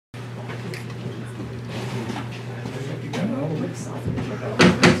right, let's go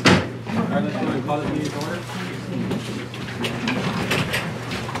and call this meeting to order.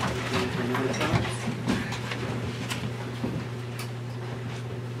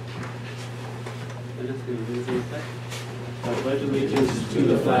 I pledge allegiance to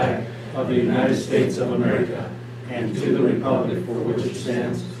the flag of the United States of America and to the republic for which it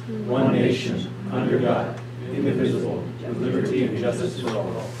stands, one nation, under God, indivisible, with liberty and justice for all.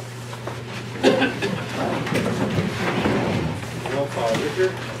 Roll call.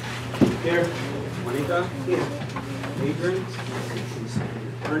 Richard? Here. Juanita? Here. Adrian?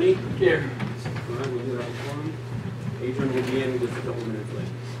 Ernie? Here. All right, we'll do that one. Adrian will be in just a couple minutes late.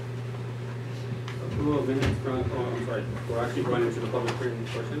 Approval of minutes from, oh, I'm sorry, we're actually going into the public hearing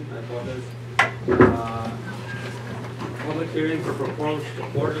portion. I apologize. Public hearing for proposed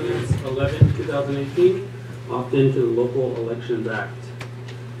ordinance 11/2018, opt-in to the Local Elections Act.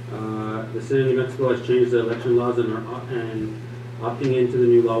 The City of New Mexico has changed the election laws and opting into the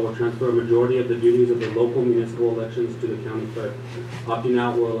new law will transfer a majority of the duties of the local municipal elections to the county clerk. Opting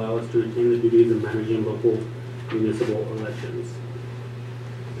out will allow us to retain the duties of managing local municipal elections.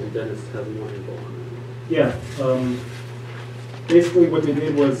 And Dennis has more info on it. Yeah, basically what they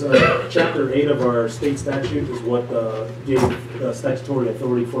did was Chapter 8 of our state statute is what gave statutory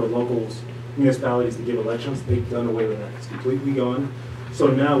authority for locals, municipalities to give elections. They've done away with that. It's completely gone. So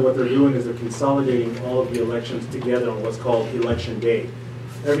now what they're doing is they're consolidating all of the elections together on what's called election day.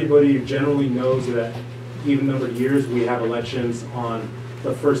 Everybody generally knows that even numbered years we have elections on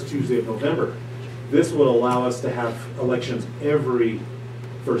the first Tuesday of November. This will allow us to have elections every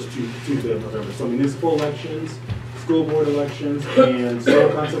first Tuesday of November. So municipal elections, school board elections, and soil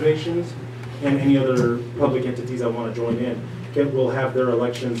conservations, and any other public entities that want to join in will have their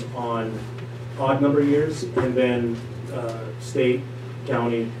elections on odd number years, and then state,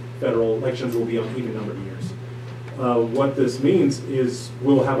 county, federal elections will be on even numbered years. What this means is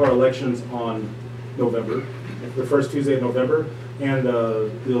we'll have our elections on November, the first Tuesday of November, and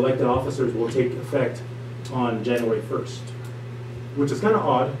the elected officers will take effect on January 1st. Which is kind of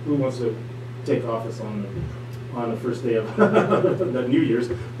odd. Who wants to take office on the first day of the New Year's?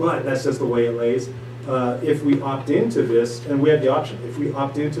 But that's just the way it lays. If we opt into this, and we have the option, if we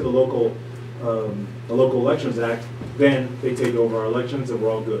opt into the Local Elections Act, then they take over our elections and we're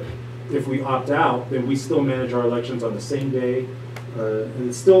all good. If we opt out, then we still manage our elections on the same day. And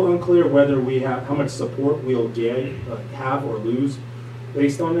it's still unclear whether we have how much support we'll get, have or lose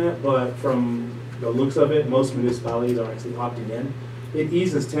based on that. But from the looks of it, most municipalities are actually opting in. It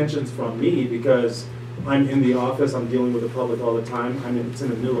eases tensions from me because I'm in the office, I'm dealing with the public all the time. It's in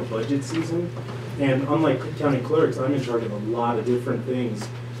the middle of budget season. And unlike county clerks, I'm in charge of a lot of different things.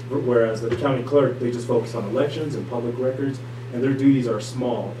 Whereas the county clerk, they just focus on elections and public records, and their duties are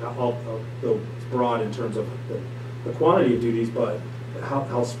small, though it's broad in terms of the quantity of duties, but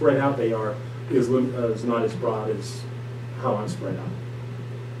how spread out they are is not as broad as how I'm spread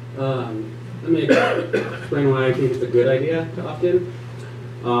out. Let me explain why I think it's a good idea to opt in.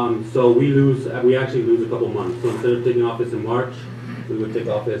 So we actually lose a couple months. So instead of taking office in March, we would take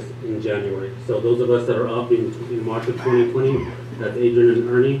office in January. So those of us that are up in March of 2020, that's Adrian and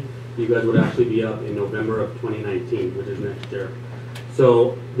Ernie, you guys would actually be up in November of 2019, which is next year.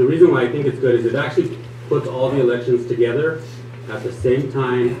 So the reason why I think it's good is it actually puts all the elections together at the same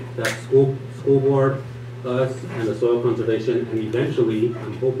time that school board, us, and the soil conservation, and eventually,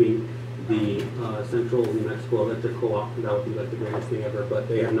 I'm hoping, the Central New Mexico Electric Co-op. That would be like the greatest thing ever, but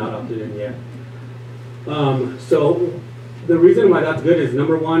they have not opted in yet. So the reason why that's good is,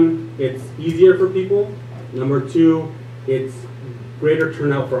 number one, it's easier for people. Number two, it's greater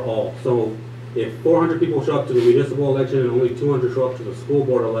turnout for all. So if 400 people show up to the municipal election and only 200 show up to the school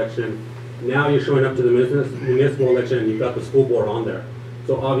board election, now you're showing up to the municipal election and you've got the school board on there.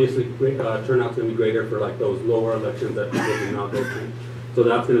 So obviously turnout's going to be greater for like those lower elections that people do not go to. So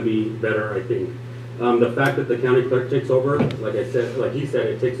that's going to be better, I think. The fact that the county clerk takes over, like I said, like he said,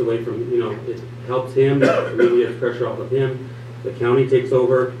 it takes away from, it helps him, alleviates pressure off of him. The county takes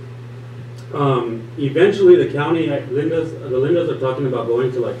over. Eventually the county, the Lindas are talking about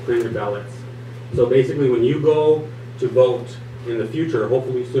going to like printed ballots. So basically when you go to vote in the future,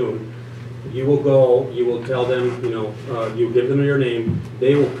 hopefully soon, you will go, you will tell them, you give them your name,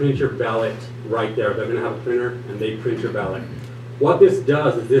 they will print your ballot right there. They're going to have a printer and they print your ballot. What this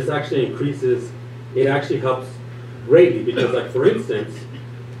does is this actually increases, it actually helps greatly because, like, for instance,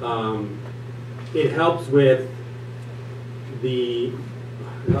 it helps with the,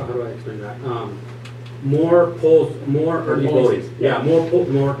 how do I explain that? More polls, more early voting. Yeah,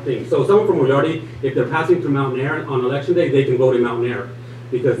 more things. So someone from Moriarty, if they're passing through Mountain Air on election day, they can vote in Mountain Air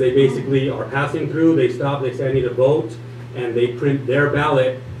because they basically are passing through, they stop, they say I need to vote, and they print their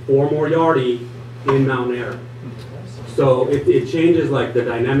ballot for Moriarty in Mountain Air. So it changes like the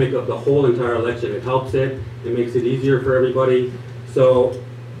dynamic of the whole entire election. It helps it makes it easier for everybody. So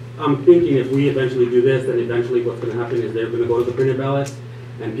I'm thinking if we eventually do this, then eventually what's going to happen is they're going to go to the printed ballots,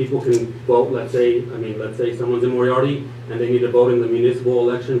 and people can vote. Let's say someone's in Moriarty and they need to vote in the municipal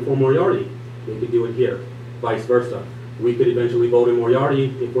election for Moriarty. They could do it here, vice versa. We could eventually vote in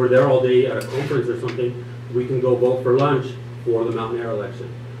Moriarty. If we're there all day at a conference or something, we can go vote for lunch for the Mountain Air election.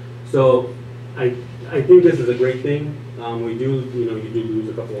 So I think this is a great thing. We do, you do lose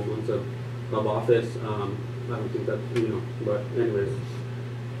a couple of months of office. I don't think that, but anyways.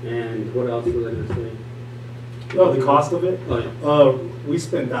 And what else was I going to say? Oh, the cost of it? Oh, yeah. We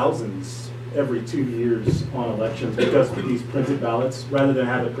spend thousands every 2 years on elections because with these printed ballots, rather than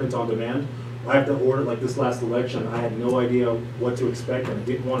have it print on demand, I have to order, like this last election, I had no idea what to expect and I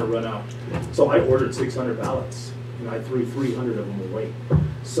didn't want to run out. So I ordered 600 ballots and I threw 300 of them away.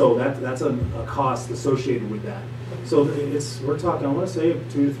 So that's a cost associated with that. So we're talking, I want to say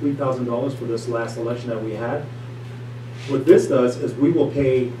 $2,000 to $3,000 for this last election that we had. What this does is we will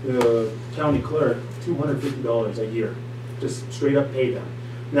pay the county clerk $250 a year, just straight up pay them.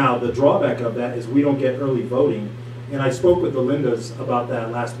 Now, the drawback of that is we don't get early voting, and I spoke with the Lindas about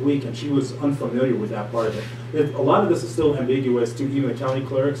that last week, and she was unfamiliar with that part of it. A lot of this is still ambiguous to even the county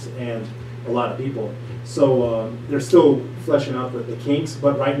clerks and a lot of people. So they're still fleshing out the kinks,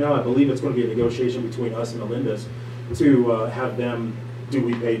 but right now I believe it's going to be a negotiation between us and the Lindas to have them, do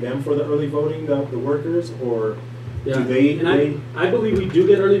we pay them for the early voting, the workers, or do they? And I believe we do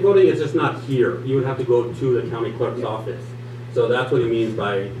get early voting, it's just not here. You would have to go to the county clerk's office. So that's what he means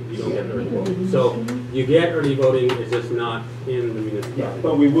by you don't get early voting. So you get early voting, it's just not in the municipality. Yeah,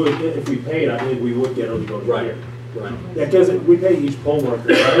 but we would, if we paid, I believe we would get early voting Right. here. Right. Yeah, because we pay each poll worker,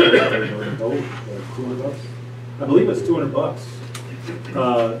 $200. I believe it's $200.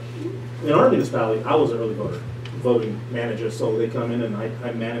 In our municipality, I was an early voting manager, so they come in and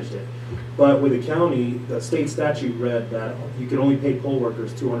I managed it. But with the county, the state statute read that you can only pay poll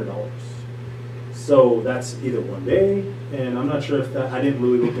workers $200. So that's either one day, and I'm not sure if that, I didn't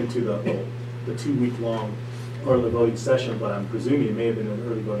really look into the 2 week long early voting session, but I'm presuming it may have been an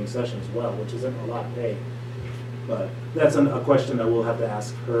early voting session as well, which isn't a lot of pay. But that's a question that we'll have to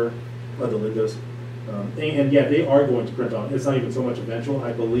ask her, or the Lindas. And yeah, they are going to print on. It's not even so much eventual.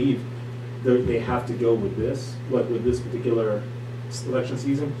 I believe they have to go with this, like with this particular election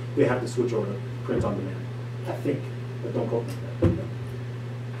season, they have to switch over to print on demand. I think, but don't quote me on that.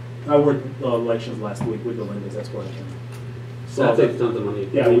 I worked elections last week with the Lindas, that's where I came. So that takes tons of money.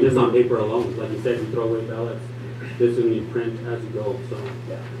 Yeah, I mean, we just do. on paper alone, like you said, you throw away ballots. This is when you print as you go. So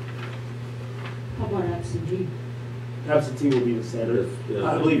Yeah. How about absentee? Absentee will be the standard. Yeah.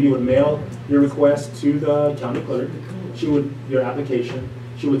 I believe you would mail your request to the county clerk. She would, your application,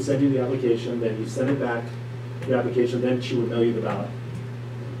 she would send you the application, then you send it back, your application, then she would mail you the ballot.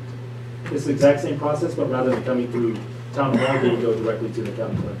 It's the exact same process, but rather than coming through town hall, you go directly to the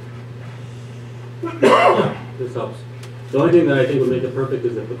county clerk. yeah, this helps. The only thing that I think would make it perfect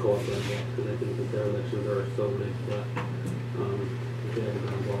is if the co-op got involved, because I think that their elections are so big that if they haven't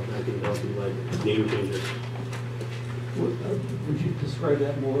got involved, I think that would be like game changers. Would you describe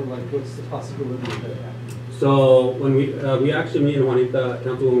that more, like what's the possibility of that happening? So when we actually, me and Juanita,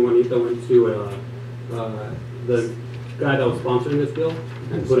 Councilwoman Juanita went to the guy that was sponsoring this bill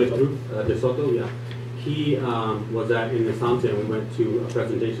and put it through, De Soto, yeah. He was in Nisante, and we went to a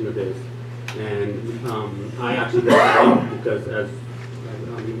presentation of his. And I actually got it because as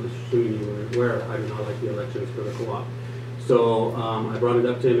I'm assuming you were aware, I do not like the elections for the co-op. So I brought it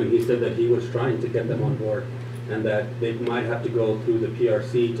up to him, and he said that he was trying to get them on board and that they might have to go through the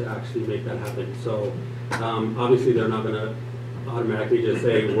PRC to actually make that happen. So obviously they're not going to automatically just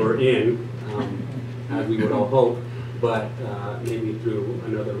say we're in, as we would all hope, but maybe through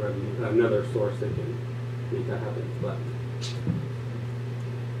another source they can make that happen. But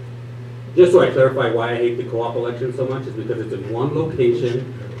just so I clarify why I hate the co-op election so much is because it's in one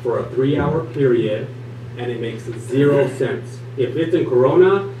location for a 3-hour period and it makes 0 sense. If it's in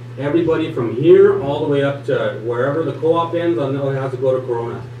Corona, everybody from here all the way up to wherever the co-op ends has to go to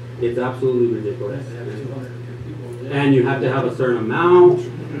Corona. It's absolutely ridiculous. And you have to have a certain amount,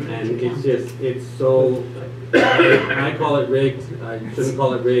 and it's so, I call it rigged. I shouldn't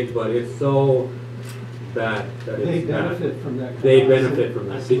call it rigged, but it's so bad that it's They bad. benefit from that. They benefit from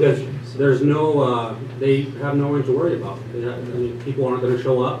that because there's no, they have no one to worry about. People aren't going to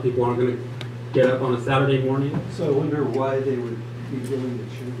show up. People aren't going to get up on a Saturday morning. So I wonder why they would be willing to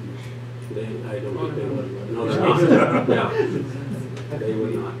change. I don't think they would. No, they're not. Yeah, they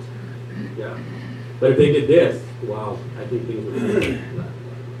would not. Yeah. But if they did this, wow, I think things would be.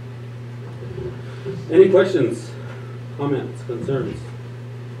 Any questions, comments, concerns?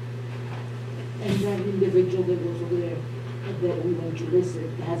 And that individual that was over there, that we went to visit,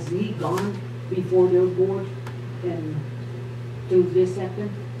 has he gone before their board and through this happened?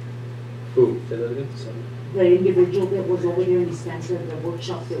 Who, say that again? The individual that was over there and he stands at the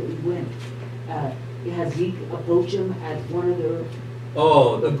workshop that we went, has he approached him at one of their,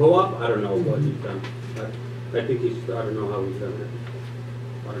 Oh, the co-op, I don't know what he's done. I think he's, I don't know how he's done it.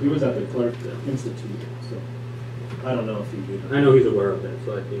 I don't He was know. at the Clark Institute, so I don't know if he did. I know he's aware of it,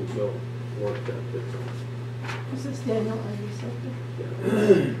 so I think he'll work that. Is this Daniel Ivisector?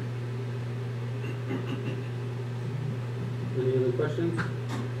 Yeah. Any other questions?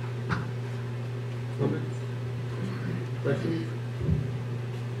 Comments? Questions?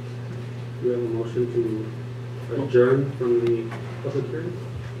 Do we have a motion to adjourn from the public hearing?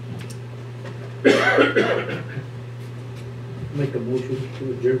 Make a motion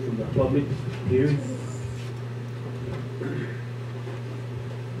to adjourn from the public hearing.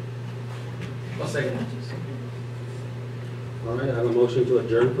 I'll second that. All right, I have a motion to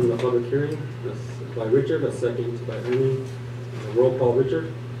adjourn from the public hearing. That's by Richard, a second by Ernie. Roll call,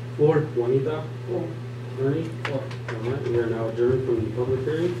 Richard. Four. Juanita. or Ernie. All right, we are now adjourned from the public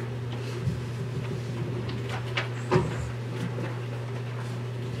hearing.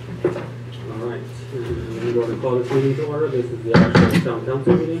 All right, we're going to call this meeting to order. This is the actual town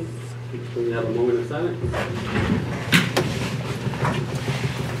council meeting. Can we have a moment of silence?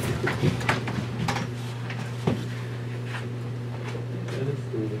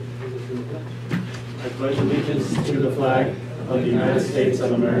 I pledge allegiance to the flag of the United States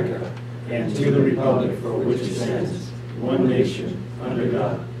of America and to the republic for which it stands, one nation, under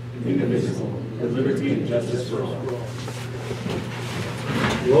God, indivisible, with liberty and justice for all.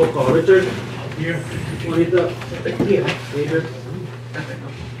 Roll call, Richard. Here. Juanita. Here. Adrian.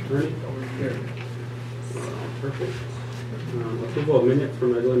 Ernie. Here. Perfect. Approval of minutes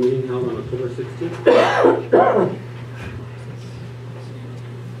from regular meeting held on October 16th.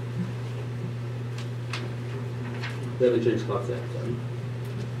 They haven't changed clocks yet, sorry.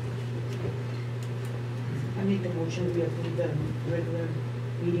 I make the motion we approve the regular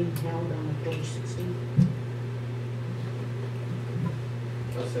meeting held on October 16th.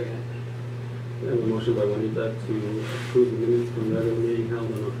 I'll second We have a motion by Juanita to approve the minutes from the regular meeting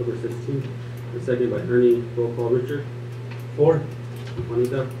held on October 16th. A second by Ernie. Roll call, Richard. Four.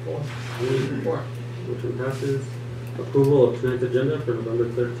 Juanita. Four. Ernie. Four. Motion passes. Approval of tonight's agenda for November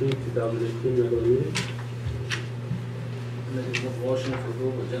 13th, 2018 regular meeting. Make a motion for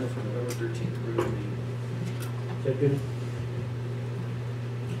approval agenda for November 13th, regular meeting. Second.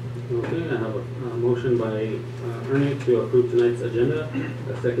 Okay, I have a motion by Ernie to approve tonight's agenda.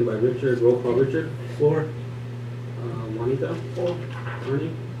 A second by Richard. Roll call, Richard. Four. Juanita. Or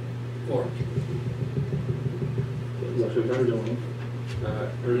Ernie. Four. Motion passes.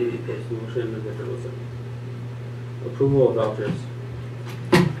 Ernie makes the motion and Richard will second. Approval of vouchers.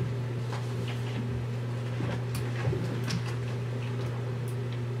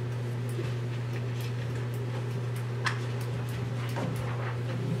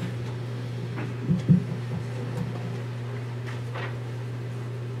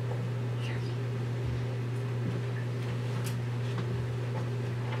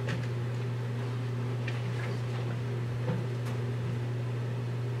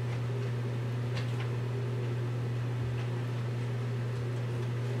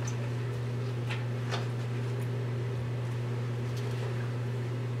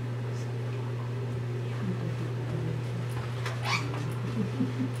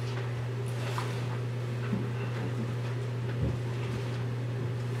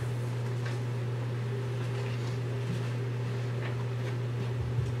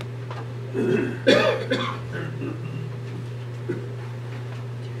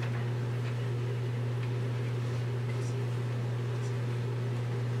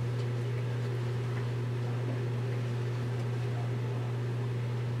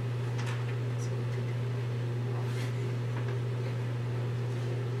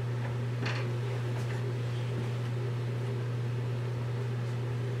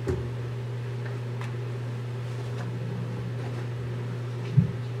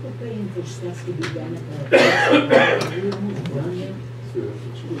 we're paying for stuff to be done at the. We almost done it.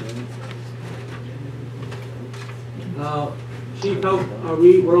 Chief, how are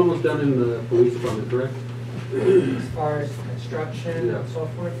we? We're almost done in the police department, correct? As far as construction Yeah. and so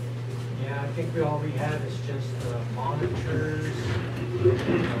forth, yeah, I think all we have is just monitors.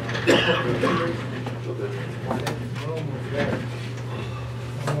 Okay. We're almost there.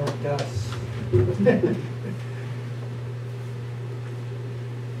 No more Gus.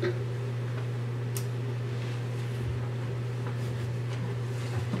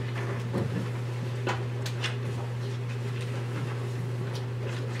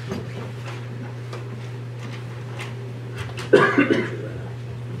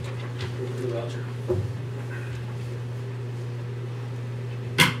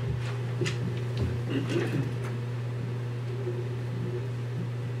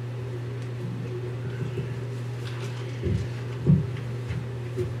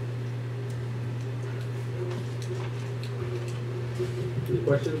 Any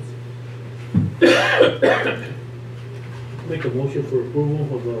questions? Make a motion for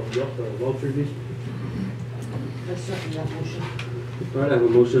approval of the voucher list. I second that motion. All right, I have a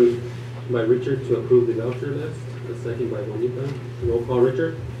motion by Richard to approve the voucher list, a second by Juanita. Roll call,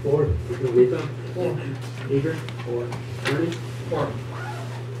 Richard? Four. Juanita? Four. Adrian? Four. Ernie? Four.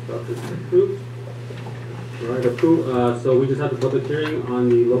 Vouchers approved. All right, so we just had the public hearing on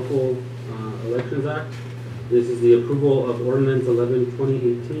the Local Elections Act. This is the approval of ordinance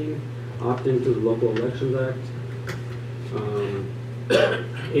 11/2018, opt into the Local Elections Act.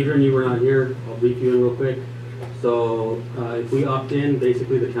 Adrian, you were not here. I'll brief you in real quick. So if we opt in,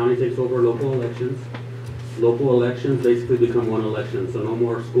 basically the county takes over local elections. Local elections basically become one election. So no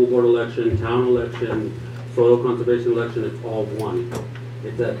more school board election, town election, soil conservation election, it's all one.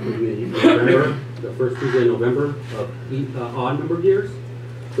 It's at November, the first Tuesday in November of odd numbered years.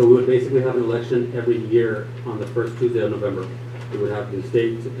 So we would basically have an election every year on the first Tuesday of November. We would have the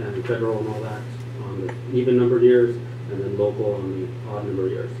state and federal and all that on the even numbered years, and then local on the odd number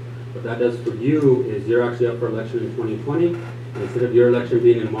years. What that does for you is you're actually up for election in 2020. And instead of your election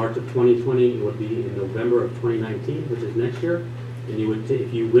being in March of 2020, it would be in November of 2019, which is next year. And you would,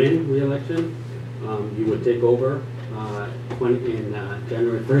 if you win re-election, you would take over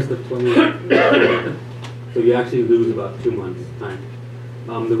January 1st of 2020. So you actually lose about 2 months' time.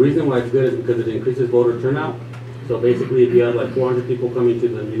 The reason why it's good is because it increases voter turnout. So basically, if you have like 400 people coming to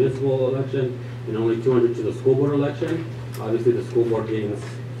the municipal election and only 200 to the school board election, obviously the school board gains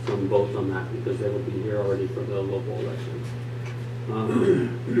some votes on that because they would be here already for the local election. Do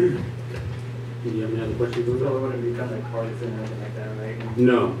you have any other questions on So it that? wouldn't become like partisan or anything like that, right?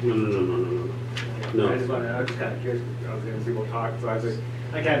 No. No. I was just kind of curious, because I was hearing people talk, so I was like,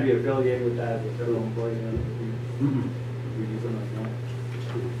 I can't be affiliated with that, with federal employees, and we do something like that.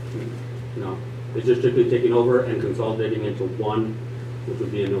 No, it's just strictly taking over and consolidating into one, which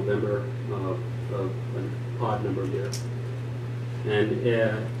would be in November of an odd number of years. And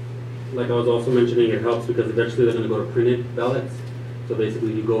like I was also mentioning, it helps because eventually they're going to go to printed ballots. So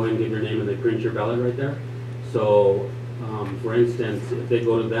basically you go in, give your name, and they print your ballot right there. So for instance, if they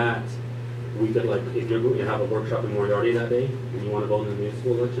go to that, we could like, if you have a workshop in Moriarty that day and you want to vote in the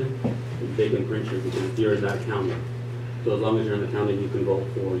municipal election, they can print you because you're in that county. So as long as you're in the county, you can vote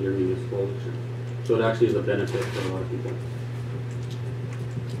for your municipal election. So it actually is a benefit for a lot of people.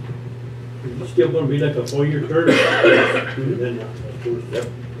 It's still gonna be like a 4-year term. Then, of course.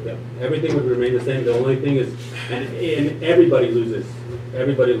 Yep. Everything would remain the same. The only thing is, and everybody loses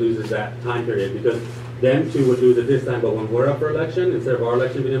that time period because them two would lose it this time, but when we're up for election, instead of our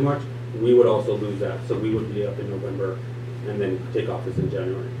election being in March, we would also lose that. So we would be up in November and then take office in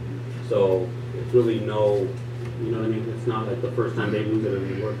January. So it's really no, you know what I mean? It's not like the first time they lose it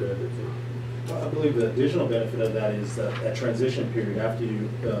and we're good. It's not. I believe the additional benefit of that is that transition period after you,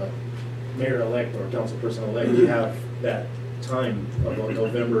 mayor-elect or councilperson-elect, you have that time of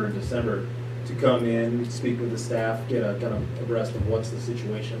November and December to come in, speak with the staff, get a kind of abreast of what's the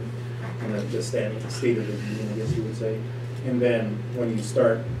situation and the state of the union, I guess you would say. And then when you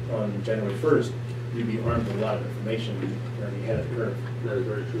start on January 1st, you'd be armed with a lot of information. You're already ahead of the curve. That is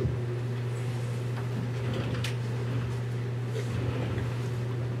very true.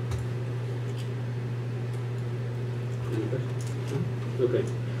 Any questions? Okay.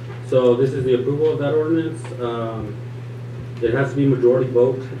 So this is the approval of that ordinance. It has to be majority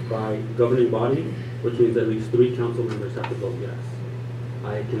vote by governing body, which means at least 3 council members have to vote yes.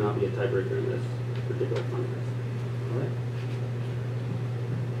 I cannot be a tiebreaker in this particular contest. All right.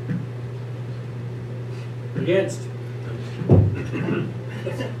 Against.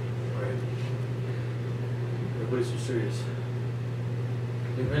 Everybody's so serious.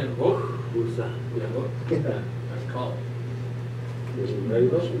 You ready to vote? Who's that? Yeah, vote. Yeah. Let's call it. Ready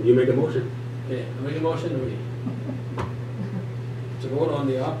to vote? You make a motion. Okay, I make a motion to vote on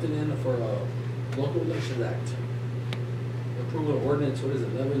the opting in for a local elections act. Approval of ordinance, what is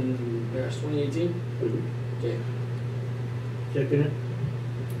it, 11/2018? Okay. Checking it.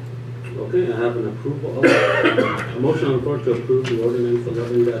 Okay, I have an approval, a motion on the floor to approve the ordinance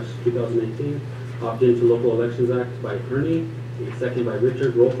 11-2018, opt into Local Elections Act by Ernie, a second by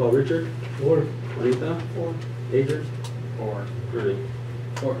Richard. Roll call, Richard. 4. Juanita. 4. Adrian. 4. Ernie.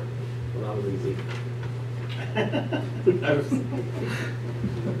 4. Well, that was easy.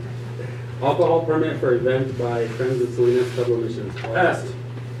 Alcohol permit for event by Friends of Salinas Pueblo Missions. Passed.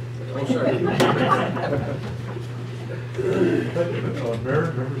 Oh, sorry.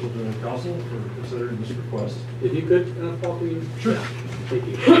 Mayor, members of the council, for considering this request. If you could, Paul, please. Sure. Thank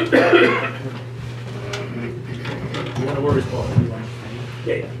you. You want to worry, Paul?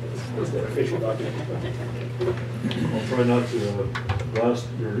 Yeah. That's the official document. I'll try not to blast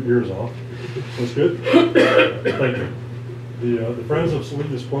your ears off. That's good? Thank you. The Friends of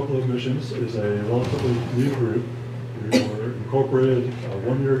Salinas Pueblo Missions is a relatively new group. We were incorporated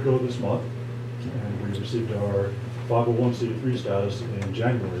 1 year ago this month, and we received our 501c3 status in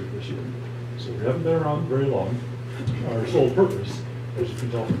January this year. So we haven't been around very long. Our sole purpose, as you can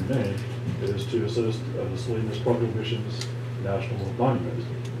tell from the name, is to assist the Salinas Pueblo Missions National Monument.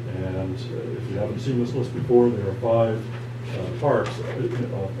 And if you haven't seen this list before, there are 5 parts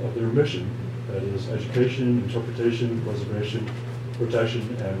of their mission. That is education, interpretation, preservation,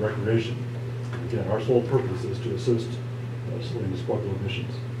 protection, and recreation. Again, our sole purpose is to assist Salinas Pueblo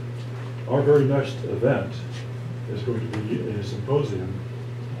Missions. Our very next event is going to be a symposium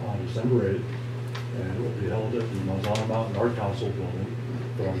on December 8th, and it will be held at the Manzana Mountain Art Council building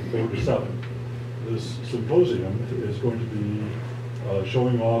from 4 to 7. This symposium is going to be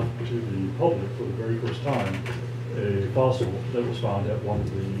showing off to the public for the very first time a fossil that was found at one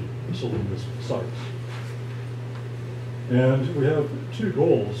of the Salinas sites. And we have 2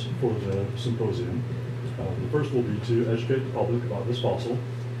 goals for the symposium. The first will be to educate the public about this fossil,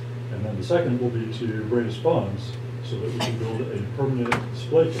 and then the second will be to raise funds so that we can build a permanent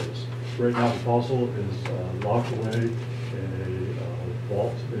display case. Right now the fossil is locked away in a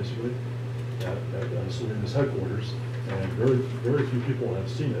vault, basically, at Salinas headquarters, and very few people have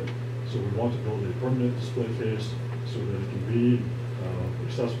seen it. So we want to build a permanent display case so that it can be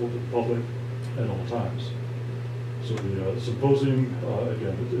accessible to the public at all times. So the symposium,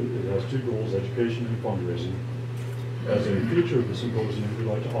 again, it has 2 goals, education and fundraising. As a feature of the symposium, we'd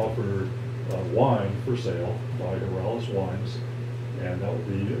like to offer wine for sale by Oralis Wines, and that will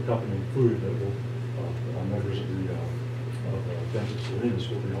be accompanying food that will members of the Friends of Salinas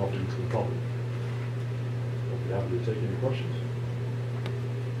will be offering to the public. I'll be happy to take any questions.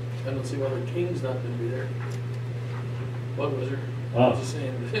 I don't see why the king's not gonna be there. What was there? Ah. Just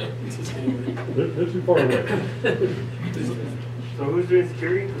saying. Just kidding. They're too far away. So who's doing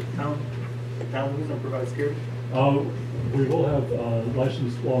security? Town who's gonna provide security? We will have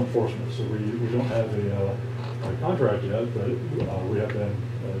licensed law enforcement, so we don't have a contract yet, but we have been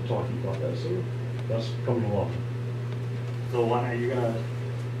talking about that, so that's coming along. So when are you gonna?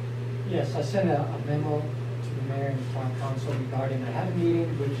 Yes, I sent a memo to the mayor and the town council regarding, I had a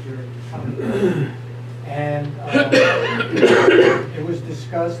meeting with your county. And it was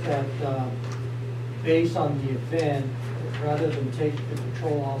discussed that based on the event, rather than take the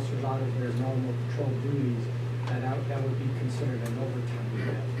patrol officers out of their normal patrol duties, that would be considered an overtime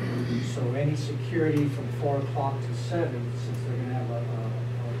event. So any security from 4 o'clock to 7, since they're gonna have a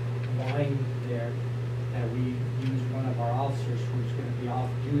line there, that we use one of our officers who's gonna be off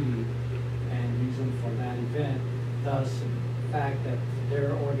duty and use them for that event. Thus, the fact that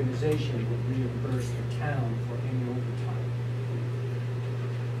their organization would reimburse the town for any overtime.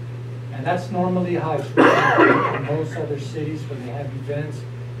 And that's normally how it's run in most other cities when they have events.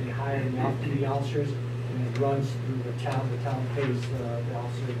 They hire the off-duty officers, and it runs through the town. The town pays the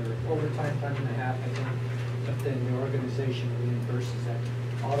officer their overtime time and a half, I think, but then the organization reimburses that.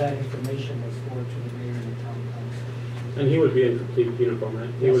 All that information was forwarded to the mayor and the town council. And he would be in complete uniform, right?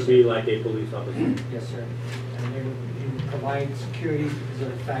 He Yes, would sir. be like a police officer. Yes, sir. And he would provide security because of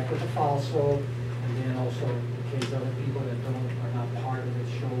the fact of the fossil, and then also in case other people that are not part of it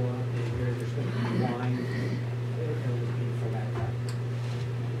show up, there's going to be wine. It would be for that time.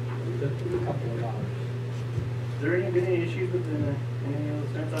 A couple of hours. Has there been any issues with any of those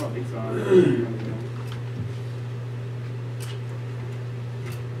events? I don't think so.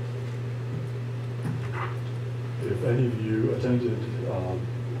 If any of you attended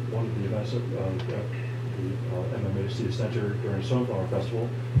one of the events at the MMAC Center during Sunflower Festival,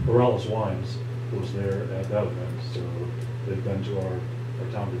 Oralis Wines was there at that event, so they've been to our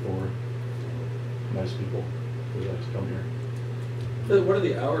town before. Nice people, they like to come here. So what are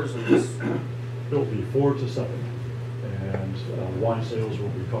the hours of this? It'll be 4 to 7, and wine sales will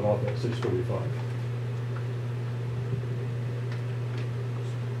be cut off at 6:45.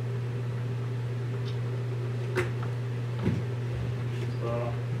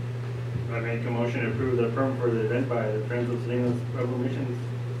 make a motion to approve the permit for the event by the Friends of St. Louis Revolution.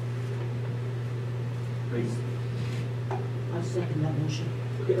 Please. I second that motion.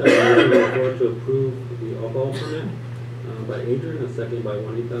 Okay, motion on the floor to approve the alcohol permit by Adrian, a second by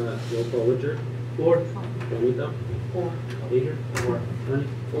Juanita. Roll call, Richard. 4. Juanita. 4. Adrian. 4. Ernie.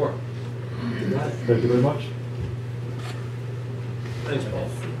 4. Got it. Thank you very much. Thanks, Paul.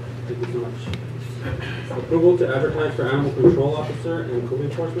 Thank you so much. Approval to advertise for animal control officer and code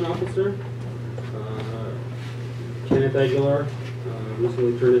enforcement officer. Kenneth Aguilar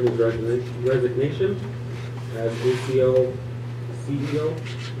recently turned in his resignation as ACO CEO,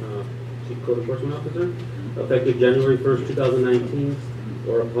 Chief Code Enforcement Officer, effective January 1st, 2019,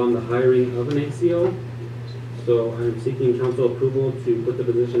 or upon the hiring of an ACO. So I am seeking council approval to put the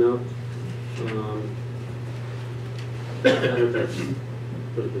position out to advertise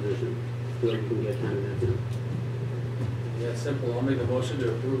for the position, so that we can get candidates in. Yeah, it's simple. I'll make a motion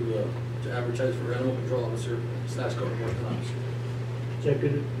to approve to advertise for animal control officer / code enforcement officer.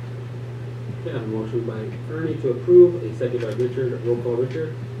 Second. Okay, I have a motion by Ernie to approve, a second by Richard. Roll call,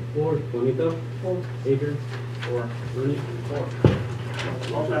 Richard. 4. Juanita. 4. Adrian. 4. Ernie. 4.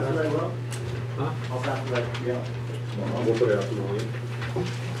 All pass that well? Huh? All pass that, yeah. We'll put it out tomorrow.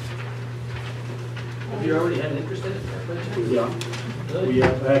 Have you already had an interest in it? Yeah. Really? I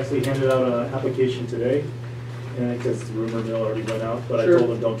actually handed out an application today, and because the rumor mill already went out, but Sure. I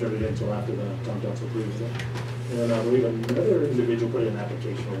told them don't turn it in until after the town council approves it. And I believe another individual put in an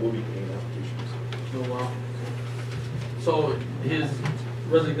application, or will be putting in applications. Oh, wow. So his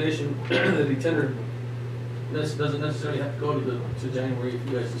resignation that he tendered doesn't necessarily have to go to January if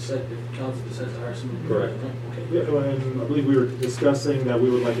you guys decide, if council decides to hire somebody. Correct. Okay. Yeah, and I believe we were discussing that we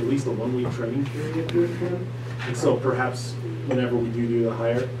would like at least a 1-week training period here for him. And so perhaps whenever we do the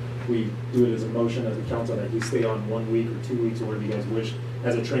hire, we do it as a motion as a council that he stay on 1 week or 2 weeks or whatever you guys wish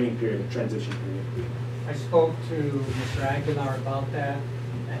as a training period, a transition period. I spoke to Mr. Aguilar about that,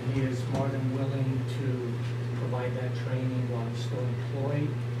 and he is more than willing to provide that training while he's still employed.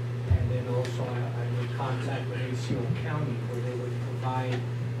 And then also I would contact with ACO County where they would provide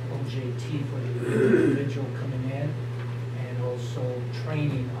OJT for the individual coming in, and also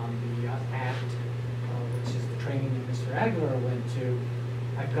training on the act, which is the training that Mr. Aguilar went to.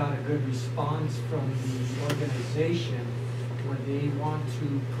 I got a good response from the organization where they want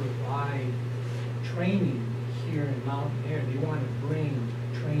to provide training here in Mountain Air. They want to bring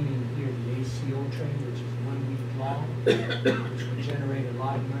training here, the ACO training, which is 1 week long, which would generate a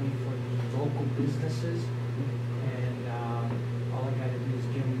lot of money for the local businesses. And all I gotta do is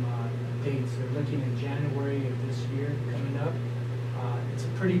give them dates. They're looking in January of this year coming up. It's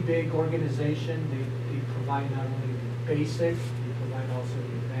a pretty big organization. They provide not only the basic, they provide also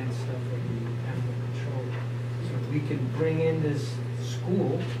the advanced stuff for the animal control. So if we can bring in this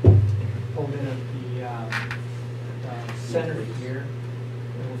school, open up the center here,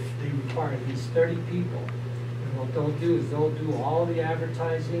 they require at least 30 people. And what they'll do is they'll do all the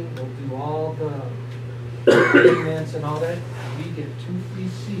advertising, they'll do all the payments and all that. We get 2 free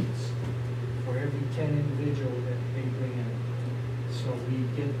seats for every 10 individual that they bring in. So we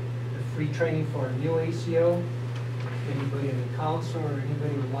get the free training for a new ACO. If anybody in the council or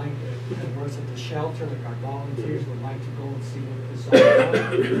anybody would like that works at the shelter, like our volunteers would like to go and see what this is all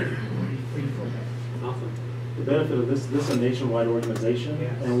about, it will be free for them. Awesome. The benefit of this is a nationwide organization,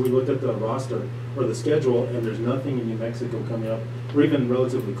 Yes. and we looked at the roster or the schedule, and there's nothing in New Mexico coming up, or even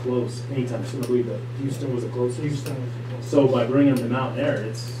relatively close anytime soon. I believe that Houston was the closest. Houston was the closest. So by bringing them to Mountain Air,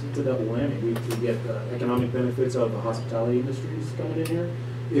 it's a double whammy. We get the economic benefits of the hospitality industries coming in here.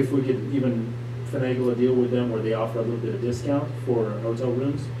 If we could even finagle a deal with them where they offer a little bit of discount for hotel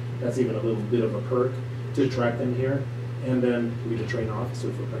rooms, that's even a little bit of a perk to attract them here. And then we could train an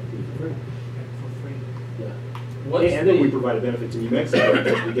officer for practically free. For free. Yeah. What's And then we the, provide a benefit to New Mexico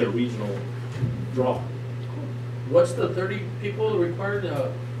because we get a regional draw. what's the 30 people required?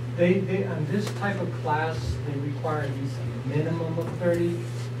 They, on this type of class, they require at least a minimum of 30,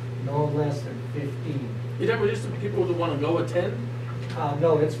 no less than 15. Is that just the people that want to go attend?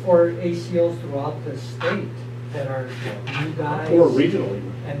 No, it's for ACOs throughout the state that are new guys. Or regionally.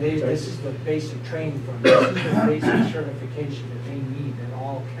 And this is the basic training for them. This is the basic certification that they need, that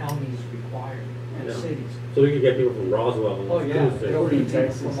all counties require, and Yeah. cities. So we could get people from Roswell and Oh, yeah, Tuesday. it'll be people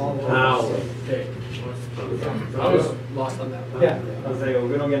Texas. from all over. Wow. the state. Okay. I was lost on that. Yeah. I was like,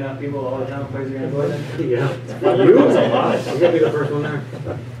 we don't get enough people all the time, places are gonna go in. Yeah. You? That's a lot. I'm gonna be the first one there.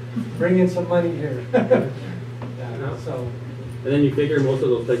 Bring in some money here. Yeah, so, And then you figure most of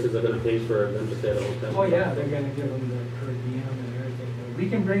those places are gonna pay for them to stay at a hotel. oh yeah, they're gonna give them the per diem and everything. But we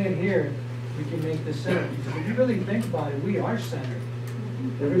can bring it here, we can make this center, because if you really think about it, we are centered.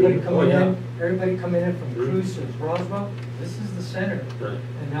 Everybody Oh, coming yeah. in, everybody coming in from Cruces, Roswell, this is the center. Right.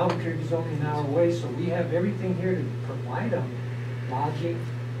 And Albuquerque's only an hour away, so we have everything here to provide them. Lodging,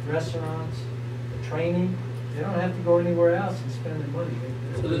 restaurants, training. They don't have to go anywhere else and spend their money.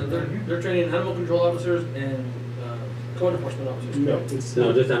 So they're training animal control officers and code enforcement officers. No, it's.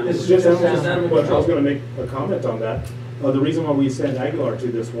 No, just animal It's just control. animal control. But I was gonna make a comment on that. The reason why we send Aguilar to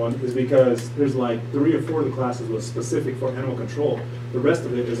this one is because there's like 3 or 4 of the classes was specific for animal control. The rest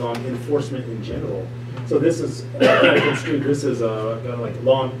of it is on enforcement in general. So this is, this is kind of like the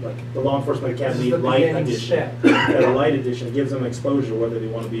Law Enforcement Academy This is the Light beginning Edition. step. Yeah, the Light Edition. It gives them exposure whether they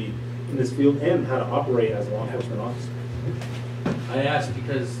want to be in this field and how to operate as a law enforcement officer. I asked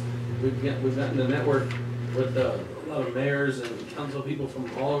because we've gotten the network with a lot of mayors and council people from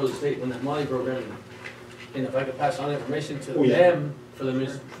all over the state when that Molly program. And if I could pass on information to Oh, yeah. them for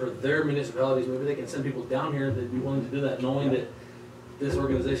their municipalities, maybe they can send people down here that'd be willing to do that, knowing that this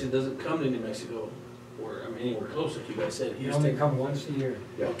organization doesn't come to New Mexico or, I mean, anywhere close, like you guys said. You only come once a year.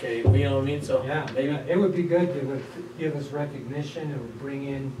 Okay, you know what I mean? So Yeah, maybe, it would be good, it would give us recognition, it would bring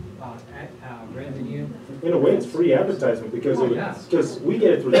in revenue. In a way, it's free advertisement because Oh, yeah. we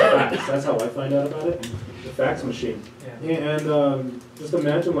get it through the fax. That's how I find out about it, the fax machine. Yeah. And just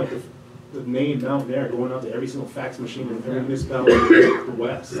imagine like the name Mountain Air going out to every single fax machine in every municipality, the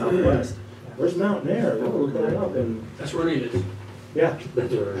west, southwest. Where's Mountain Air? They'll look that up and, that's where it is. yeah.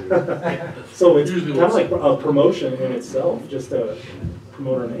 That's right. So it's Usually kind of what's- like a promotion in itself, just to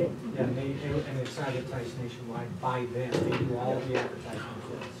promote our name. Yeah, and it's advertised nationwide by them, they do all the advertising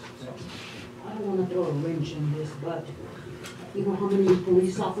for us, so. I don't wanna throw a wrench in this, but you know how many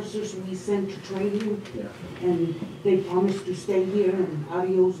police officers we sent to training? Yeah. And they promised to stay here and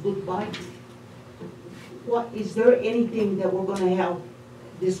adios, goodbye. What, is there anything that we're gonna have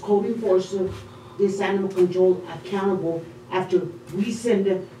this code enforcer, this animal control accountable after we send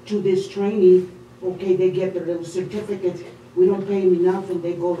them to this training? Okay, they get their little certificates, we don't pay them enough and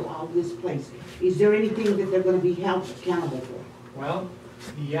they go to all this place. Is there anything that they're gonna be held accountable for? Well,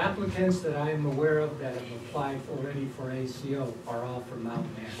 the applicants that I am aware of that have applied already for ACO are all from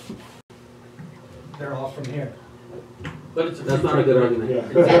Mountain Air. They're all from here. But it's a. That's not a good argument.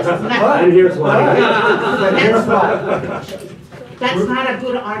 Yeah. And here's why. That's why. That's not a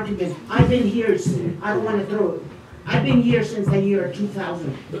good argument. I've been here, I don't wanna throw it. I've been here since the year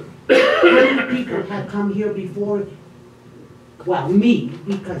 2000. How many people have come here before, well, me,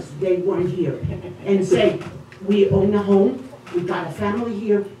 because they weren't here, and say, we own a home, we got a family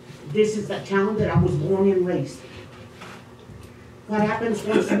here, this is the town that I was born and raised. What happens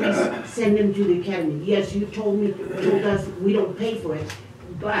once we send them to the academy? Yes, you told us we don't pay for it,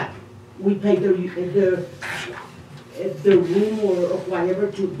 but we pay their room or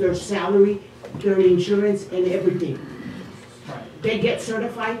whatever, to their salary, their insurance and everything. They get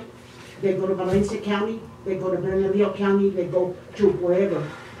certified, they go to Valencia County, they go to Bernalillo County, they go to wherever.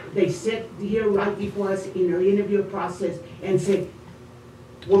 They sit here right before us in our interview process and say,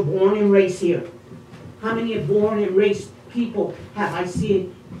 we're born and raised here. How many born and raised people have I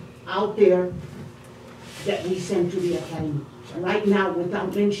seen out there that we send to the academy? Right now,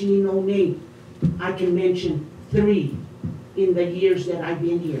 without mentioning no name, I can mention 3 in the years that I've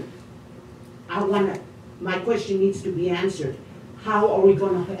been here. My question needs to be answered. How are we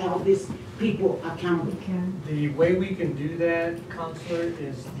gonna hold these people accountable? The way we can do that, Counselor,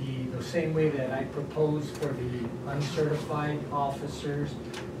 is the same way that I proposed for the uncertified officers,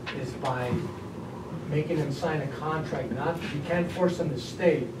 is by making them sign a contract. We can't force them to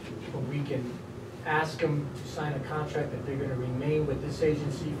stay, but we can ask them to sign a contract that they're gonna remain with this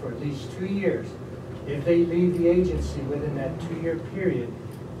agency for at least 2 years. If they leave the agency within that 2-year period,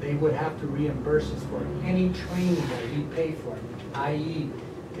 they would have to reimburse us for any training that we pay for, i.e.,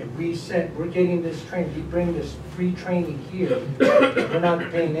 if we said, we're getting this training, we bring this free training here, we're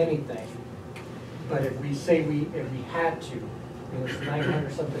not paying anything. But if we say if we had to, it was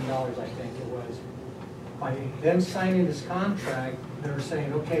 $900-something, I think it was. By them signing this contract, they're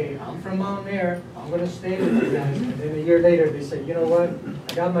saying, okay, I'm from Mountain Air, I'm gonna stay with you guys. And then a year later, they say, you know what,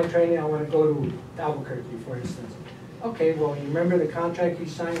 I got my training, I wanna go to Albuquerque, for instance. Okay, well, you remember the contract you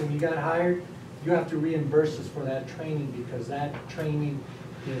signed when you got hired? You have to reimburse us for that training because that training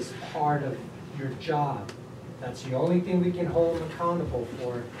is part of your job. That's the only thing we can hold them accountable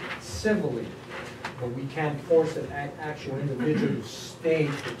for civilly, but we can't force an actual individual to stay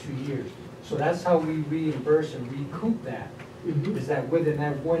for 2 years. So that's how we reimburse and recoup that, is that within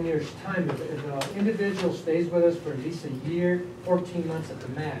that 1 year's time, if an individual stays with us for at least a year, 14 months at the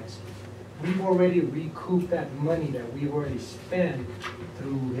max, we've already recouped that money that we've already spent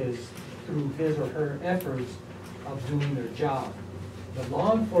through his or her efforts of doing their job. The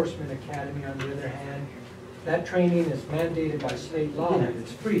Law Enforcement Academy, on the other hand, that training is mandated by state law, and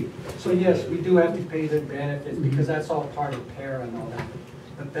it's free. So yes, we do have to pay the benefits, because that's all part of para and all that.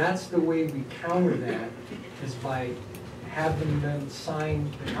 But that's the way we counter that, is by having them sign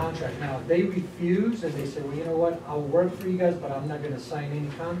the contract. Now, if they refuse and they say, well, you know what, I'll work for you guys, but I'm not gonna sign any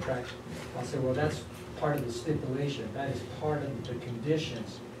contracts, I'll say, well, that's part of the stipulation, that is part of the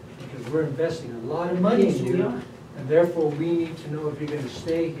conditions, because we're investing a lot of money Yes, in we you, are. and therefore we need to know if you're gonna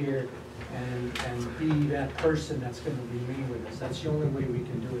stay here and be that person that's gonna remain with us. That's the only way we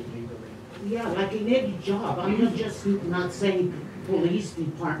can do it legally. Yeah, like in any job, I'm not just not saying police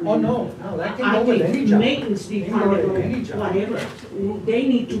department. Oh, no, that can I go with think any job. maintenance It can go department with any or job. whatever, they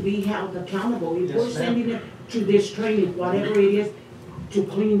need to be held accountable. If Yes, we're ma'am. sending it to this training, whatever it is, to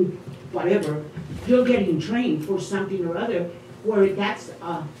clean whatever, you're getting trained for something or other, where that's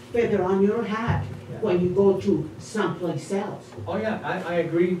a feather on your hat Yeah. when you go to someplace else. Oh, yeah, I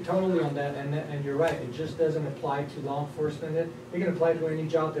agree totally on that, and you're right, it just doesn't apply to law enforcement. It can apply to any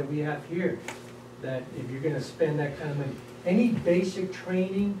job that we have here, that if you're gonna spend that kind of money. Any basic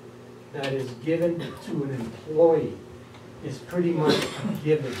training that is given to an employee is pretty much a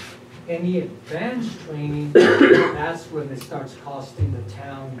given. Any advanced training, that's when it starts costing the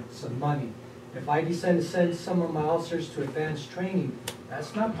town some money. If I decide to send some of my officers to advanced training,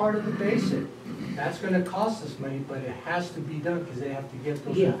 that's not part of the basic. That's gonna cost us money, but it has to be done because they have to get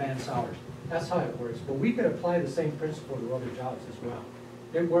those Yeah. advanced hours. That's how it works. But we could apply the same principle to other jobs as well.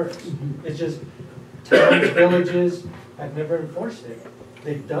 It works. It's just towns, villages have never enforced it.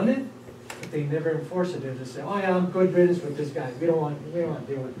 They've done it, but they never enforce it. They just say, oh yeah, I'm good riddance with this guy. We don't want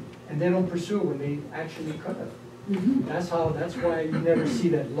to do it. And they don't pursue it when they actually could have. That's why you never see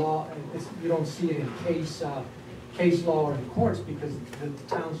that law, you don't see it in case law or in courts, because the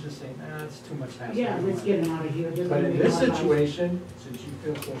towns just say, nah, it's too much hassle. Yeah, let's get them out of here. They're But gonna in make this our lives- situation, since you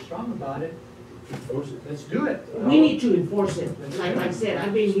feel so strong about it, let's do it. We need to enforce it. Like I said,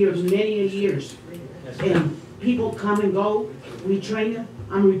 I've been here many years, Yes, ma'am. and people come and go, we train them.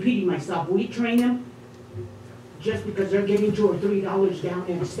 I'm repeating myself, we train them. Just because they're getting $2 or $3 down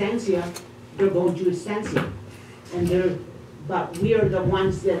in Estancia, they're going to Estancia. But we are the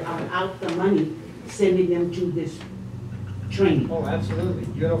ones that are out the money, sending them to this training. Oh, absolutely.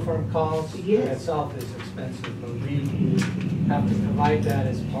 Uniform calls in Yes. itself is expensive, but we have to provide that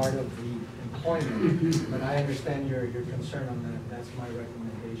as part of the employment. But I understand your concern on that. That's my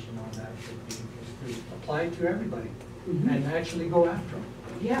recommendation on that, would be just to apply it to everybody and actually go after them.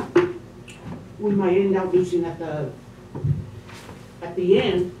 Yeah. We might end up losing at the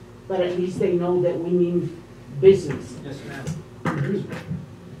end, but at least they know that we mean business. Yes, ma'am.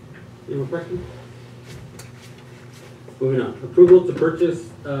 Any more questions? Moving on, approval to purchase,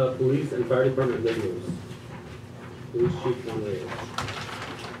 police and fire department radios. Police chief one radio.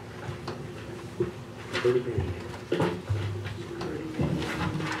 $30,000.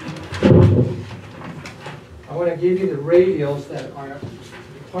 I want to give you the radios that our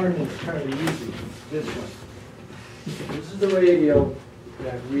department is currently using. This one. This is the radio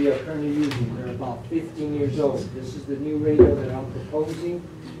that we are currently using. They're about 15 years old. This is the new radio that I'm proposing.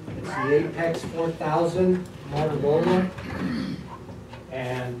 It's the Apex 4000 Motorola.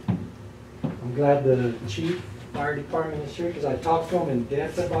 And I'm glad the chief fire department is here, because I talked to him in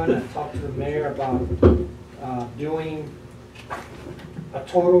depth about it. I talked to the mayor about doing a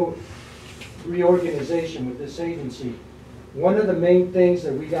total reorganization with this agency. One of the main things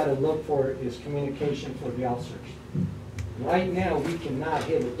that we got to look for is communication for the officers. Right now, we cannot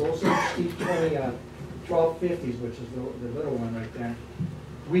hit with those HD20 1250s, which is the little one right there.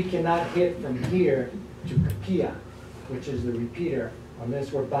 We cannot hit from here to Kapia, which is the repeater,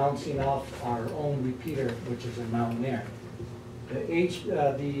 unless we're bouncing off our own repeater, which is in Mountain Air.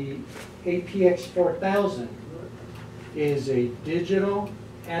 The APX 4000 is a digital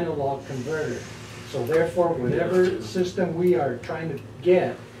analog converter. So therefore, whatever system we are trying to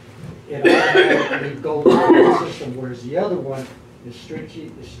get, it automatically goes to the system, whereas the other one is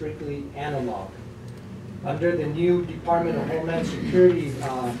strictly analog. Under the new Department of Homeland Security,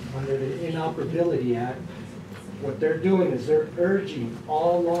 under the Inoperability Act, what they're doing is they're urging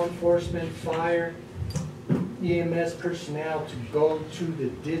all law enforcement, fire, EMS personnel to go to the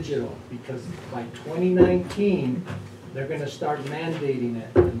digital, because by 2019, they're going to start mandating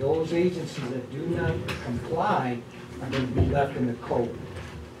it. And those agencies that do not comply are going to be left in the cold.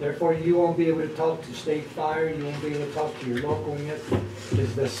 Therefore, you won't be able to talk to state fire, you won't be able to talk to your local unit,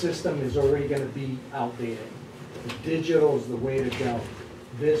 because the system is already going to be outdated. The digital is the way to go.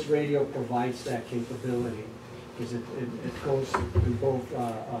 This radio provides that capability, because it goes through both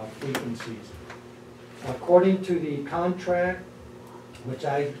frequencies. According to the contract, which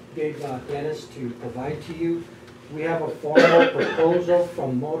I gave Dennis to provide to you. We have a formal proposal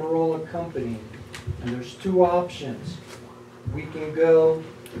from Motorola Company, and there's two options. We can go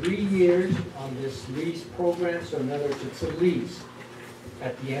 3 years on this lease program, so in other words, it's a lease.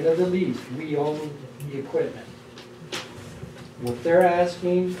 At the end of the lease, we own the equipment. What they're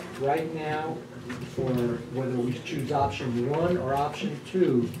asking right now for whether we choose option 1 or option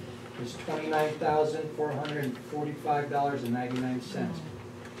 2 is $29,445.99.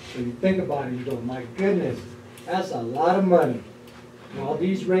 So you think about it, you go, my goodness, that's a lot of money. Well,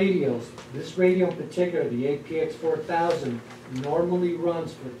 these radios, this radio in particular, the APX 4000, normally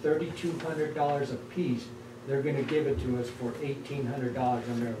runs for $3,200 a piece. They're gonna give it to us for $1,800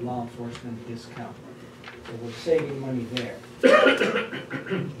 under a law enforcement discount. So we're saving money there.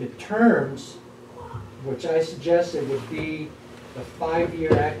 The terms, which I suggested would be the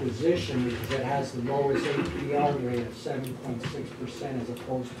 5-year acquisition, because it has the lowest APR rate of 7.6% as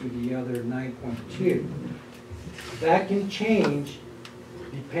opposed to the other 9.2. That can change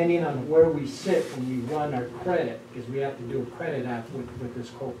depending on where we sit when we run our credit, because we have to do a credit app with this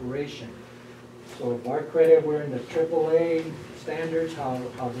corporation. So if our credit, we're in the AAA standards, how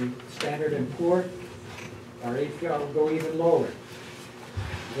the Standard and Poor, our APR will go even lower.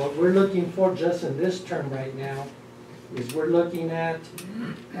 What we're looking for just in this term right now is we're looking at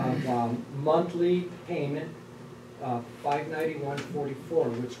monthly payment of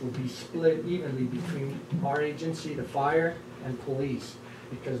 $591.44, which will be split evenly between our agency, the fire, and police,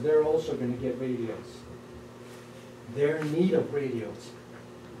 because they're also going to get radios. They're in need of radios.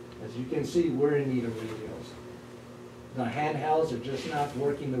 As you can see, we're in need of radios. The handhelds are just not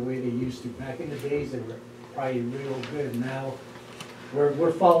working the way they used to. Back in the days, they were probably real good. Now,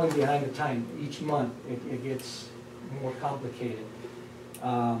 we're falling behind the time. Each month, it gets more complicated.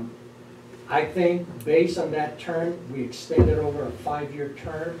 I think based on that term, we extend it over a 5-year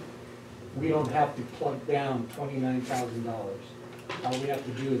term, we don't have to plug down $29,000. All we have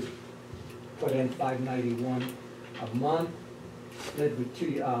to do is put in $591 a month, split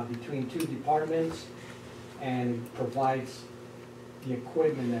between 2 departments, and it provides the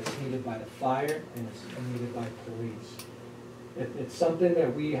equipment that's needed by the fire and it's needed by police. It's something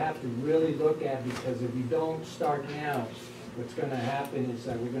that we have to really look at, because if we don't start now, what's going to happen is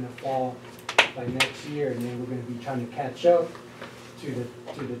that we're going to fall by next year, and then we're going to be trying to catch up to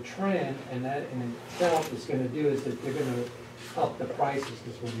the trend, and that in itself is going to do is that they're going to up the prices,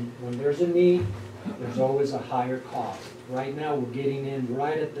 because when there's a need, there's always a higher cost. Right now, we're getting in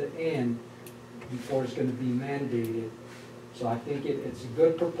right at the end before it's going to be mandated. So I think it's a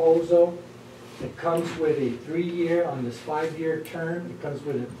good proposal. It comes with a 3-year, on this 5-year term, it comes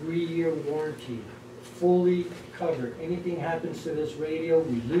with a 3-year warranty, fully covered. Anything happens to this radio,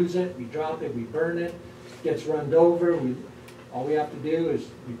 we lose it, we drop it, we burn it, gets run over, all we have to do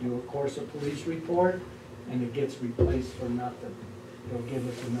is we do, of course, a police report, and it gets replaced for nothing. They'll give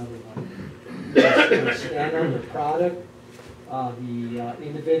us another one. It's going to stand on the product. The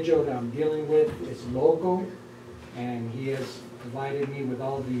individual that I'm dealing with is local, and he has provided me with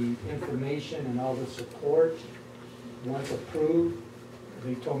all the information and all the support. Once approved,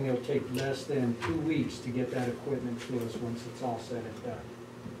 they told me it'll take less than 2 weeks to get that equipment to us once it's all said and done.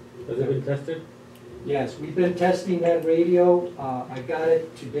 Has it been tested? Yes, we've been testing that radio. I got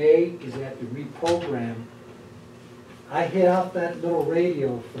it today because they had to reprogram. I hit off that little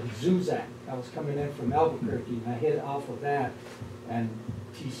radio from Zuzak. I was coming in from Albuquerque, and I hit off of that, and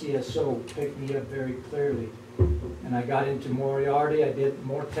TCSO picked me up very clearly. And I got into Moriarty, I did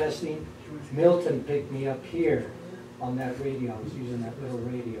more testing. Milton picked me up here on that radio. I was using that little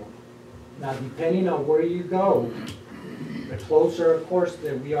radio. Now, depending on where you go, the closer, of course,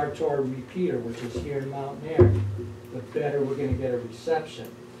 that we are to our repeater, which is here in Mountain Air, the better we're going to get a reception.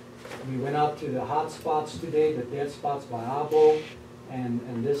 We went out to the hot spots today, the dead spots by Abo and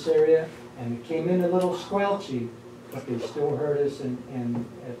this area, and it came in a little squelchy, but they still heard us at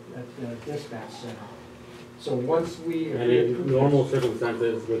the dispatch center. So once we... And in normal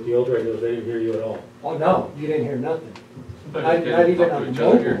circumstances, with the old radios, they didn't hear you at all. Oh, no, you didn't hear nothing. Not even on the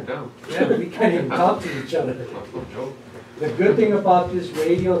mobile. Yeah, we can't even talk to each other. The good thing about this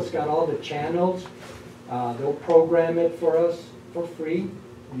radio, it's got all the channels. They'll program it for us for free.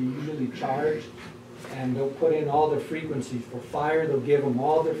 We usually charge. And they'll put in all the frequencies. For fire, they'll give them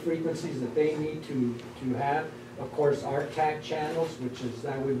all the frequencies that they need to have. Of course, our TAC channels, which is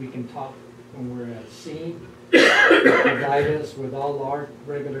that way we can talk when we're at scene. They provide us with all our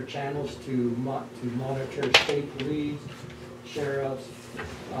regular channels to monitor state police, sheriffs.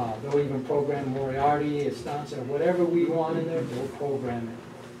 They'll even program Moriarty, Estancia, whatever we want in there, they'll program it.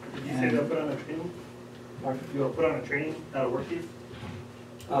 Did you say they'll put on a training? Pardon? You'll put on a training, how to work these?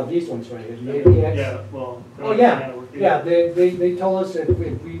 These ones right here, the APX. Yeah, well. Oh, yeah, they told us if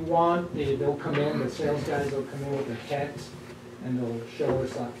we want, they'll come in, the sales guys will come in with their techs, and they'll show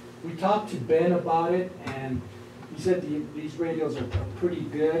us, we talked to Ben about it, and he said these radios are pretty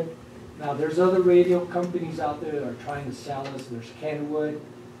good. Now, there's other radio companies out there that are trying to sell us, there's Kenwood,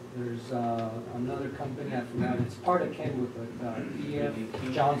 there's another company, I forgot, it's part of Kenwood, but E.F.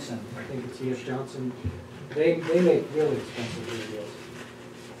 Johnson, I think it's E.F. Johnson. They make really expensive radios.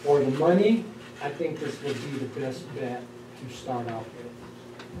 For the money, I think this would be the best bet to start out with.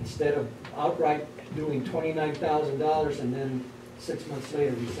 Instead of outright doing $29,000 and then 6 months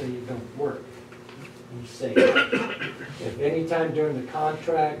later we say it don't work. You say, if any time during the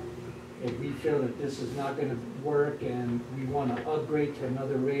contract, if we feel that this is not gonna work and we wanna upgrade to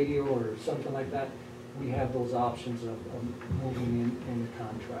another radio or something like that, we have those options of moving in the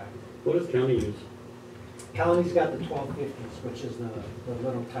contract. What does county use? County's got the 1250s, which is the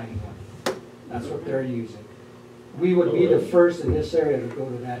little tiny one. That's what they're using. We would be the first in this area to go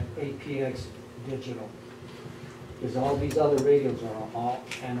to that APX digital. Because all these other radios are all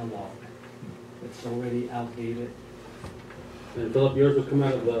analog. It's already outdated. And Philip, yours would come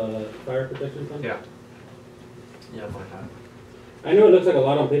out of the fire protection fund? Yeah. Yeah, my hat. I know it looks like a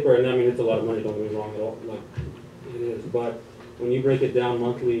lot on paper, and I mean, it's a lot of money, don't get me wrong, at all, like, it is, but when you break it down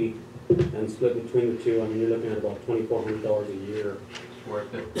monthly and split between the two, I mean, you're looking at about $2,400 a year. It's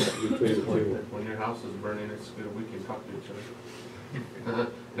worth it. Between the It's worth two. it. When your house is burning, it's good we can talk to each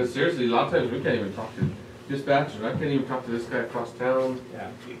other. Because seriously, a lot of times we can't even talk to dispatchers. I can't even talk to this guy across town.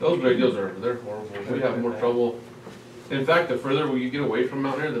 Yeah. Those radios they're horrible. We have more trouble. In fact, the further you get away from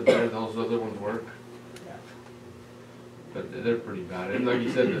out there, the better those other ones work. Yeah. But they're pretty bad. And like you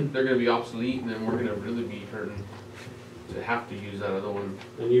said, they're going to be obsolete, and then we're going to really be hurting to have to use that other one.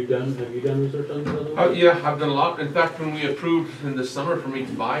 And have you done research on the other Oh, one? yeah, I've done a lot. In fact, when we approved in the summer for me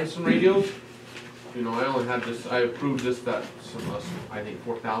to buy some radios, you know, I only had this, I approved this, that, some, I think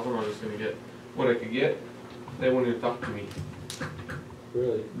 4,000, I was just gonna get what I could get. They wouldn't even talk to me.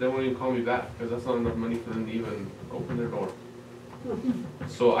 Really? They wouldn't even call me back, because that's not enough money for them to even open their door.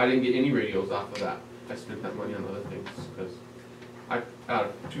 So I didn't get any radios after that. I spent that money on other things, because out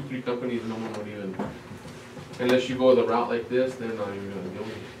of 2-3 companies, no one would even, unless you go the route like this, they're not even gonna deal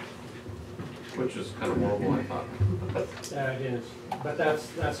with you. Which is kind of horrible, I thought. Yeah, it is, but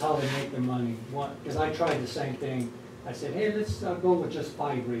that's how they make their money. Because I tried the same thing. I said, hey, let's go with just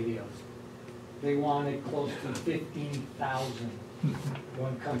 5 radios. They wanted close to 15,000,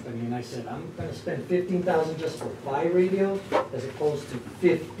 one company, and I said, I'm gonna spend 15,000 just for 5 radios, as opposed to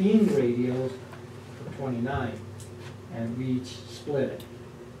 15 radios for 29, and we each split it.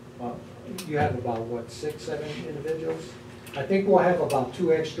 Well, you have about, what, 6, 7 individuals? I think we'll have about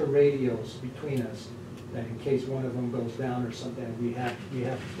 2 extra radios between us, that in case one of them goes down or something, we have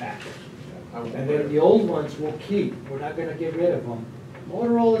backup. And then the old ones we'll keep, we're not gonna get rid of them.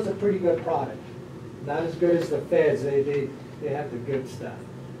 Motorola's a pretty good product. Not as good as the Feds, they have the good stuff.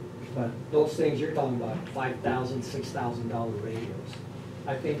 But those things you're talking about, $5,000, $6,000 radios.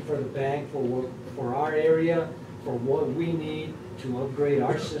 I think for the bank, for our area, for what we need to upgrade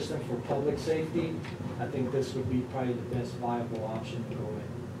our system for public safety, I think this would be probably the best viable option to go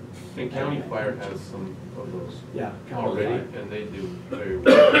in. And County Fire has some of those Yeah. already, and they do very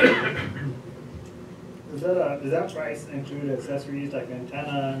well. Does that price include accessories like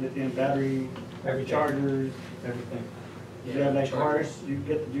antenna, lithium battery, Everything. chargers? Everything. Do you have like cars? You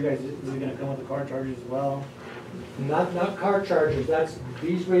guys, is it gonna come with the car chargers as well? Not car chargers,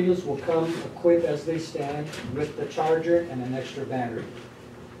 these radios will come equipped as they stand with the charger and an extra battery.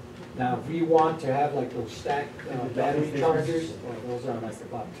 Now, if we want to have like those stacked battery chargers, well, those are like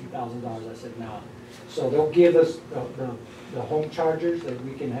about $2,000, I said no. So they'll give us the home chargers that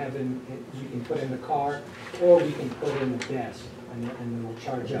we can have we can put in the car, or we can put in the desk, and then we'll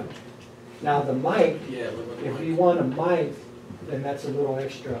charge up. Now, the mic, if we want a mic, then that's a little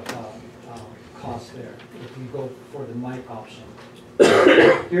extra cost there, if you go for the mic option.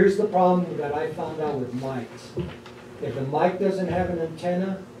 Here's the problem that I found out with mics. If the mic doesn't have an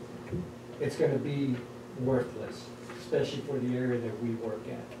antenna, it's gonna be worthless, especially for the area that we work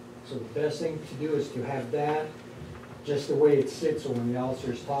at. So the best thing to do is to have that just the way it sits, so when the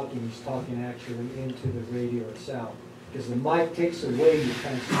officer is talking, he's talking actually into the radio itself. Because the mic takes away the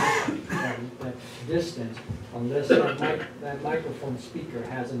transmission, that distance, unless that microphone speaker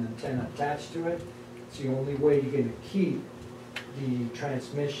has an antenna attached to it. It's the only way you're gonna keep the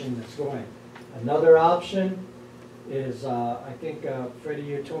transmission that's going. Another option is, I think, Freddie,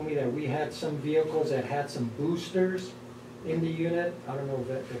 you told me that we had some vehicles that had some boosters in the unit. I don't know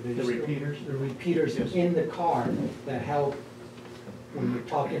if they The repeaters? The repeaters Yes. in the car that help when you're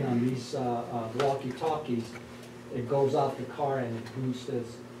talking on these walkie-talkies, it goes off the car and it boosts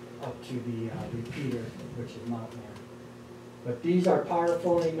us up to the repeater, which is not there. But these are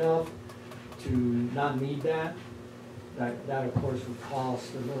powerful enough to not need that. That of course would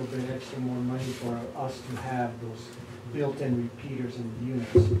cost a little bit extra more money for us to have those built-in repeaters in the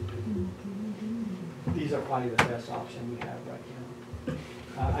units. These are probably the best option we have right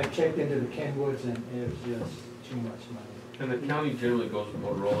now. I checked into the Kenwoods and it was just too much money. And the county generally goes with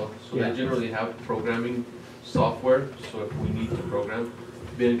Motorola, so Yeah. they generally have programming software, so if we need to program,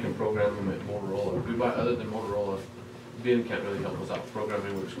 Ben can program them at Motorola. If we buy other than Motorola, Ben can't really help us out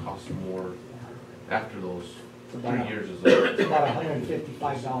programming, which costs more after those It's about 3 years is up. It's about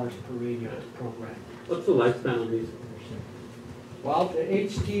 $155 per radio to program. What's the lifespan of these? Well, the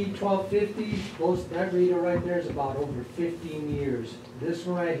HT 1250, that radio right there is about over 15 years. This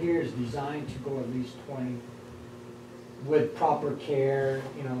one right here is designed to go at least 20 with proper care,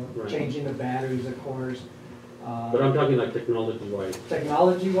 you know, Right. changing the batteries, of course. But I'm talking like technology-wise.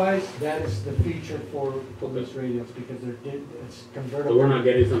 Technology-wise, that is the future for police radios because it's convertible. So we're not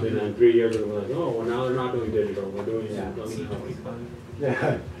getting something that in 3 years we're like, oh, well, now they're not doing digital, we're doing Yeah. something.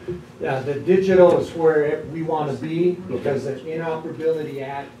 Yeah, yeah, the digital is where we want to be because the Interoperability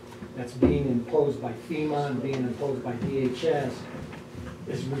Act that's being imposed by FEMA and being imposed by DHS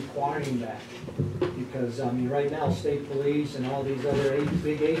is requiring that. Because, I mean, right now, state police and all these other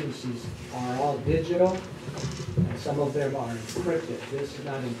big agencies are all digital, and some of them are encrypted. This is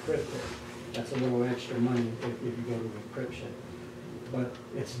not encrypted. That's a little extra money if you go to encryption. But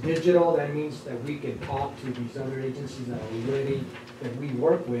it's digital, that means that we can talk to these other agencies that are already, that we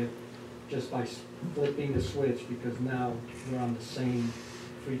work with, just by flipping the switch, because now we're on the same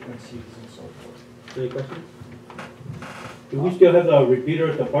frequencies and so forth. Any questions? Do we still have the repeater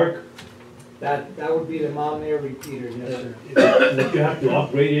at the park? That would be the Mount Air repeater, yes, sir. Would you have to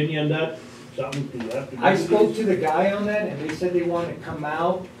upgrade any of that? Something to have to do? I spoke to the guy on that, and they said they want to come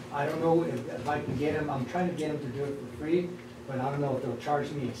out. I don't know if I can get him, I'm trying to get him to do it for free, but I don't know if they'll charge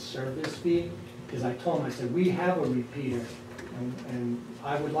me a service fee, because I told him, I said, we have a repeater, and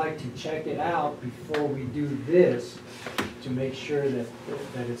I would like to check it out before we do this, to make sure that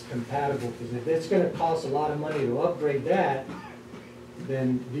it's compatible, because if it's gonna cost a lot of money to upgrade that,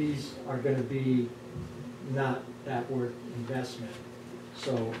 then these are gonna be not that worth investment.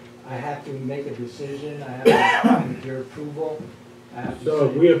 So I have to make a decision, I have to get your approval. I have to So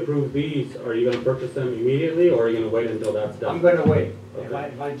if say- we approve these, are you gonna purchase them immediately, or are you gonna wait until that's done? I'm gonna wait. If Okay.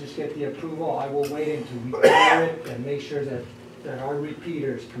 if I just get the approval, I will wait until we clear it and make sure that our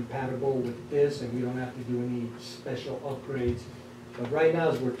repeater is compatible with this and we don't have to do any special upgrades. But right now,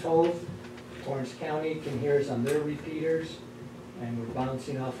 as we're told, Torrance County can hear us on their repeaters and we're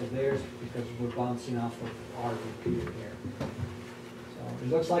bouncing off of theirs because we're bouncing off of our repeater here. So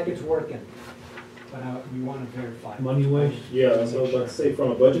it looks like it's working, but we want to verify. Money wise? Yeah, so let's say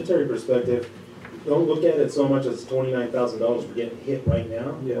from a budgetary perspective, don't look at it so much as $29,000 we're getting hit right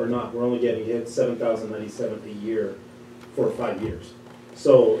now. Yeah. We're not, we're only getting hit $7,097 a year for 5 years.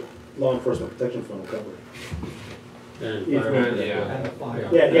 So law enforcement protection fund will cover it. And If fire- we- Yeah. And the fire.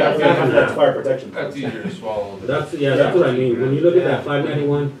 Yeah, that's fire protection. That's easier to swallow. than- That's what I mean, when you look at that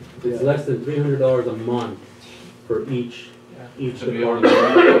 591, it's Yeah. less than $300 a month for each Yeah. To be on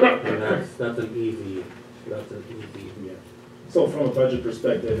department. And that's an easy. Yeah. So from a budget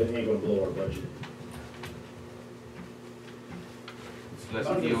perspective, it ain't gonna blow our budget. It's less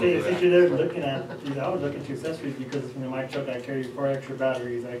I was appeal gonna say, to since that. you're there looking at these, I was looking to accessories because, you know, my truck, I carry 4 extra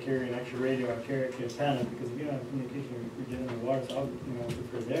batteries, I carry an extra radio, I carry extra antenna, because if you don't have communication, you're dealing with water, so I'll, you know,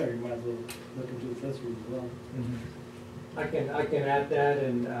 if it's there, you might as well look into accessories as well. Mhm. I can add that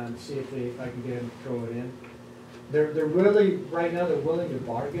and see if I can get them to throw it in. They're really, right now, they're willing to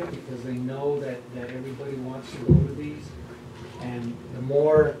bargain because they know that everybody wants to go to these. And the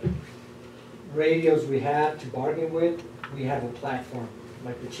more radios we have to bargain with, we have a platform.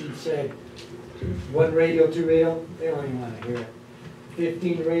 Like the chief said, 1 radio, 2 radio, they don't even want to hear it.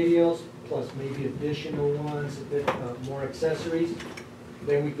 15 radios, plus maybe additional ones, a bit more accessories,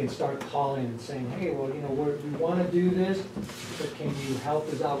 then we can start calling and saying, hey, well, you know, we want to do this, but can you help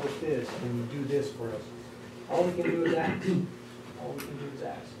us out with this? Can you do this for us? All we can do is ask. All we can do is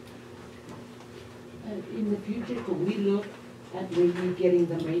ask. In the future, could we look at maybe getting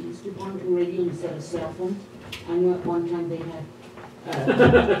the maintenance department radio instead of cell phones? I know at one time they had,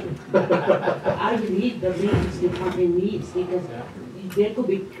 I believe the maintenance department needs, because they could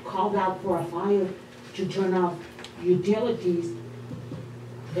be called out for a fire to turn off utilities,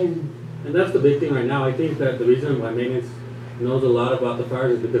 and And that's the big thing right now. I think that the reason why maintenance knows a lot about the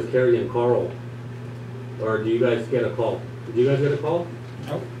fires is because Carrie and Carl, or do you guys get a call? Did you guys get a call?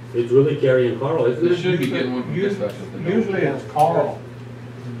 Nope. It's really Gary and Carl, isn't They it? should be getting one from dispatch. if they don't. Usually it's Carl,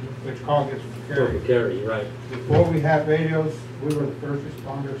 which Carl gets from So Kerry. for Gary, right. Before we had radios, we were the first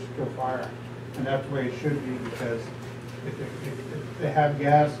responders to fire, and that's the way it should be, because if they have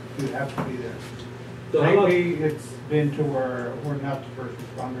gas, we have to be there. So how about, Lately, it's been to where we're not the first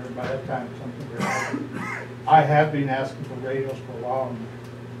responder, and by that time, something will happen. I have been asking for radios for a while, and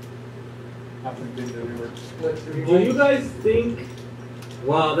nothing's been delivered. do you guys think,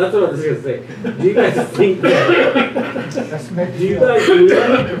 wow, that's what I was gonna say. Do you guys think that, That's the next do you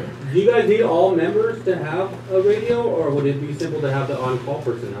deal. guys need all members to have a radio, or would it be simple to have the on-call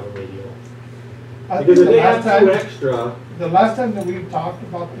person have a radio? I think Because if the they last have two time- extra, The last time that we talked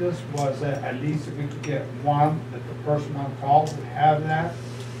about this was that at least if we could get one, that the person on call would have that,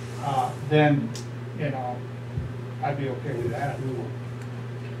 then, I'd be okay with that.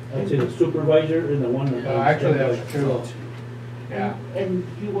 That's in a supervisor and the one that. Actually, that's true. Yeah. And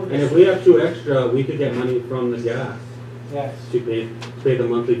you were. and if we have two extra, we could get money from the gas Yes. to pay the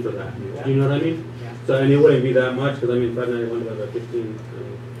monthly for that. Do you know what I mean? Yeah. So, and it wouldn't be that much, because I mean, 591 divided by 15,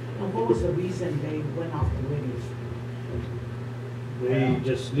 And what was the reason they went off the radios? They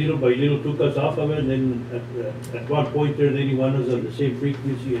just little by little took us off of it, and then at one point there, they didn't want us on the same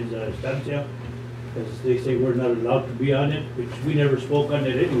frequency as Estancia, because they say we're not allowed to be on it, which we never spoke on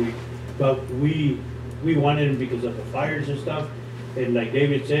it anyway, but we wanted it because of the fires and stuff, and like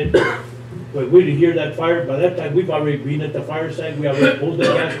David said, but we didn't hear that fire, by that time, we've already been at the fire site, we already pulled the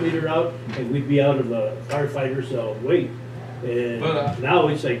gas meter out, and we'd be out of the firefighters' way. And But, now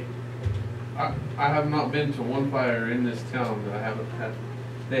it's like, I have not been to one fire in this town that I haven't had,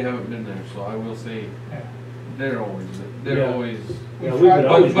 they haven't been there, so I will say, Yeah. they're Yeah. always, yeah, we could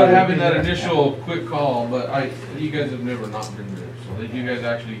always. but having that initial quick call, but you guys have never not been there, so you guys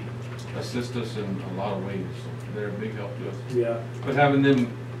actually assist us in a lot of ways, so they're a big help to us. Yeah. But having them,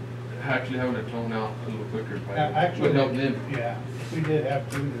 actually having a tone out a little quicker, Actually, would help them. Yeah, if we did have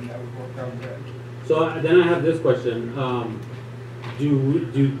to, then that would work out good. So then I have this question,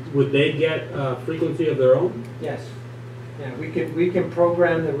 would they get a frequency of their own? Yes. Yeah, we can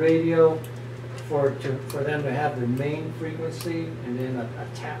program the radio for them to have their main frequency and then like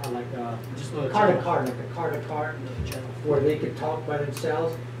a Just another car to channel. car, like a car to car, where they could talk by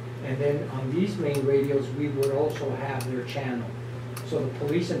themselves. And then on these main radios, we would also have their channel. So the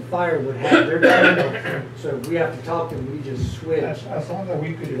police and fire would have their channel. So if we have to talk to them, we just switch. As long as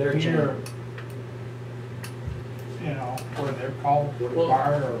we could To their hear, channel. where they're called for Well,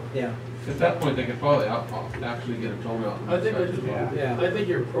 fire or. Yeah. At that point, they could probably actually get a tone out. I think, Yeah. I think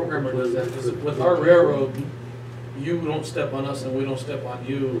your programmer does that, because with our railroad, you don't step on us and we don't step on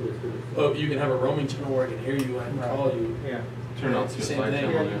you, but you can have a roaming channel where I can hear you and I can call you. Yeah. Turn out to a Same side thing.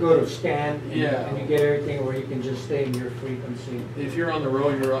 channel, Yeah, yeah. you go to scan, Yeah. and you get everything where you can just stay in your frequency. If you're on the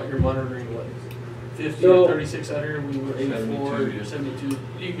road, you're monitoring what, 50 So- or 36 out here, we were 84, 72, yeah. 72.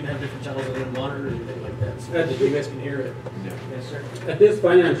 You can have different channels and then monitor and things like that, so That's- that you guys can hear it. Yeah. Yes, sir. At this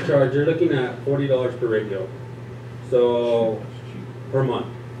finance charge, you're looking at $40 per radio, so, per month.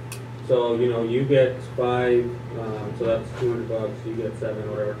 So, you get 5, so that's $200, you get 7,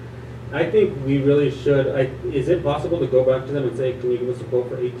 whatever. I think we really should, is it possible to go back to them and say, can you give us a quote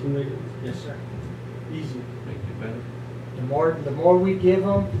for 18 radios? Yes, sir. Easy. Make it better. The more we give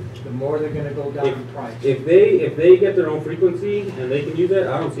them, the more they're gonna go down in price. If they get their own frequency and they can use it,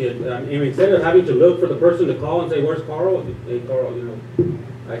 I don't see it. I mean, instead of having to look for the person to call and say, where's Carl? Hey, Carl,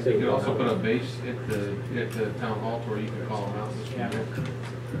 I say. You could also put a base at the town hall to where you can call them out. Yeah.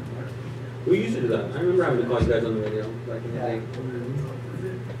 We used to do that. I remember having to call you guys on the radio back in the day.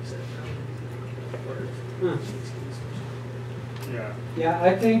 Huh. Yeah. Yeah,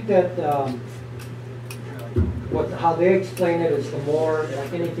 I think that, how they explain it is the more,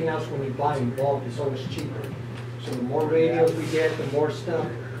 like anything else, when you buy in bulk, it's always cheaper. So the more radios we get, the more stuff,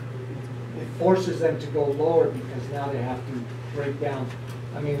 it forces them to go lower because now they have to break down.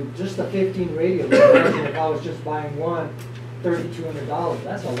 I mean, just the 15 radios, imagine if I was just buying one, $3,200,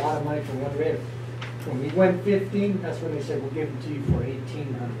 that's a lot of money for one radio. When we went 15, that's when they said, we'll give it to you for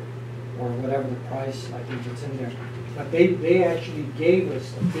 $1,800, or whatever the price, I think it's in there. But they actually gave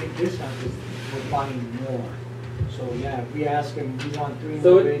us a big discount because we're buying more. So yeah, we ask them, we want 3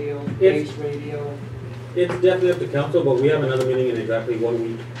 So more radios, base radio. It's definitely up to council, but we have another meeting in exactly 1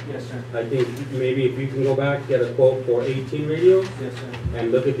 week. Yes, sir. I think maybe if you can go back, get a quote for 18 radios Yes, sir.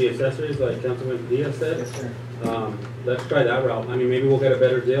 and look at the accessories like Councilman Diaz said. Yes, sir. Let's try that route. I mean, maybe we'll get a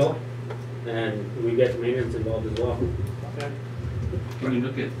better deal and we get maintenance involved as well. Okay. When you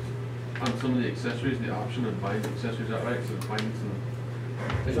look at, on some of the accessories, the option of buying the accessories outright, so financing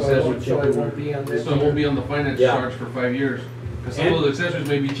So it won't be on this. So it won't be on the finance Yeah. charge for 5 years. Because some of those accessories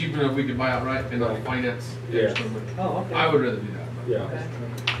may be cheaper if we could buy outright and not finance the Yeah. extra money. Oh, okay. I would rather do that. but- Yeah. Okay.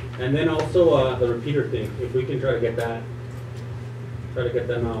 And then also, the repeater thing, if we can try to get that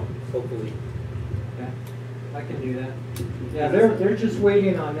now, hopefully. Okay, I can do that. Yeah, they're just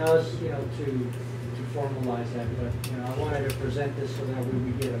waiting on us, you know, to formalize that, but, you know, I wanted to present this so that way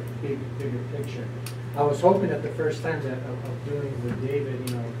we get a bigger picture. I was hoping at the first time that of doing with David,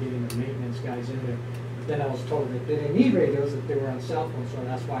 you know, getting the maintenance guys in there, but then I was told that they didn't need radios, that they were on cell phones, so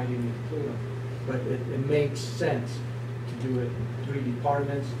that's why I didn't include them. But it makes sense to do it 3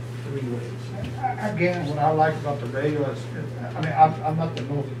 departments, 3 ways. Again, what I like about the radio is, I mean, I'm not the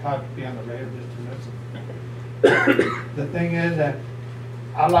nosy type to be on the radio just to listen. The thing is that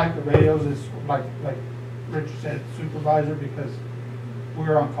I like the radios, is like Richard said, supervisor, because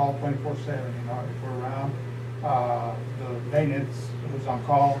we're on call 24/7, you know, if we're around. The maintenance was on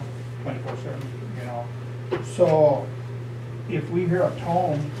call 24/7, you know. So if we hear a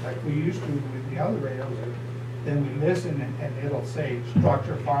tone like we used to with the other radios, then we listen and it'll say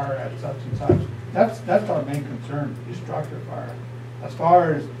structure fire at such and such. That's our main concern, is structure fire. As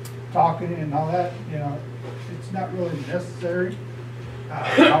far as talking and all that, you know, it's not really necessary.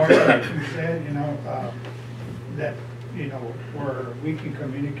 However, like you said, you know, that, you know, where we can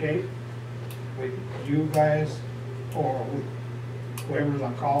communicate with you guys or with whoever's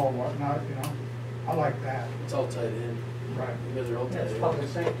on call or whatnot, you know, I like that. It's all tied in. Right. You guys are all tied That's in. public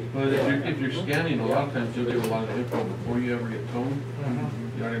safety. But if you're scanning, a lot of times you'll get a lot of info before you ever get toned.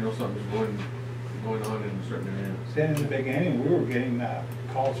 You already know something's going on in a certain area. Then in the beginning, we were getting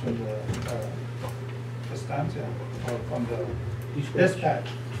calls from the estancia or from the dispatch.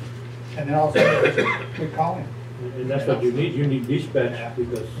 And then all of a sudden, we're calling. And that's what you need dispatch,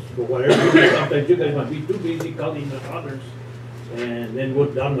 because for whatever reason, sometimes you guys might be too busy calling the others. And then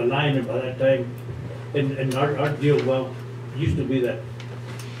we're down the line, and by that time, and our deal, well, used to be that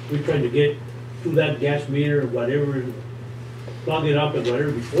we're trying to get to that gas meter or whatever, plug it up and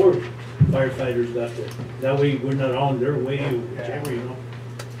whatever before firefighters got there. That way, we're not on their way or whichever, you know.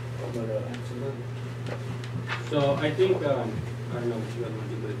 But, Absolutely. So I think, I don't know what you guys want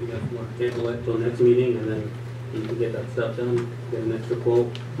to do, but if you guys want to table it till next meeting, and then you can get that stuff done, get an extra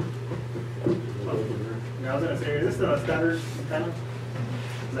quote. We'll go from there. Yeah, I was gonna say, is this a standard antenna?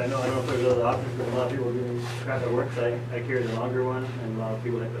 Because I don't know if there's other options, but a lot of people do crap at work, so I carry the longer one, and a lot of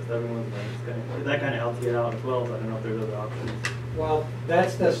people like the stubby ones, but it's kinda, that kinda helps get out as well, so I don't know if there's other options. Well,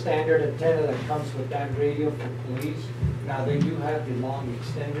 that's the standard antenna that comes with that radio for police. Now, they do have the long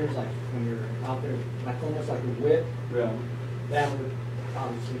extenders, like when you're out there, like almost like a whip. Yeah. That would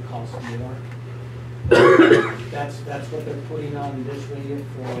obviously cost more. That's what they're putting on this radio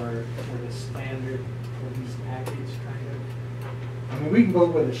for the standard police package, kind of. I mean, we can go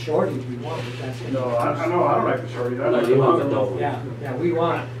with a shorty if we want, but that's. No, I don't like the shorties. I like You the want the longer double. ones. Yeah, we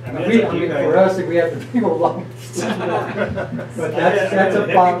want, I mean, I it's mean, up to you for guys. us, if we have the big old long. But that's Dead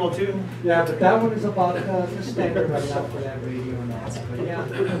about. people too. Yeah, but that one is about the standard right now for that radio and all that. But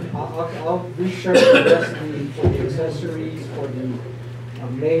yeah, I'll research the rest of for the accessories, for the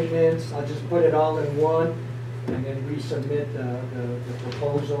maintenance. I'll just put it all in one and then resubmit the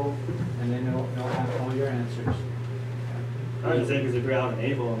proposal, and then it'll have all your answers. I was just saying, because if you're out in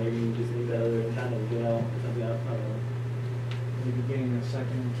Able, maybe you just need that other antenna to get out, something out, I don't know. Maybe getting a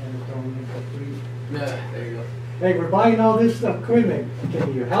second antenna thrown in for free. Yeah, there you go. Hey, we're buying all this equipment.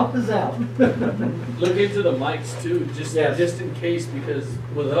 Can you help us out? Look into the mics too, Yes. just in case, because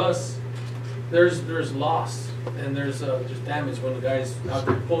with us, there's loss and there's just damage when the guy's out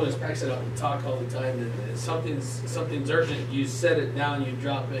there pulling his packs out and talk all the time, and something's urgent. You set it down, you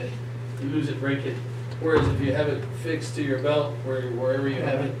drop it, you lose it, break it. Whereas if you have it fixed to your belt, wherever you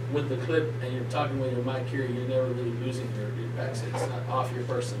have it with the clip, and you're talking with your mic here, you're never really losing your pack. It's not off your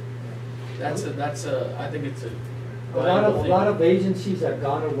person. I think it's a A lot of agencies have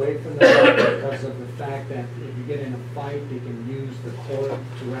gone away from that because of the fact that if you get in a fight, they can use the cord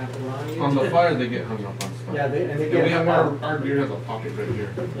to wrap around you. On the fire, they get hung up on stuff. Yeah, and they And get we have, hung up. our gear has a pocket right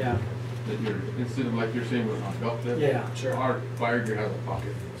here, Yeah, that you're, instead of like you're saying with a belt clip. Yeah, sure. Our fire gear has a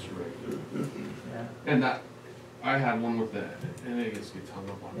pocket that's right there. yeah, And that, I had one with that, and it just gets hung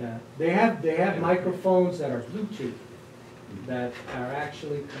up on. yeah. They have microphones that are Bluetooth, that are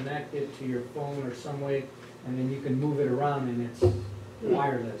actually connected to your phone or some way, and then you can move it around and it's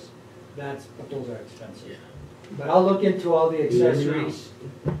wireless. But those are expensive. But I'll look into all the accessories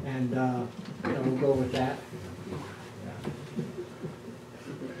and, we'll go with that.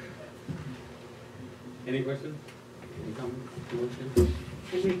 Any questions? Any comments? Motion?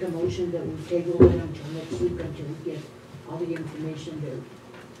 I make a motion that we table it until next week, until we get all the information that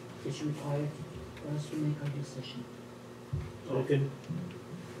is required for us to make our decision. Okay.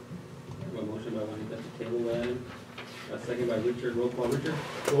 A motion by Juanita to table that. A second by Richard. Roll call. Richard?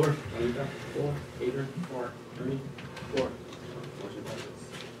 4. Juanita? 4. Adrian? 4. Ernie? 4. Motion passes.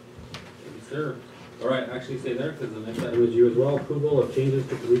 Thank you, sir. All right, actually stay there because the next item is you as well. Approval of changes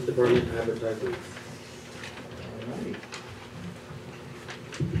to police department advertisements. Alrighty.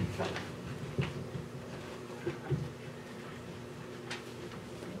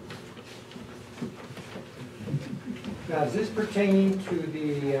 Now, is this pertaining to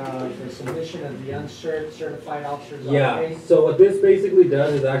the submission of the uncertified officers? Yeah, so what this basically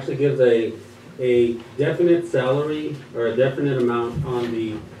does is actually gives a definite salary or a definite amount on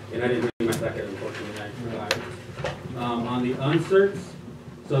the, and I didn't bring my second, unfortunately, I forgot. On the uncerts,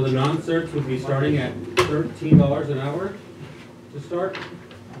 so the non-certs would be starting at $13 an hour to start.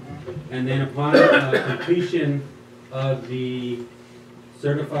 And then upon completion of the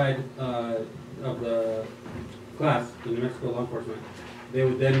certified, of the class, the New Mexico law enforcement, they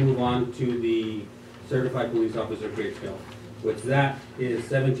would then move on to the certified police officer grade scale, which that is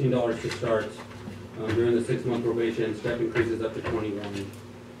 $17 to start. During the 6-month probation, step increases up to 21.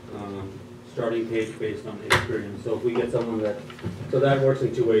 Starting pay based on experience. So if we get someone that, so that works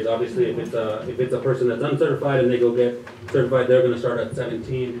in two ways. Obviously, if it's a person that's uncertified and they go get certified, they're going to start at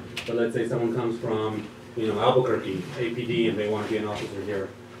 17. But let's say someone comes from, Albuquerque, APD, and they want to be an officer here.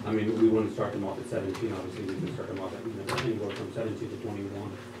 I mean, we wouldn't start them off at 17. Obviously, we can start them off at anywhere from 17 to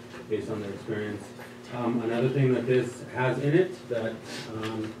 21 based on their experience. Another thing that this has in it that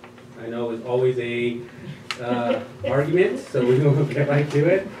I know is always a argument, so we will get right to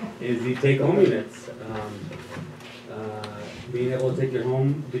it, is the take-home units. Being able to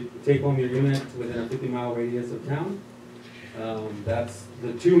take home your unit within a 50-mile radius of town. That's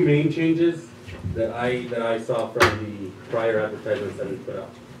the two main changes that I saw from the prior advertisements that we put out.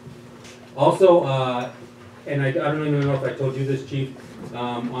 Also, and I don't even know if I told you this, Chief,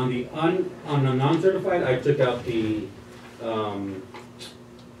 on the non-certified, I took out the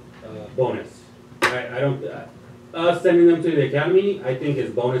bonus. I don't, us sending them to the academy, I think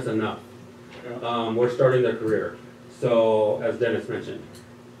is bonus enough. We're starting their career. So, as Dennis mentioned,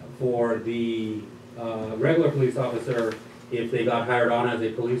 for the regular police officer, if they got hired on as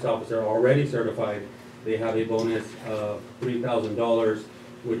a police officer already certified, they have a bonus of $3,000,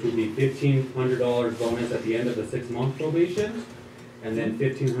 which would be $1,500 bonus at the end of the 6-month probation, and then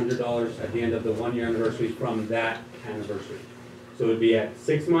 $1,500 at the end of the 1-year anniversary from that anniversary. So it would be at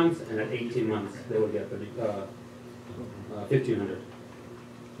 6 months, and at 18 months, they would get $1,500.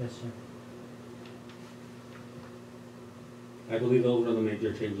 Yes, sir. I believe those were the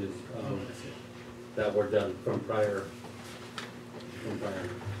major changes that were done from prior.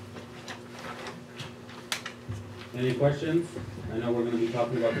 Any questions? I know we're going to be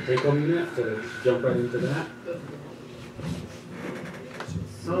talking about the take-home unit, so let's jump right into that.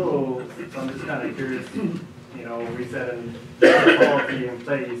 So I'm just kind of curious, we set a policy in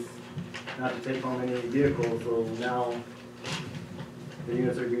place not to take home any vehicles, so now the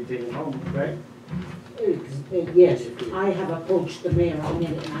units are being taken home, right? Yes, I have approached the mayor on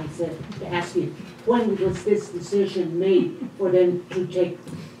it, and I said, to ask you, when was this decision made for them to take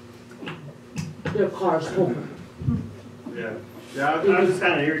their cars home? Yeah. Yeah, I was just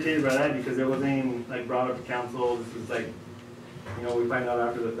kind of irritated by that because it wasn't even like brought up to council. This is like, we find out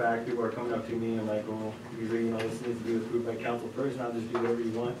after the fact, people are coming up to me and like, well, usually, this needs to be approved by council first, not just do whatever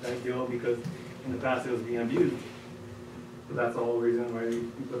you want type deal, because in the past it was being abused. So that's the whole reason why we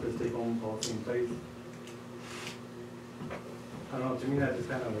put this take-home policy in place. I don't know, to me that just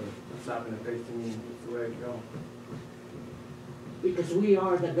kind of a slap in the face to me, it's the way it goes. Because we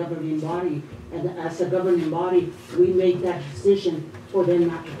are the governing body, and as a governing body, we make that decision for them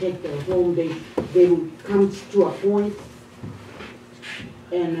not to take their home. They will come to a point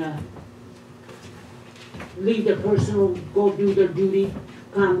and leave their personal, go do their duty,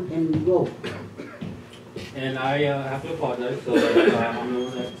 come and go. And I have to apologize, so I'm the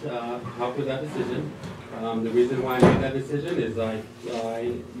one that helped with that decision. The reason why I made that decision is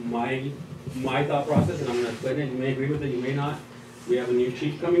my thought process, and I'm going to explain it. You may agree with it, you may not. We have a new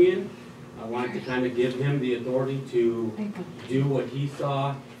chief coming in. I wanted to kind of give him the authority to do what he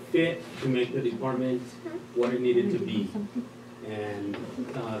saw fit to make the department what it needed to be. And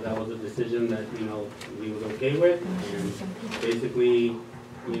that was a decision that, he was okay with. And basically,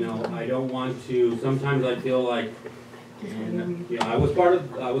 I don't want to, sometimes I feel like, and I was part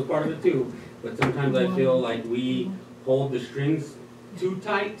of it too, but sometimes I feel like we hold the strings too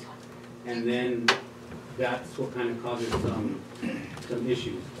tight, and then that's what kind of causes some some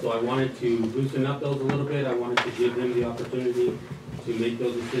issues. So I wanted to loosen up those a little bit. I wanted to give them the opportunity to make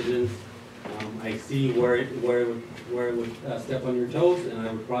those decisions. I see where it would step on your toes, and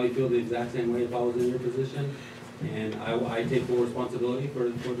I would probably feel the exact same way if I was in your position. And I take full responsibility for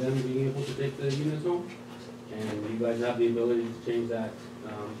them being able to take the units home. And you guys have the ability to change that,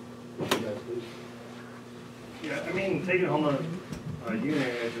 if you guys please. Yeah, I mean, taking home a unit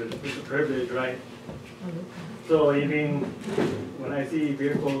is a privilege, right? So even when I see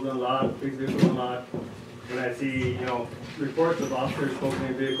vehicles unlocked, fixed vehicles unlocked, when I see, you know, reports of officers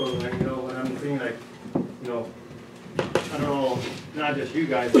smoking vehicles, like, you know, when I'm seeing like, you know, I don't know, not just you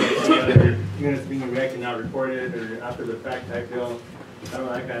guys, but I see other units being wrecked and not reported or after the fact type deal. I don't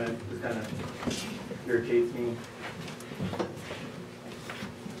know, that kind of irritates me.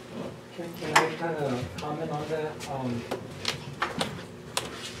 Can I kind of comment on that?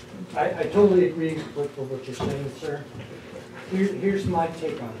 I totally agree with what you're saying, sir. Here's my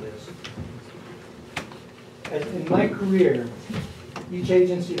take on this. In my career, each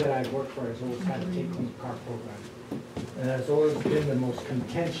agency that I've worked for has always had a take-home car program. And that's always been the most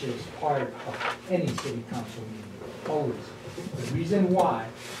contentious part of any city council meeting, always. The reason why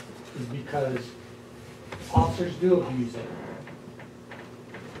is because officers do abuse it.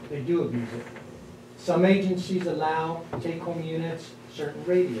 They do abuse it. Some agencies allow take-home units, certain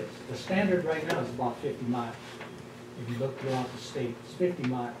radius. The standard right now is about 50 miles. If you look throughout the state, it's 50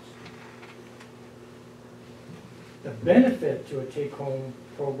 miles. The benefit to a take-home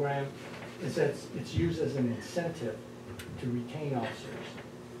program is that it's used as an incentive to retain officers.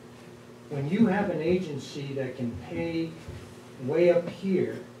 When you have an agency that can pay way up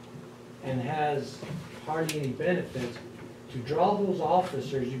here and has hardly any benefits, to draw those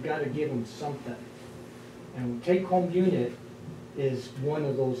officers, you've got to give them something. And take-home unit is one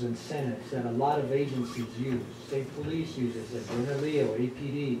of those incentives that a lot of agencies use. State Police uses it, Bernalillo,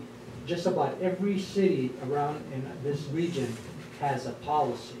 APD. Just about every city around in this region has a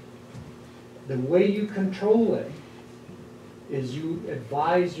policy. The way you control it is you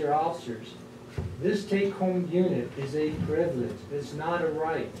advise your officers. This take-home unit is a privilege. It's not a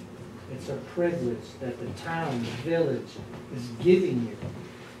right. It's a privilege that the town, the village is giving you.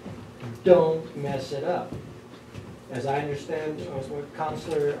 Don't mess it up. As I understand what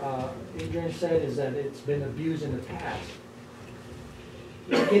Councilor Adrian said is that it's been abused in the past.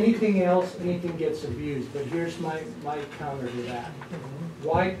 Like anything else, anything gets abused, but here's my counter to that.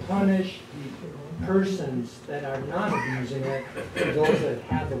 Why punish the persons that are not abusing it for those that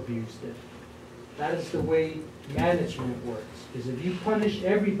have abused it? That is the way management works. Because if you punish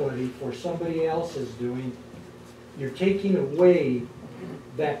everybody for somebody else's doing, you're taking away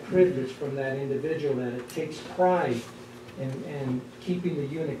that privilege from that individual, that it takes pride in keeping the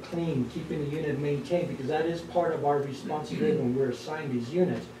unit clean, keeping the unit maintained, because that is part of our responsibility when we're assigned these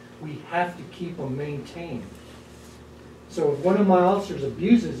units. We have to keep them maintained. So if one of my officers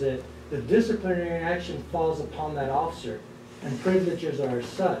abuses it, the disciplinary action falls upon that officer, and privileges are as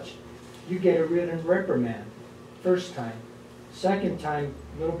such. You get a written reprimand, first time. Second time,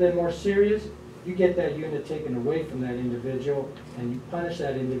 a little bit more serious, you get that unit taken away from that individual, and you punish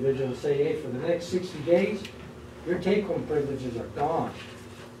that individual and say, hey, for the next 60 days, your take-home privileges are gone.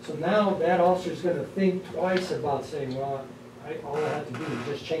 So now that officer's going to think twice about saying, well, all I had to do was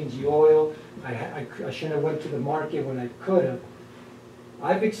just change the oil. I shouldn't have went to the market when I could have.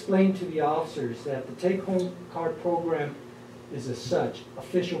 I've explained to the officers that the take-home car program is as such,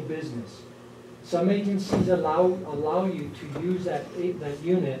 official business. Some agencies allow you to use that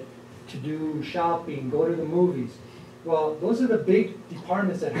unit to do shopping, go to the movies. Well, those are the big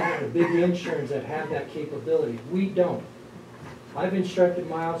departments that have the big insurance that have that capability. We don't. I've instructed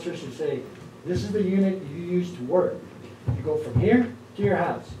my officers to say, this is the unit you use to work. You go from here to your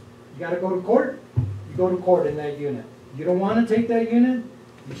house. You got to go to court, you go to court in that unit. You don't want to take that unit,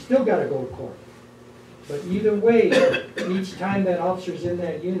 you still got to go to court. But either way, each time that officer's in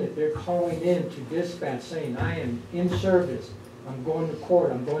that unit, they're calling in to dispatch saying, I am in service. I'm going to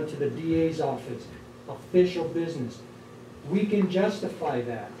court. I'm going to the DA's office. Official business. We can justify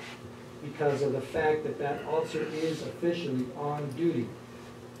that because of the fact that that officer is officially on duty.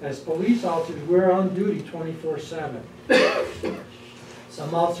 As police officers, we're on duty 24/7.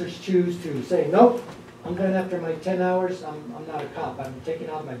 Some officers choose to say, nope, I'm done after my 10 hours. I'm not a cop. I'm taking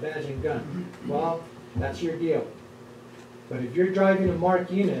out my badge and gun. Well, that's your deal. But if you're driving a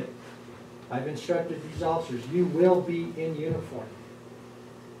marked unit, I've instructed these officers, you will be in uniform.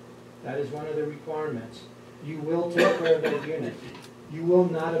 That is one of the requirements. You will take care of that unit. You will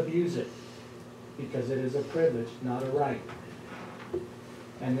not abuse it because it is a privilege, not a right.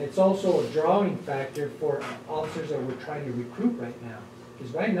 And it's also a drawing factor for officers that we're trying to recruit right now.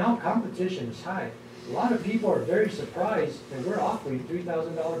 Because right now, competition is high. A lot of people are very surprised that we're offering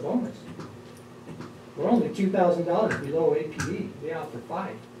 $3,000 bonus. We're only $2,000 below APD. They offer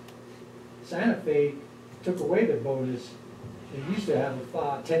 $5,000. Santa Fe took away the bonus. They used to have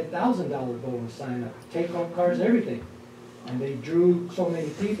a $10,000 bonus sign up, take-home cars, everything. And they drew so many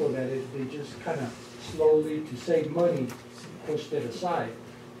people that they just kind of slowly, to save money, pushed it aside.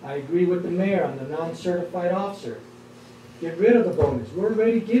 I agree with the mayor on the non-certified officer. Get rid of the bonus. We're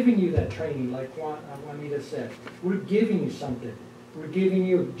already giving you that training, like Juanita said. We're giving you something. We're giving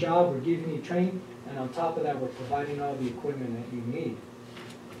you a job, we're giving you training, and on top of that, we're providing all the equipment that you need.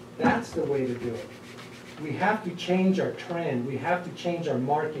 That's the way to do it. We have to change our trend. We have to change our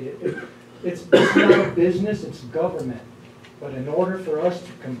market. It's not a business, it's government. But in order for us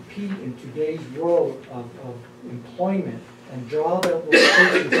to compete in today's world of employment and draw those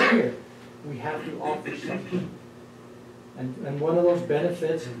persons here, we have to offer something. And one of those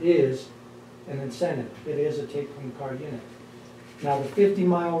benefits is an incentive. It is a take-home car unit. Now the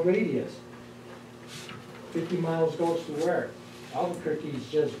 50-mile radius, 50 miles goes to where? Albuquerque is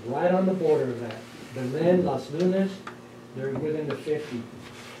just right on the border of that. Berlin, Las Lunas, they're within the 50.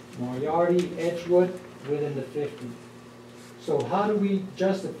 Moriarty, Edgewood, within the 50. So how do we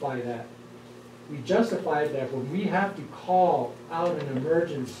justify that? We justify that when we have to call out an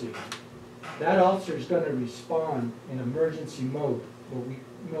emergency, that officer is going to respond in emergency mode,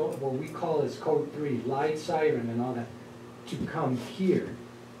 what we call as code 3, light, siren, and all that, to come here.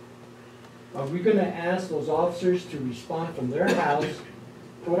 Are we going to ask those officers to respond from their house,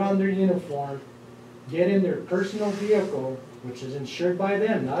 put on their uniform, get in their personal vehicle, which is insured by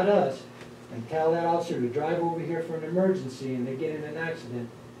them, not us, and tell that officer to drive over here for an emergency and they get in an accident?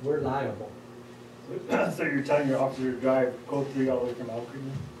 We're liable. So you're telling your officer to drive code 3 all the way from Albuquerque?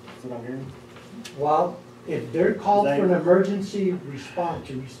 That's what I'm hearing? Well, if they're called for an emergency response,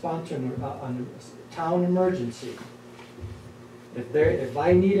 to respond to a town emergency, if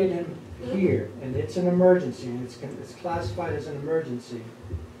I needed him here and it's an emergency and it's classified as an emergency,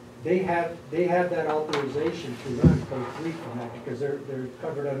 they have that authorization to run code 3 from that because they're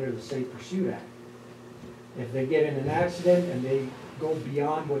covered under the Safe Pursuit Act. If they get in an accident and they go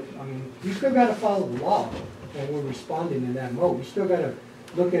beyond what, I mean, we still got to follow the law and we're responding in that mode. We still got to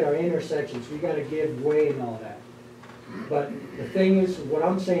look at our intersections. We got to give way and all that. But the thing is, what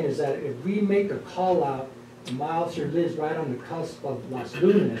I'm saying is that if we make a call out, and my officer lives right on the cusp of Las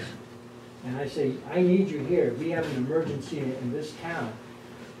Lunas, and I say, I need you here, we have an emergency in this town,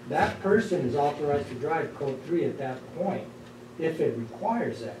 that person is authorized to drive code 3 at that point, if it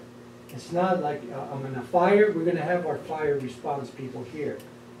requires that. It's not like, I'm in a fire, we're going to have our fire response people here.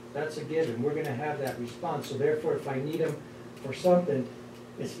 That's a given. We're going to have that response. So therefore, if I need them for something,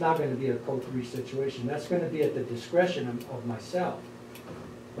 it's not going to be a code 3 situation. That's going to be at the discretion of myself.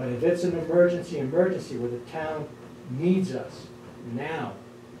 But if it's an emergency where the town needs us now,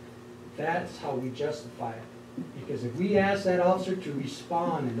 that's how we justify it. Because if we ask that officer to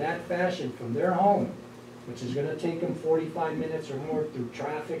respond in that fashion from their home, which is going to take them 45 minutes or more through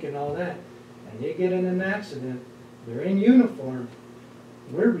traffic and all that, and they get in an accident, they're in uniform,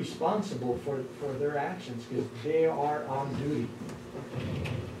 we're responsible for their actions because they are on duty.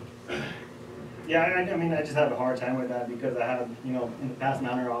 Yeah, I mean, I just have a hard time with that because I have, you know, in the past,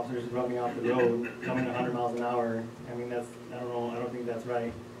 mounted officers run me off the road coming 100 miles an hour. I mean, that's, I don't know, I don't think that's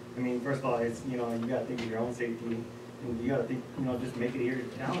right. I mean, first of all, it's, you know, you gotta think of your own safety. And you gotta think, you know, just make it here to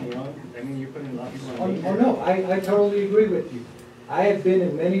town, you know? I mean, you're putting a lot of people on danger. Oh, no, I totally agree with you. I have been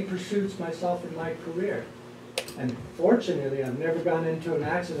in many pursuits myself in my career. And fortunately, I've never gone into an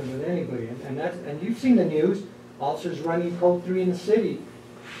accident with anybody. And you've seen the news, officers running code 3 in the city,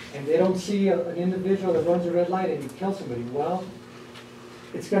 and they don't see an individual that runs a red light and you kill somebody. Well,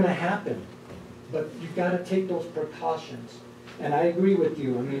 it's gonna happen. But you've gotta take those precautions. And I agree with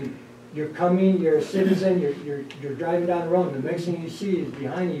you. I mean, you're coming, you're a citizen, you're driving down the road, and the next thing you see is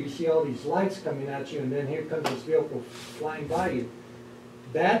behind you, you see all these lights coming at you, and then here comes this vehicle flying by you.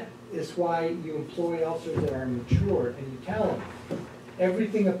 That is why you employ officers that are mature, and you tell them,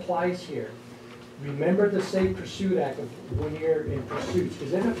 everything applies here. Remember the Safe Pursuit Act of when you're in pursuits,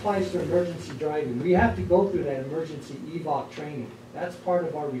 because it applies to emergency driving. We have to go through that emergency EVOC training. That's part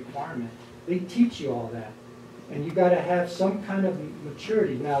of our requirement. They teach you all that. And you gotta have some kind of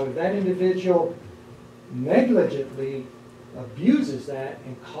maturity. Now, if that individual negligently abuses that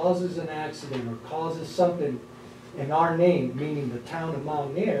and causes an accident or causes something in our name, meaning the town of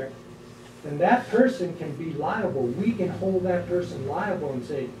Mount Airy, then that person can be liable. We can hold that person liable and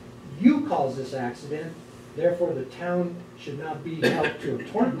say, you caused this accident, Therefore, the town should not be held to a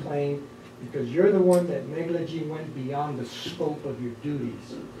tort claim because you're the one that negligently went beyond the scope of your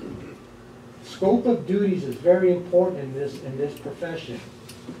duties. Scope of duties is very important in this profession.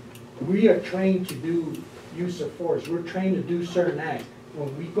 We are trained to do use of force. We're trained to do certain acts.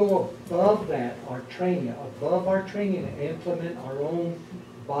 When we go above that, our training and implement our own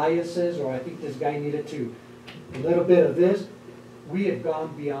biases, or I think this guy needed to, a little bit of this, we have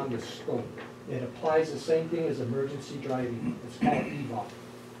gone beyond the scope. It applies the same thing as emergency driving. It's called EVOC.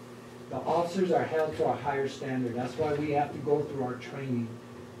 The officers are held to a higher standard. That's why we have to go through our training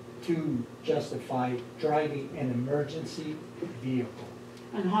to justify driving an emergency vehicle.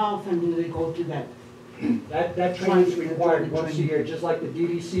 And how often do they go to that? That training is required once a year, just like the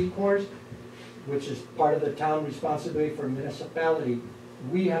DDC course, which is part of the town responsibility for municipality.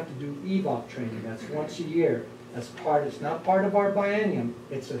 We have to do EVOC training. That's once a year. It's not part of our biennium,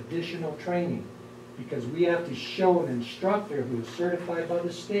 it's additional training. Because we have to show an instructor who is certified by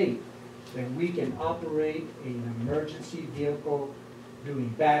the state that we can operate an emergency vehicle doing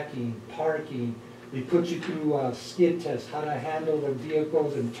backing, parking. They put you through a skid test, how to handle the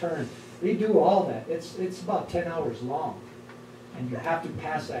vehicles and turn. They do all that. It's about 10 hours long. And you have to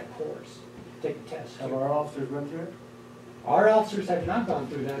pass that course, take a test. Have our officers run through it? Our officers have not gone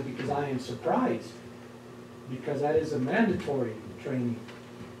through that because I am surprised. Because that is a mandatory training.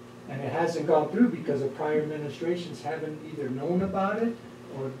 And it hasn't gone through because the prior administrations haven't either known about it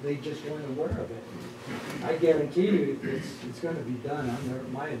or they just weren't aware of it. I guarantee you it's going to be done under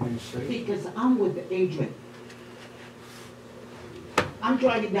my administration. Because I'm with Adrian. I'm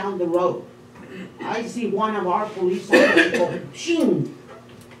driving down the road. I see one of our police officers go, shing.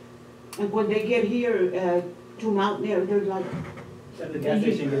 And when they get here to Mount Air, they're like, At the gas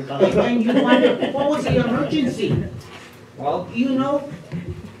station, you're and you wonder, what was the emergency? Well, You know,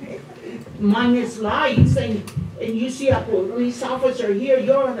 minus lights, and you see a police officer here,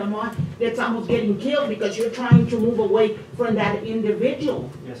 you're the one that's almost getting killed because you're trying to move away from that individual.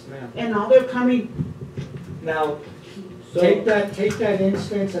 yes, ma'am. And now they're coming, Now, take that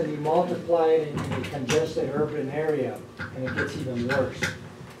instance and you multiply it in a congested urban area, and it gets even worse.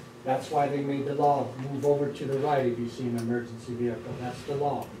 That's why they made the law, move over to the right if you see an emergency vehicle, that's the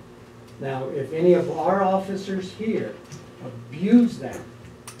law. Now, if any of our officers here abuse that,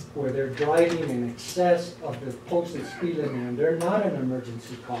 where they're driving in excess of the posted speed limit and they're not an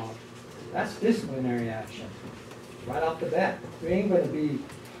emergency call, that's disciplinary action, right off the bat. It ain't gonna be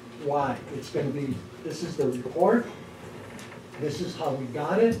why, it's gonna be, this is the report, this is how we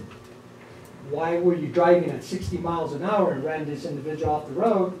got it, why were you driving at 60 miles an hour and ran this individual off the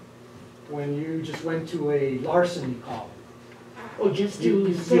road when you just went to a larceny call? or just You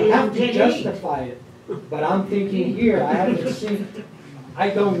to say have I'm to 10-8. justify it, but I'm thinking here, I haven't seen, I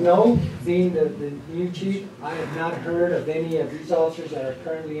don't know, being the new chief, I have not heard of any of these officers that are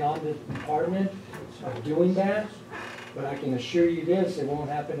currently on the department of doing that, but I can assure you this, it won't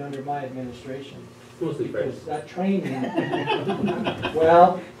happen under my administration. Mostly fair. Because that training,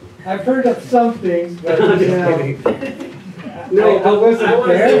 well, I've heard of some things, but, you know, No, I wasn't I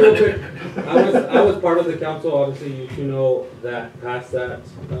want to say there. real quick, I was part of the council, obviously, you know, that passed that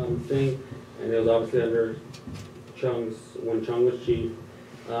thing, and it was obviously under when Chung was chief.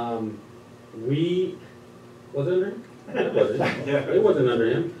 Was it under him? It wasn't. It wasn't under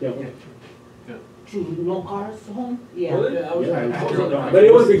him. To no cars home? Yeah. Was it? Yeah, I was on the But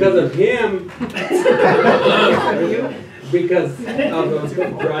it was because of him. Because of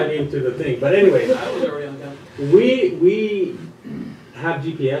the driving to the thing. But anyway, I was already on camera. we have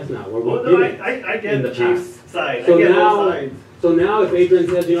GPS now. Where Well, we no, didn't I in get the the chief's past. side, So I get now- both sides. So now if Adrian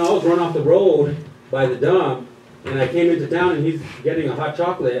says, you know, I was run off the road by the dump and I came into town and he's getting a hot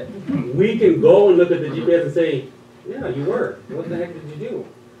chocolate, we can go and look at the GPS and say, yeah, you were. What the heck did you do?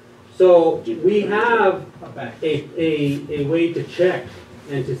 So we have a way to check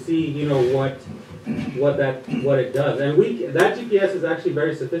and to see, you know, what it does. And that GPS is actually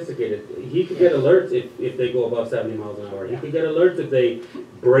very sophisticated. He could get alerts if they go above 70 miles an hour. He could get alerts if they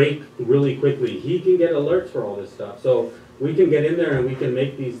brake really quickly. He can get alerts for all this stuff. So we can get in there and we can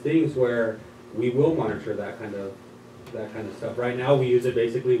make these things where we will monitor that kind of stuff. Right now we use it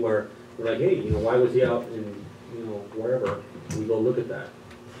basically where we're like, hey, you know, why was he out in, you know, wherever? We go look at that.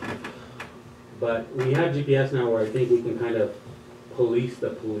 But we have GPS now where I think we can kind of police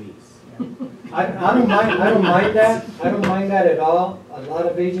the police. I don't mind that. I don't mind that at all. A lot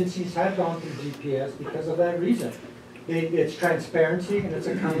of agencies have gone through GPS because of that reason. It's transparency and it's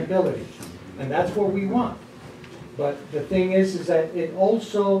accountability, and that's what we want. But the thing is that it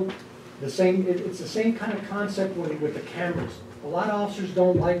also it's the same kind of concept with the cameras. A lot of officers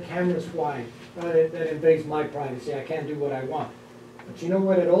don't like cameras. Why? that invades my privacy. I can't do what I want. But you know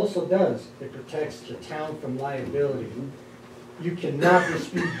what it also does? It protects the town from liability. You cannot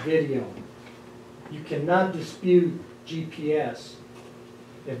dispute video. You cannot dispute GPS.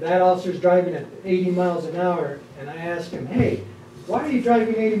 If that officer's driving at 80 miles an hour and I ask him, hey, why are you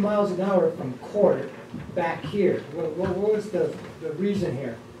driving 80 miles an hour from court back here? What was the reason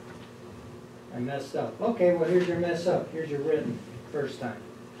here? I messed up. Okay, well, here's your mess up. Here's your written first time.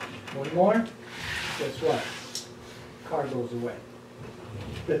 One more, guess what? Car goes away.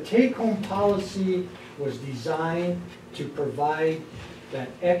 The take-home policy was designed to provide that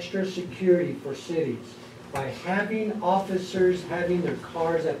extra security for cities. By having officers having their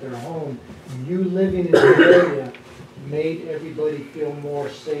cars at their home, you living in the area made everybody feel more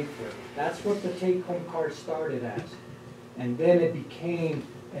safer. That's what the take-home car started as. And then it became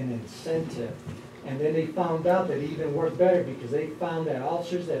an incentive. And then they found out that it even worked better because they found that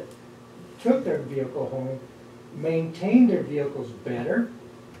officers that took their vehicle home maintained their vehicles better,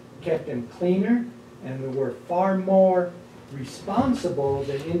 kept them cleaner, and they were far more responsible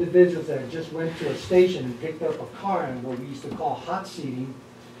than individuals that just went to a station and picked up a car and what we used to call hot seating,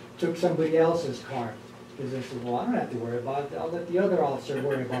 took somebody else's car. Because they said, well, I don't have to worry about it. I'll let the other officer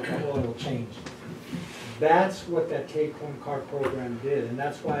worry about the oil change. That's what that take-home car program did, and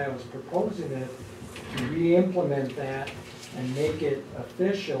that's why I was proposing it to re-implement that and make it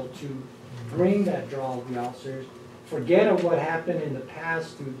official to bring that draw of the officers. Forget of what happened in the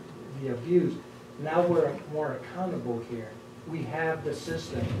past to the abuse. Now we're more accountable here. We have the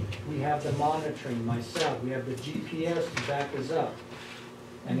system. We have the monitoring, myself. We have the GPS to back us up.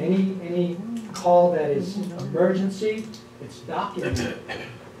 And any call that is emergency, it's documented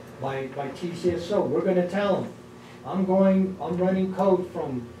by TCSO. We're going to tell them, I'm running code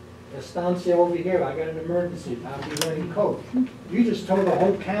from Estancia over here. I got an emergency. I'll be running code. You just told the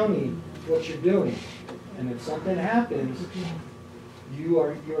whole county what you're doing. And if something happens,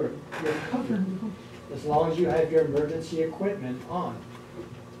 you're covered. As long as you have your emergency equipment on.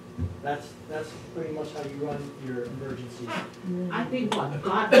 That's pretty much how you run your emergency. I think what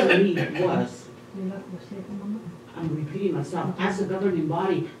God for me was, I'm repeating myself, as a governing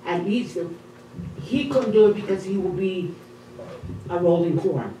body, at least he couldn't do it because he will be a rolling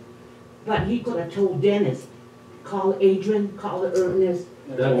quorum. But he could have told Dennis, call Adrian, call Ernest.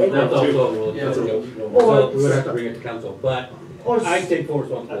 That's also, Yeah. so we would have to bring it to council, but Or I take full I think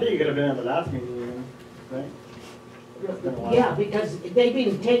responsibility. you could have been at the last meeting, right? It's been a while. yeah, because they've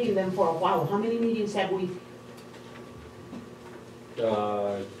been taking them for a while. How many meetings have we?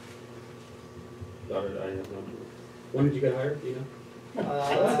 Daughter, I have no. When did you get hired, do you know?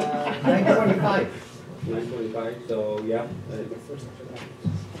 925. 9:25, so yeah.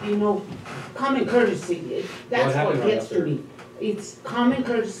 You know, common courtesy, that's happened what right gets to after? me. It's common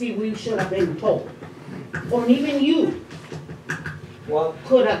courtesy we should have been told. Or even you Well,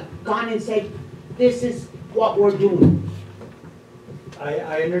 could have gone and said, this is what we're doing.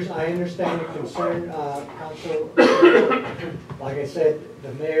 I understand your concern, Council. Like I said,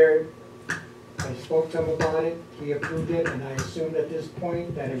 the mayor, I spoke to him about it, he approved it, and I assumed at this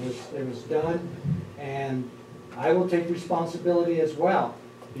point that it was done. And I will take responsibility as well,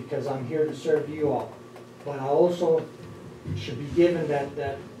 because I'm here to serve you all. But I also should be given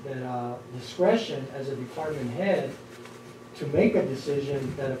that discretion as a department head to make a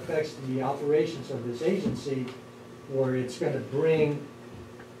decision that affects the operations of this agency, where it's going to bring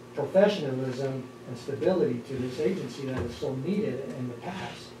professionalism and stability to this agency that is so needed in the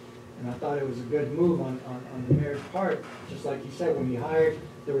past. And I thought it was a good move on the mayor's part. Just like he said, when he hired,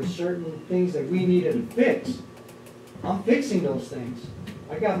 there were certain things that we needed to fix. I'm fixing those things.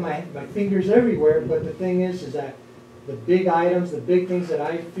 I got my fingers everywhere, but the thing is that the big items, the big things that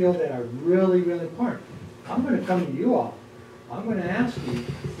I feel that are really, really important, I'm going to come to you all. I'm going to ask you,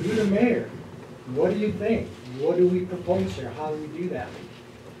 through the mayor, what do you think? What do we propose here? How do we do that?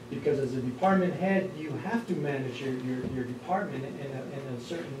 Because as a department head, you have to manage your department in a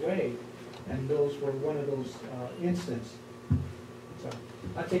certain way. And those were one of those instances. So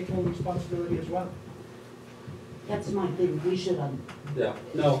I take full responsibility as well. That's my thing, we should have. Yeah,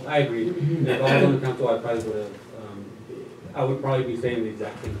 no, I agree. If I was on the council, I probably would have, I would probably be saying the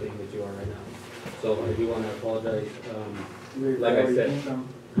exact same thing that you are right now. So I do want to apologize. Like I said.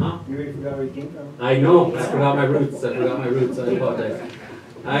 Huh? You already forgot where you came from. I know, I forgot my roots, I apologize.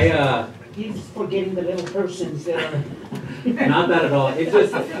 He's forgetting the little persons that are. Not that at all, it's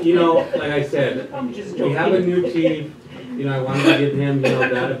just, you know, like I said, I'm just we have a joking. new chief, you know, I wanted to give him, you know,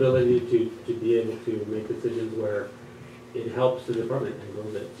 that ability to be able to make decisions where it helps the department and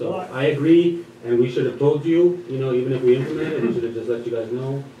grows it. So I agree, and we should have told you, you know, even if we implement it, we should have just let you guys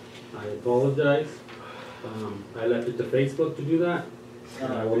know. I apologize. I left it to Facebook to do that.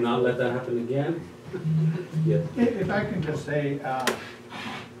 I will not let that happen again. Yes. If I can just say,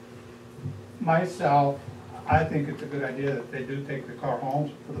 myself, I think it's a good idea that they do take the car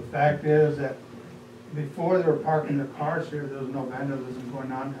home. But the fact is that before they were parking their cars here, there was no vandalism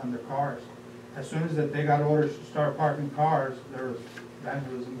going on their cars. As soon as that they got orders to start parking cars, there was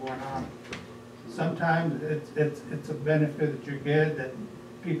vandalism going on. Sometimes it's a benefit that you get that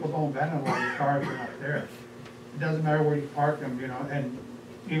people don't vandalize your cars are not there. It doesn't matter where you park them, you know, and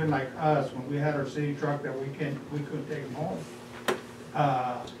even like us, when we had our city truck that we couldn't take them home.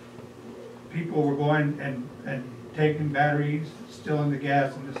 People were going and taking batteries, stealing the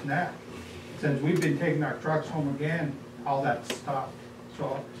gas and this and that. Since we've been taking our trucks home again, all that stopped.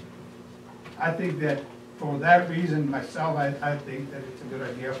 So I think that for that reason, myself, I think that it's a good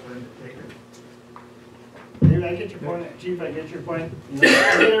idea for them to take it. David, I get your point, Chief, I get your point. You know, I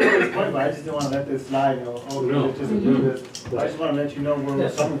get everybody's point, but I just don't wanna let this slide, you know, oh, No. let's just do this. I just wanna let you know where we're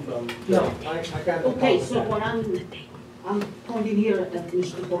Yes. coming from. No, I got no Okay, problem so with what that. I'm pointing here at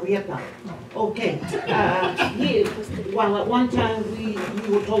Mr. Borrieta. Okay, he, well, at one time, we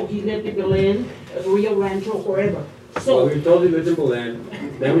were told he lived in Belen, Rio Rancho, wherever. Well, So, we told him he lived in Belen,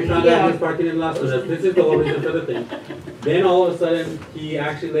 then we found out he was parking in Las Vegas. This is the whole reason for the thing. Then all of a sudden, he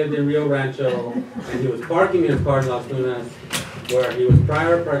actually lived in Rio Rancho, and he was parking his car in Las Lunas, where he was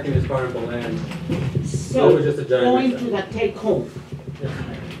prior parking his car in Belen. so It was just a giant going mix-up. to the take home,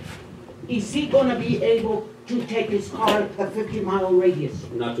 is he gonna be able to take his car a 50-mile radius?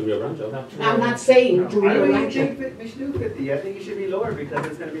 Not to Rio Rancho. I'm not saying to I Rio don't Rancho. think we should do 50, I think it should be lower because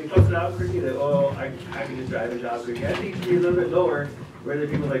it's gonna be closer to Albuquerque that, oh, I can just drive into Albuquerque. I think it should be a little bit lower, where the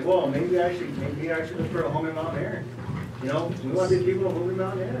people are like, well, maybe I should look for a home in Mount Airy. You know, we want these people to move in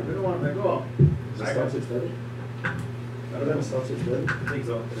Mount Airy, we don't want them to go. Is it stop 630? I don't have a stop 630. I think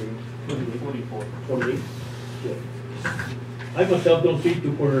so. 44. 48? I myself don't see to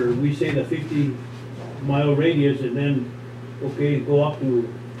where we say the 50-mile radius and then, okay, go up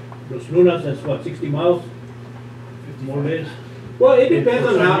to Los Lunas, that's what, 60 miles? More or less? Well, it depends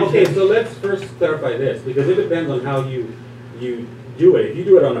on how, okay, so let's first clarify this, because it depends on how you do it. If you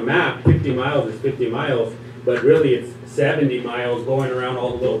do it on a map, 50 miles is 50 miles, but really it's 70 miles going around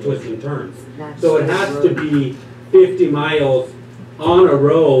all the little twists and turns. So it has to be 50 miles on a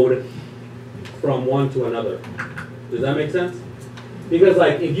road from one to another. Does that make sense? Because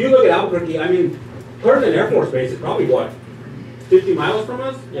like, if you look at Albuquerque, I mean, Kirtland Air Force Base is probably what, 50 miles from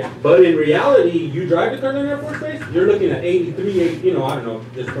us? Yeah. But in reality, you drive to Kirtland Air Force Base, you're looking at 83, you know, I don't know,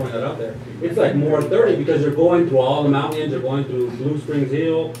 just throwing that out there. It's like more 30 because you're going through all the mountains, you're going through Blue Springs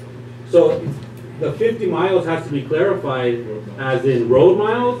Hill. So the 50 miles has to be clarified as in road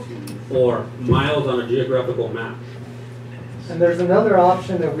miles or miles on a geographical map. And there's another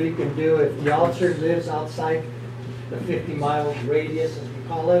option that we can do if the officer lives outside the 50-mile radius, as we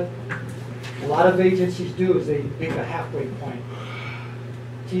call it. A lot of agencies do is they make a halfway point.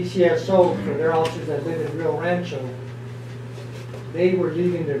 TCSO, for their officers that live in Rio Rancho, they were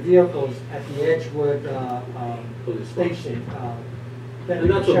leaving their vehicles at the Edgewood station. And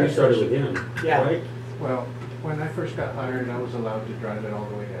that's what we started with him, Yeah. right? Well, when I first got hired, I was allowed to drive it all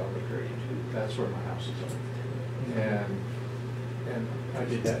the way to Albuquerque. That's where my house is on. And I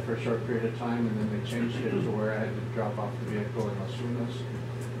did that for a short period of time, and then they changed it to where I had to drop off the vehicle in Las Lunas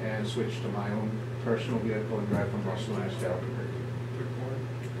and switch to my own personal vehicle and drive from Las Lunas to Albuquerque.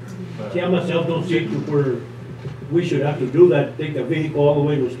 But- See, I myself don't see to where we should have to do that, take the vehicle all the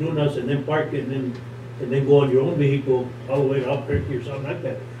way to Los Lunas and then park it and then go on your own vehicle all the way to Albuquerque or something like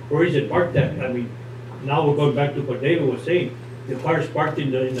that. Where is it parked at? I mean, now we're going back to what David was saying. The car's parked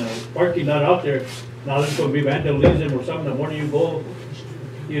in the parking lot out there. Now there's going to be vandalism or something. The morning you go,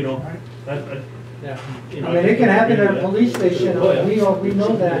 you know, Yeah. you know, I mean, it can happen at a police station, Oh, yeah. we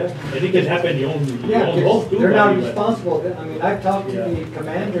know that. And it can happen in your own Yeah, home too. they're not probably, but- responsible. I mean, I've talked to Yeah. the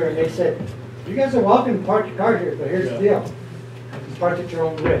commander and they said, you guys are welcome to park your car here, but here's the Yeah. deal. You park at your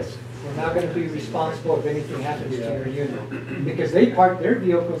own risk. We're not gonna be responsible if anything happens to your unit. Because they park their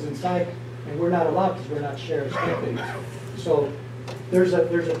vehicles inside and we're not allowed because we're not sheriff's deputies. So there's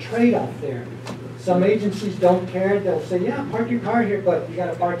a trade-off there. Some agencies don't care. They'll say, yeah, park your car here, but you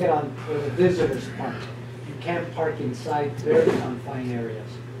gotta park it on where the visitors park. You can't park inside their confined areas.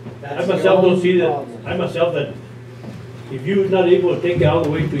 I That's the myself don't only see that, problem. I myself that if you're not able to take it all the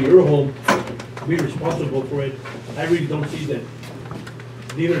way to your home, be responsible for it, I really don't see that.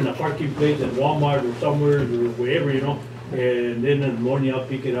 Leave it in a parking place at Walmart or somewhere or wherever, you know, and then in the morning I'll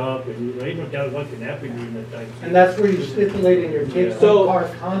pick it up and you ain't no telling what can happen during that time. And that's where you stipulate in your take So- car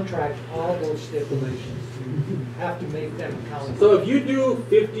contract, all those stipulations. have to make them accountable. So if you do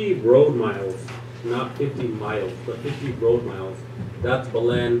 50 road miles, not 50 miles, but 50 road miles, that's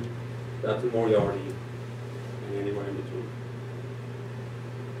Belen, that's Moriarty, and anywhere in between.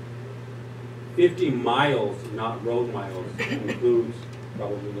 50 miles, not road miles, includes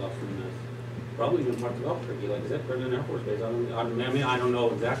probably Las Lunas, probably even parts of Albuquerque, like I said, Ferdinand Air Force Base. I don't know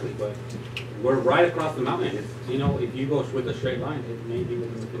exactly, but we're right across the mountain. It's, you know, if you go with a straight line, it may be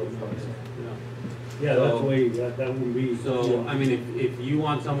within the field of miles, you know. Yeah, that's the way, that wouldn't be. So, I mean, if you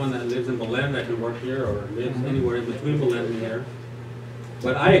want someone that lives in Belen that can work here or lives anywhere in between Belen and here,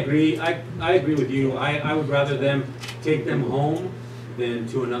 but I agree, I agree with you. I would rather them take them home than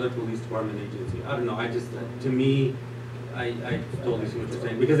to another police department agency. I don't know, I just, to me, I totally see what you're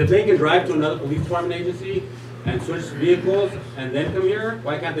saying. Because if they can drive to another police department agency and switch vehicles and then come here,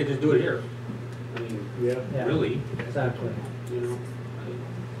 why can't they just do it here? I mean, Yeah. really, Exactly. you know?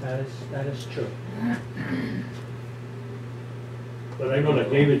 That is true. But I know,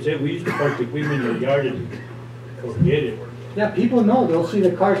 like David said, we used to park the equipment in the yard and forget it. Yeah, people know, they'll see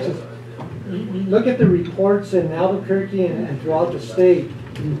the cars. Look at the reports in Albuquerque and throughout the state.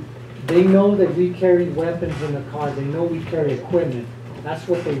 They know that we carry weapons in the car, they know we carry equipment. That's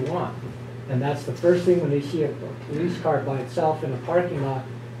what they want. And that's the first thing when they see a police car by itself in a parking lot.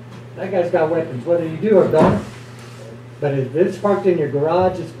 That guy's got weapons, whether you do or don't. But if it's parked in your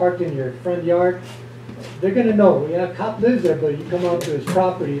garage, it's parked in your front yard, they're gonna know, yeah, cop lives there, but you come out to his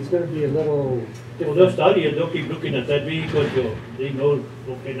property, it's gonna be a little Well, they'll study it, they'll keep looking at that vehicle till they know,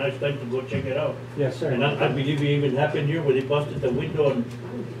 okay, now it's time to go check it out. Yes, sir. And I believe it even happened here where they busted the window on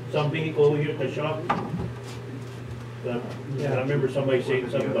some vehicle over here at the shop. I remember somebody saying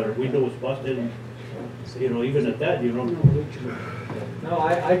something about a window was busted, and, you know, even at that, you know. No,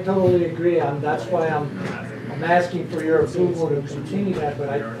 I totally agree. That's why I'm asking for your approval to continue that, but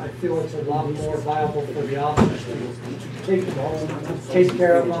I feel it's a lot more viable for the officers to take them home, take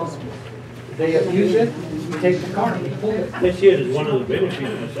care of them. If they abuse it, you take the car and you pull it. I see it as one of the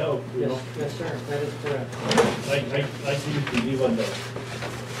benefits myself, you know. Yes, sir, that is correct. I seem to believe on the,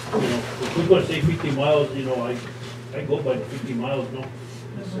 you know, if we're gonna say 50 miles, you know, I go by the 50 miles, no?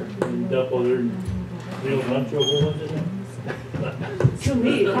 Yes, sir. And up other Rio Rancho, what was it? To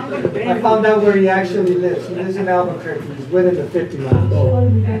me, if I'm gonna I ban, found out where he actually lives. He lives in Albuquerque. He's within the 50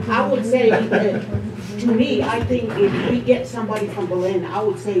 miles. I would say, to me, I think if we get somebody from Belen, I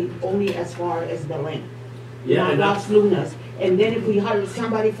would say only as far as Belen. Yeah, Not and Las Lunas. And then if we hire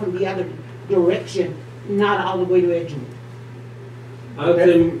somebody from the other direction, not all the way to Edgewood. I would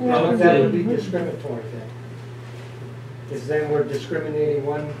say, That would be discriminatory then. Because then we're discriminating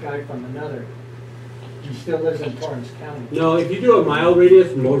one guy from another. He still lives in Torrance County. no, if you do a mile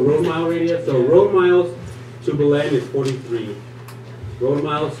radius, road mile radius, so road miles to Belen is 43. Road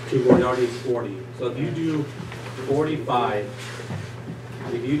miles to Moriarty is 40. So if you do 45,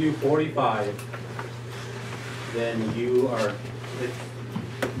 then you are, it's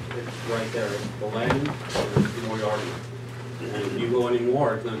right there, it's Belen, it's Moriarty. And if you go any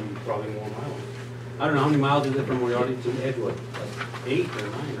more, it's gonna be probably more miles. I don't know, how many miles is it from Moriarty to Edgewood? Like 8 or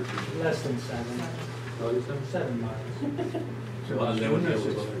 9 or something? Less than 7. Oh, is it 7 miles. So Well, Las they would be Lunas, able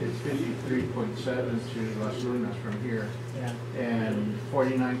to go there. it's 53.7 to Las Lunas from here, Yeah. and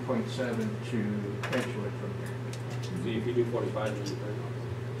 49.7 to Edgewood from here. So if you do 45, then you're 30 miles.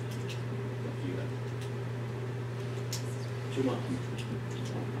 2 months.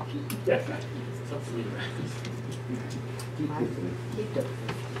 Yeah. It's up to me, right?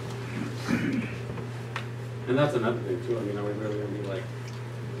 And that's another thing too, I mean, are we really gonna be like,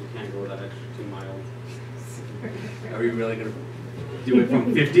 you can't go that extra 2 miles? Are we really gonna do it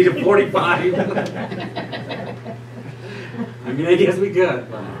from 50 to 45? I mean, I guess we could,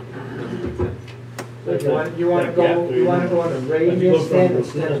 but it doesn't make sense. So you want to go on a radius then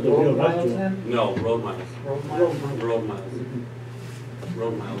instead of road miles then? No, road miles. Road miles? Road miles.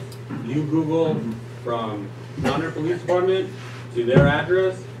 Road miles. You Google from Conner Police Department to their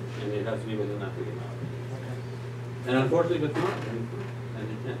address, and it has to be within that 50 miles. And unfortunately, if it's not, then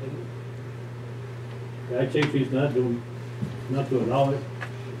you can't take it. I'd say if he's not to allow it.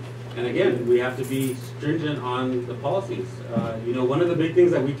 And again, we have to be stringent on the policies. You know, one of the big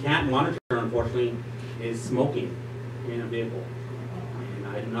things that we can't monitor, unfortunately, is smoking in a vehicle. And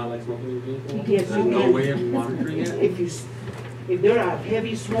I do not like smoking in a vehicle. Yes, There's you no can. way of monitoring it. If they're a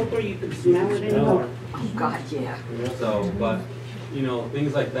heavy smoker, you can smell it anymore. Oh, God, yeah. So, but, you know,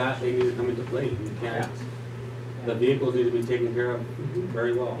 things like that, they need to come into play. You can't, the vehicles need to be taken care of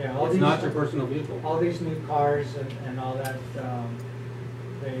very well. Yeah, all It's these- not your personal vehicle. All these new cars and all that,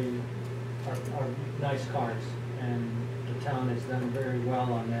 they are nice cars, and the town has done very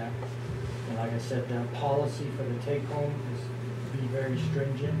well on that. And like I said, the policy for the take-home is to be very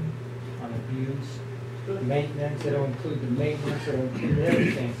stringent on abuse. Maintenance, it'll include the maintenance, it'll include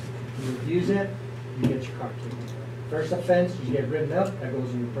everything. You abuse it, you get your car taken away. First offense, you get written up, that goes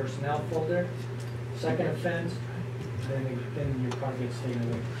in your personnel folder. Second offense, then your car gets taken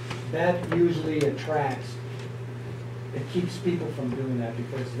away. That usually attracts, it keeps people from doing that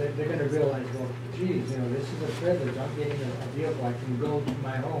because they're gonna realize, well, geez, you know, this is a privilege, I'm getting a vehicle, I can go to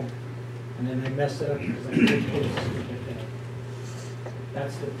my home. And then they mess it up because I did this stupid thing.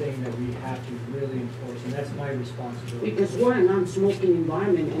 That's the thing that we have to really enforce, and that's my responsibility. Because we're a non-smoking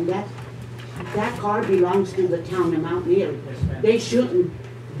environment, and that car belongs to the town of Mount Airy. Yes, ma'am. They shouldn't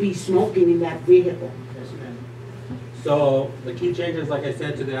be smoking in that vehicle. Yes, ma'am. So the key changes, like I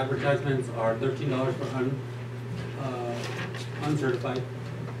said, to the advertisements are $13 for uncertified,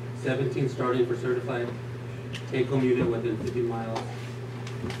 $17 starting for certified, take-home unit within 50 miles,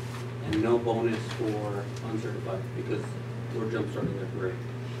 and no bonus for uncertified because we're jump-starting their career.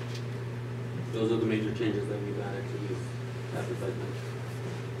 Those are the major changes that we've added to these advertisements.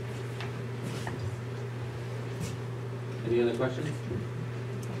 Any other questions?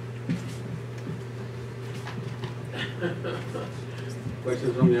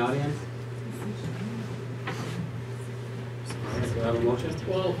 Questions from the audience? All right, do I have a motion?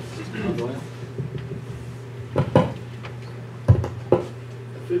 Well, Go ahead.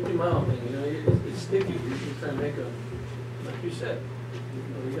 the 50-mile thing, you know, it's sticky. You're trying to make a, like you said, you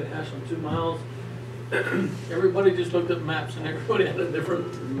know, you got hash on 2 miles. Everybody just looked at maps and everybody had a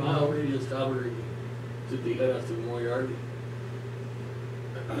different mile radius to Albuquerque to Tijeras to Moriarty.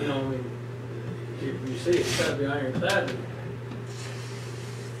 You know, I mean, if you say it's gotta be ironclad,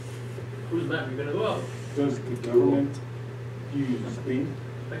 whose map are you gonna go out? Does the government use Bing?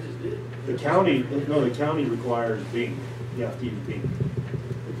 I just did. The county requires Bing. You have to use Bing.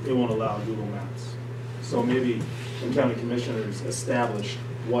 It won't allow Google Maps. So maybe the county commissioners establish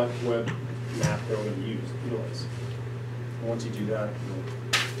what web map they're going to utilize. And once you do that,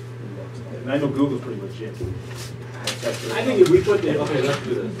 and I know Google's pretty legit. I think if we put the, okay, let's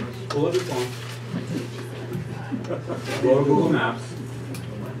do this. Pull up your phone. Go to Google Maps.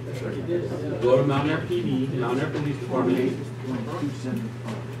 Go to Mount Air PD, Mount Air Police Department.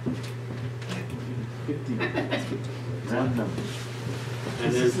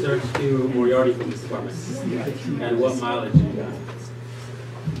 And then search to Moriarty Police Department. And what mileage you got.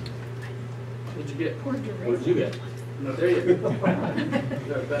 What'd you get? What did you get? No, there you go. You got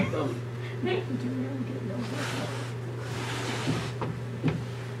a bad thumb.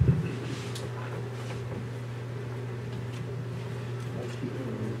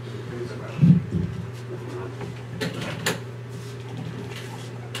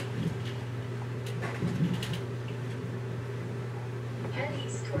 Head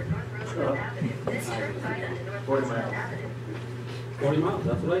east toward North Roosevelt Avenue, then turn right onto North 40 Roosevelt miles. Avenue. 40 miles,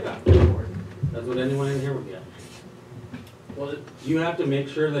 that's what I got. That's what anyone in here would get. Well, You have to make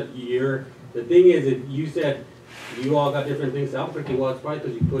sure that the thing is, if you said you all got different things to Albuquerque, well, it's probably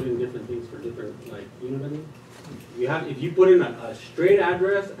because you put in different things for different, like, you know what I mean? If you put in a straight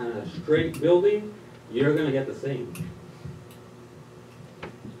address and a straight building, you're gonna get the same.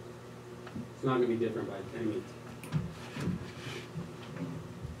 It's not gonna be different by any means.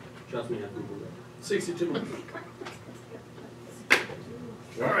 Trust me, I can do that. 62 miles.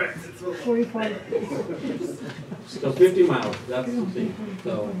 All right. 45. So 50 miles, that's the thing.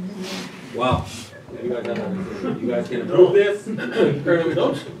 So, wow. You guys have that. You guys can approve this,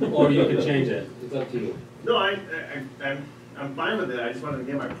 or you can change it. It's up to you. No, I'm fine with it. I just wanted to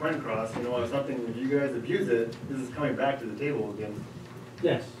get my point across. You know, if something, if you guys abuse it, this is coming back to the table again.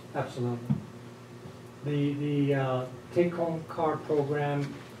 Yes, absolutely. The take-home car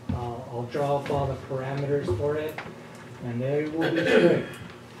program, I'll draw up all the parameters for it, and they will be strict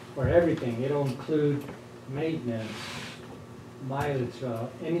for everything. It'll include maintenance, mileage,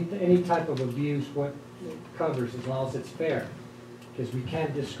 any type of abuse, what it covers, as long as it's fair. Because we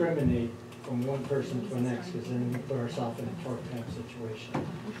can't discriminate from one person to the next, because then we put ourselves in a tort temp situation.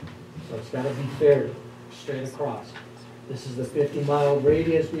 So it's gotta be fair, straight across. This is the 50-mile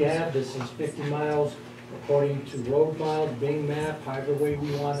radius we have. This is 50 miles according to road miles, Bing map, however way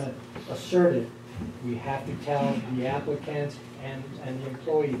we want to assert it. We have to tell the applicants and the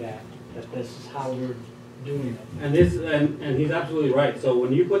employee that this is how we're doing it. And he's absolutely right. So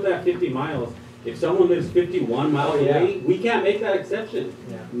when you put that 50 miles, if someone lives 51 miles away, we can't make that exception.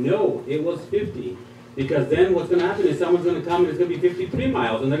 Yeah. No, it was 50. Because then what's gonna happen is someone's gonna come and it's gonna be 53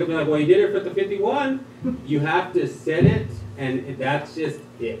 miles, and they're gonna be like, well, you did it for the 51. You have to set it, and that's just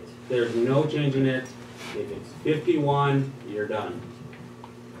it. There's no changing it. If it's 51, you're done.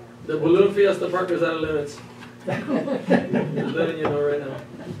 The balloon fiesta park is out of limits. Just letting you know right now.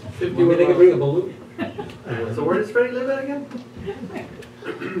 Maybe they could bring a balloon. So where does Freddie live at again?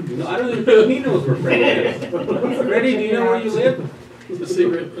 No, I don't even, he knows where Freddie lives. Freddie, do you know where you live? It's a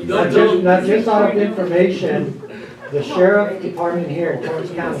secret. Not just out of information, the sheriff department here in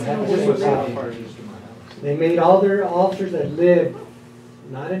Torrance County had this was happening. They made all their officers that live,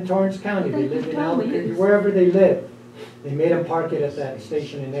 not in Torrance County, they live in Albuquerque, wherever they live. They made them park it at that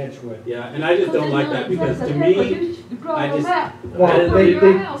station in Edgewood. Yeah, and I just don't like that because to me, I just, Well,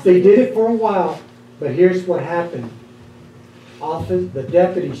 they did it for a while, but here's what happened. The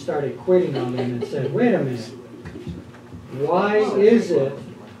deputies started quitting on them and said, wait a minute. Why is it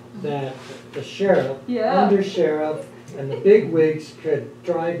that the sheriff, under sheriff, and the big wigs could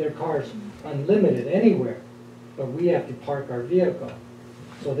drive their cars unlimited anywhere, but we have to park our vehicle?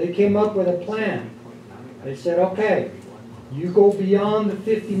 So they came up with a plan. They said, okay, you go beyond the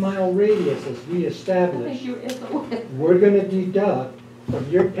 50-mile radius as we established. We're gonna deduct from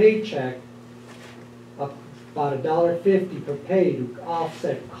your paycheck about $1.50 per pay to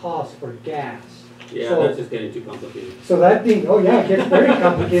offset costs for gas. yeah, So- that's just getting too complicated. So that thing, oh yeah, it gets very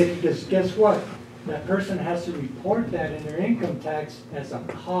complicated because guess what? That person has to report that in their income tax as a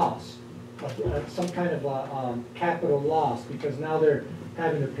cost, some kind of a capital loss, because now they're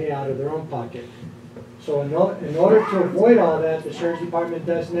having to pay out of their own pocket. So in order to avoid all that, the sheriff's department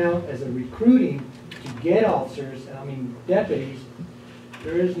does now as a recruiting to get officers, deputies,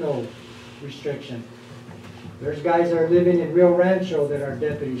 there is no restriction. There's guys that are living in Rio Rancho that are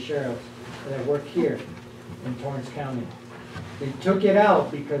deputy sheriffs that work here in Torrance County. They took it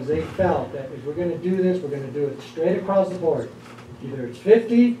out because they felt that if we're gonna do this, we're gonna do it straight across the board. Either it's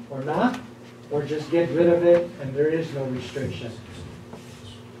 50 or not, or just get rid of it and there is no restriction.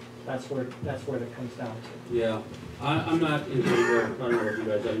 That's where it comes down to. Yeah, I'm not in favor, I don't know what you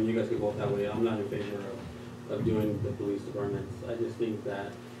guys, you guys can vote that way, I'm not in favor of doing the police departments. I just think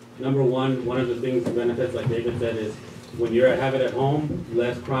that, number one of the things, the benefits, like David said, is when you have it at home,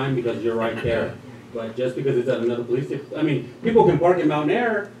 less crime because you're right there. But just because it's at another police, people can park in Mountain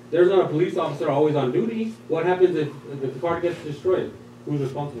Air, there's not a police officer always on duty. What happens if the car gets destroyed? Who's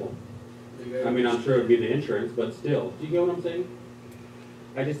responsible? I'm sure it'd be the insurance, but still, do you get what I'm saying?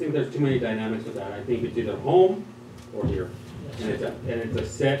 I just think there's too many dynamics with that. I think it's either home or here. And it's a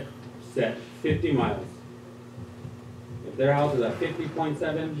set 50 miles. If their house is at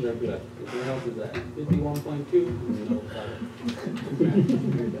 50.7, they're good. If their house is at 51.2, no problem.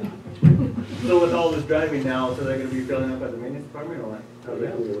 So with all this driving now, so they're gonna be filling up at the maintenance department or what? Oh,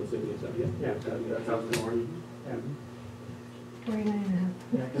 yeah, we would say yes, yeah. That sounds good. Yeah. 49.5.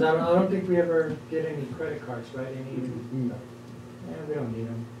 Yeah, because I don't think we ever get any credit cards, right? Yeah, we don't need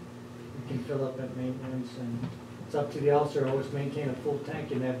them. We can fill up at maintenance, and it's up to the officer to always maintain a full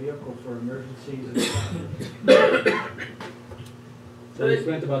tank in that vehicle for emergencies and stuff. So we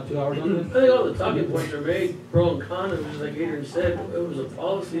spent about 2 hours on I this? think all the talking points are made, pro and con, it was like Adrian said, it was a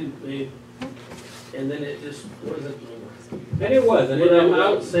policy made, and then it just wasn't. And it was, and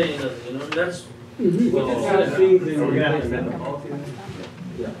Without saying nothing, that's. we just have things in. So we're gonna have to amend the policy then?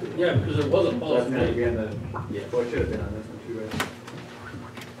 Yeah, because it was a So that's policy gonna made. be on the, well, it should have been on this one too,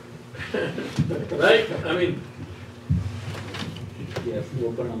 right? Right, I mean, Yes,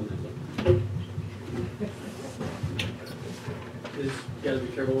 we'll put it on the next one. just gotta be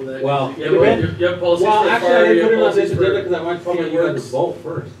careful with that. Well, You have policies Well, for actually, fire, I you didn't have put it on policies this agenda for because I wanted to public see you guys works. vote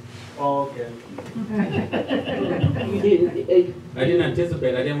first. Oh, okay. You didn't, I didn't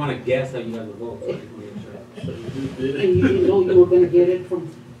anticipate, I didn't want to guess how you guys would vote, so I just wanted to make sure. and you didn't know you were gonna get it from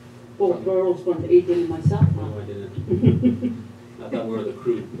both girls, from Adrian and myself, huh? No, I didn't. I thought we were the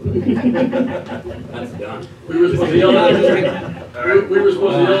crew. That's done. We were supposed to yell at it. We were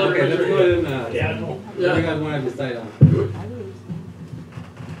supposed to yell at Okay, let's go ahead and, Yeah. what do you guys want to decide on?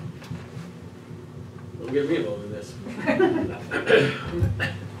 Don't get me involved in this.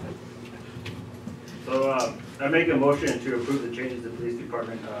 So, I make a motion to approve the changes to police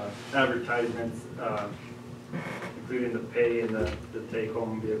department, advertisements, including the pay and the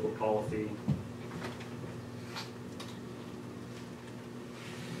take-home vehicle policy.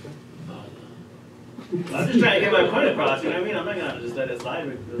 I'm just trying to get my point across, you know what I mean? I'm not gonna just let it slide,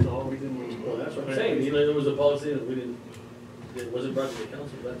 but there's a whole reason. Well, that's what I'm saying, you know, there was a policy that we didn't, it wasn't brought to the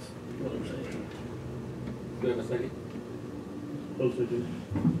council, that's what I'm saying. Do we have a second?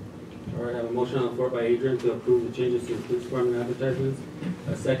 All right, I have a motion on the floor by Adrian to approve the changes to the police department advertisements.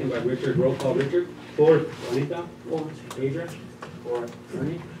 A second by Richard. Roll call, Richard. For Juanita. Or- Adrian. Or,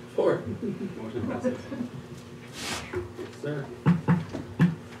 Ernie. Four. Motion passes. Yes, sir.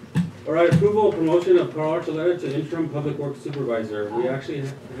 All right, approval of promotion of Carl Archuleta to interim public works supervisor. We actually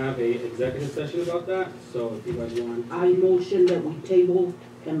have a executive session about that, so if you guys want. I motion that we table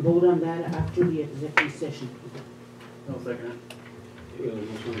and vote on that after the executive session. No second. We have a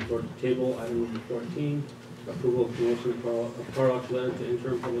motion on the floor to table item number 14, approval of promotion of Carl Archuleta to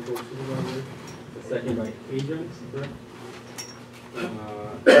interim public works supervisor. A second by Adrian, correct?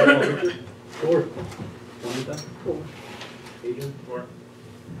 Richard? 4. Juanita? 4. Adrian? 4.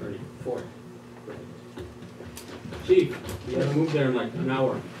 Ernie? 4. Chief, you gotta move there in like an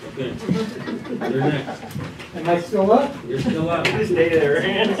hour. Okay. You're next. Am I still up? You're still up. Just stay there.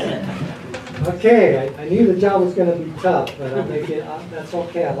 Okay, I knew the job was gonna be tough, but I'll make it, that's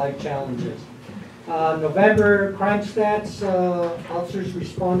okay, I like challenges. November crime stats, officers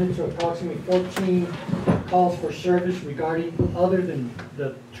responded to approximately 14 calls for service regarding, other than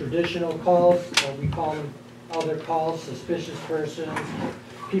the traditional calls, we call them other calls, suspicious persons,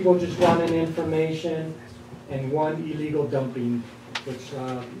 people just wanting information, and 1 illegal dumping, which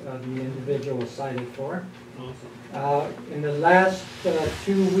the individual was cited for. In the last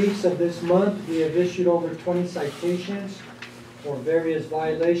 2 weeks of this month, we have issued over 20 citations for various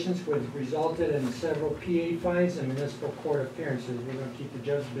violations, which resulted in several PA fines and municipal court appearances. We're going to keep the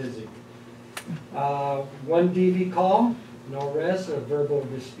judge busy. 1 DV call, no arrest, a verbal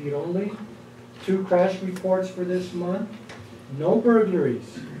dispute only. 2 crash reports for this month. No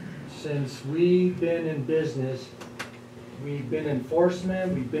burglaries. Since we've been in business, we've been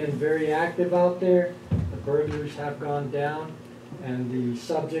enforcement, we've been very active out there. The burglaries have gone down, and the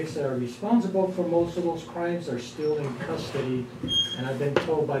subjects that are responsible for most of those crimes are still in custody. And I've been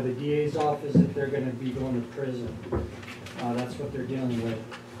told by the DA's office that they're going to be going to prison. That's what they're dealing with.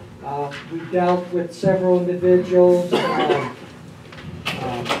 We dealt with several individuals. I'm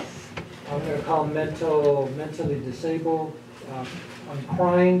going to call them mentally disabled on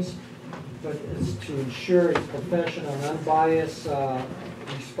crimes, but it's to ensure a professional and unbiased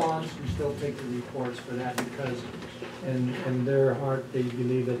response. We still take the reports for that because in their heart they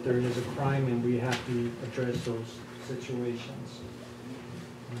believe that there is a crime and we have to address those situations.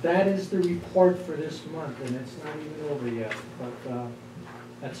 That is the report for this month, and it's not even over yet, but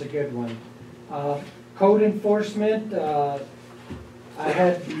that's a good one. Code enforcement, I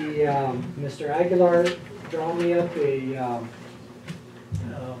had Mr. Aguilar draw me up a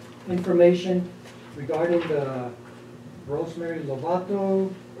information regarding the Rosemary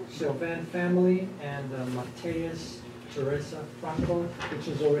Lovato, Sylvan family, and Mateus Teresa Franco, which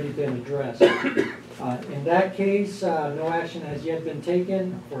has already been addressed. In that case, no action has yet been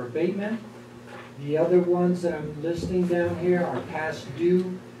taken for abatement. The other ones that I'm listing down here are past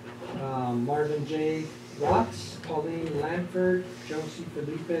due. Marvin J. Watts, Pauline Lanford, Josie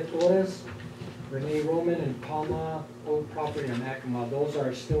Felipe Torres, Renee Roman, and Palma Old Property on Acoma. Those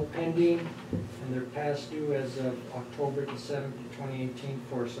are still pending, and they're past due as of October the 7th, 2018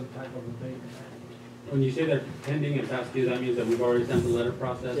 for some type of abatement. When you say they're pending and past due, that means that we've already sent the letter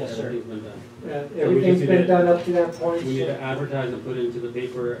process? Yes, sir. Everything's been done? Yeah, everything's been done up to that point. We need to advertise and put it into the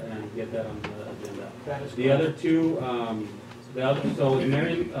paper and get that on the agenda. That is The correct. other two, so with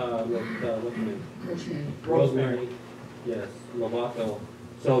Mary, what's her name? Rosemary. Yes, Lovato.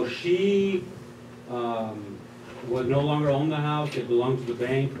 So she would no longer own the house. It belonged to the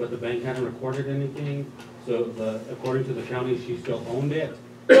bank, but the bank hadn't recorded anything. So according to the county, she still owned it.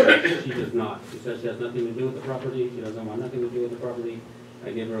 She does not. She says she has nothing to do with the property. She doesn't want nothing to do with the property.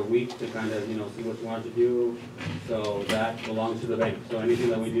 I gave her a week to kind of, see what she wanted to do. So that belongs to the bank. So anything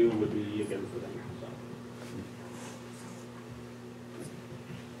that we do would be against the bank.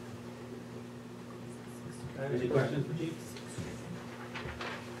 So. Any questions for Chief?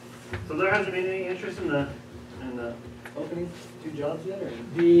 So there hasn't been any interest in the opening 2 jobs yet, or?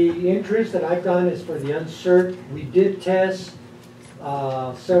 The interest that I've done is for the uncert. We did test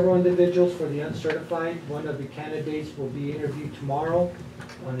several individuals for the uncertified. One of the candidates will be interviewed tomorrow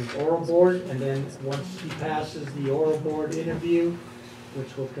on his oral board, and then once he passes the oral board interview,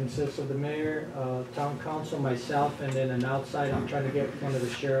 which will consist of the mayor, town council, myself, and then an outside, I'm trying to get one of the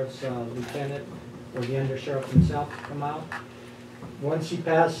sheriff's lieutenant or the undersheriff himself to come out. Once he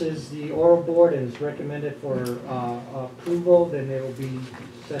passes the oral board and is recommended for approval, then it will be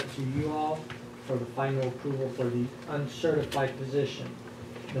sent to you all for the final approval for the uncertified position.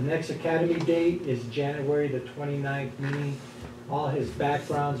 The next academy date is January the 29th, meaning all his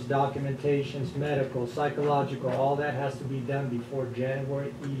backgrounds, documentations, medical, psychological, all that has to be done before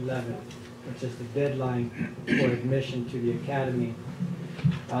January 11th, which is the deadline for admission to the academy.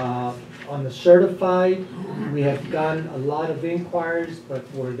 On the certified, we have done a lot of inquiries, but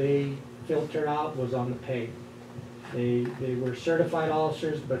where they filter out was on the pay. They were certified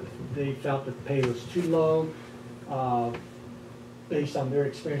officers, but they felt that the pay was too low, based on their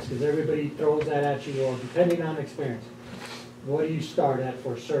experience, because everybody throws that at you, well, depending on experience. What do you start at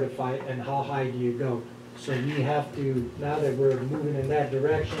for certified and how high do you go? So we have to, now that we're moving in that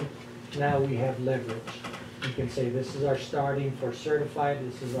direction, now we have leverage. We can say, this is our starting for certified,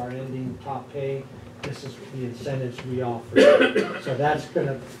 this is our ending top pay, this is the incentives we offer. So that's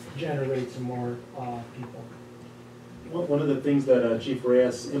gonna generate some more people. One of the things that Chief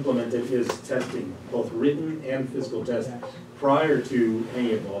Reyes implemented is testing, both written and physical testing, Yes. prior to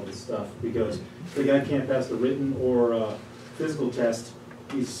any of all this stuff, because if the guy can't pass the written or physical test,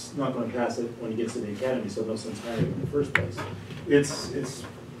 he's not gonna pass it when he gets to the academy, so no sense hiring him in the first place. It's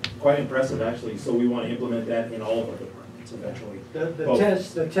quite impressive, actually, so we wanna implement that in all of our departments eventually.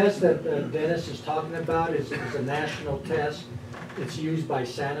 The test that Dennis is talking about is a national test. It's used by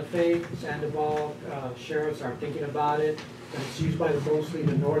Santa Fe, Sandoval, sheriffs are thinking about it. And it's used by mostly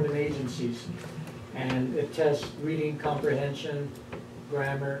the northern agencies. And it tests reading comprehension,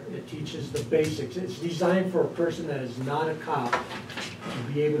 grammar, it teaches the basics. It's designed for a person that is not a cop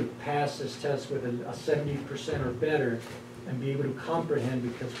to be able to pass this test with a 70% or better and be able to comprehend,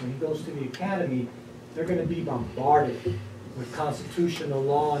 because when he goes to the academy, they're gonna be bombarded with constitutional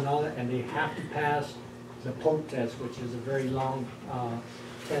law and all that, and they have to pass the POTE test, which is a very long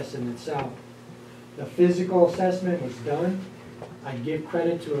test in itself. The physical assessment was done. I give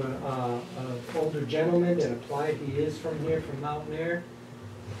credit to an older gentleman that applied. He is from here, from Mountain Air.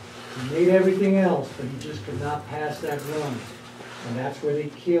 He made everything else, but he just could not pass that run. And that's where they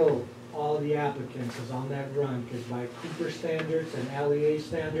killed all the applicants, is on that run, because by Cooper standards and LEA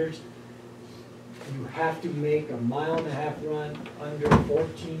standards, you have to make a 1.5 mile run under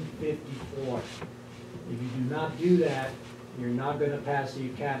 14:54. If you do not do that, you're not going to pass the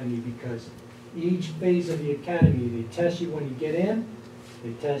academy, because each phase of the academy, they test you when you get in,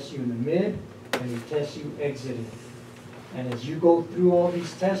 they test you in the mid, and they test you exiting. And as you go through all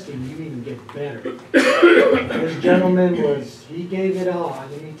these testing, you even get better. This gentleman he gave it all.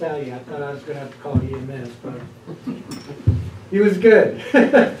 Let me tell you, I thought I was going to have to call EMS, but he was good.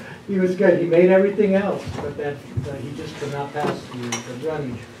 He was good. He made everything else, but he just could not pass the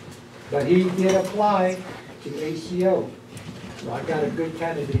running. But he did apply to ACO. So I got a good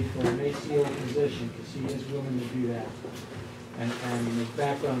candidate for an ACO position, because he is willing to do that. And his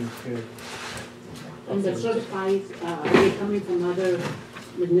background is good. And the certified, are they coming from other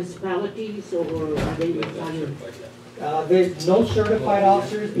municipalities, or are they required? There's no certified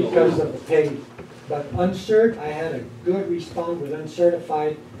officers because of the pay. But uncert, I had a good response with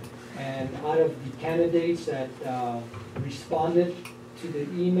uncertified. And out of the candidates that responded to the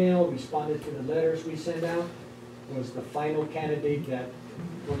email, responded to the letters we sent out, was the final candidate that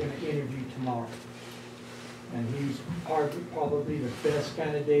we're going to interview tomorrow. And he's probably the best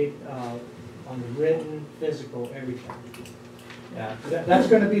candidate on the written, physical, everything. Yeah, that's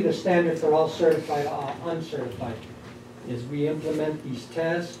going to be the standard for all certified, uncertified, is we implement these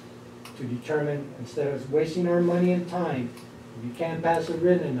tests to determine, instead of wasting our money and time, if you can't pass a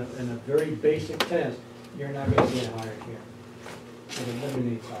written in a very basic test, you're not going to get hired here. It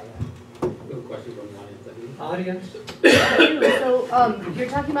eliminates all that. We have a question from the audience. Audience? So you're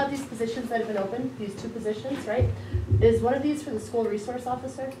talking about these positions that have been opened, these 2 positions, right? Is one of these for the school resource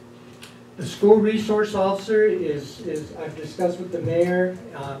officer? The school resource officer is I've discussed with the mayor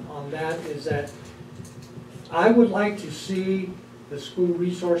on that, is that I would like to see the school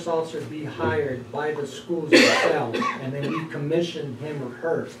resource officer be hired by the schools themselves, and then we commission him or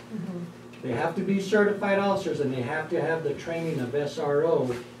her. They have to be certified officers, and they have to have the training of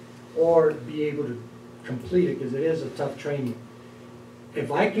SRO, or be able to complete it, because it is a tough training.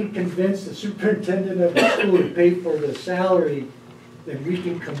 If I can convince the superintendent of the school to pay for the salary, then we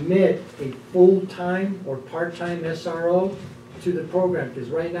can commit a full-time or part-time SRO to the program. Because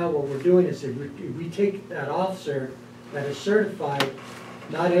right now what we're doing is, if we take that officer that is certified,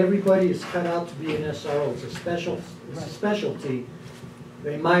 not everybody is cut out to be an SRO. It's a specialty.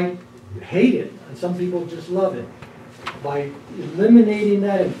 They might hate it, and some people just love it. By eliminating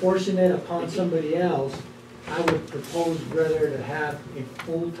that and forcing it upon somebody else, I would propose rather to have a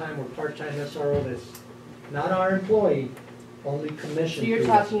full-time or part-time SRO that's not our employee, only commissioned. So you're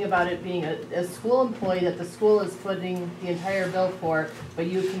through us. talking about it being a school employee that the school is footing the entire bill for, but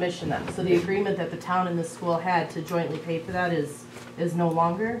you commission them. So the agreement that the town and the school had to jointly pay for that is no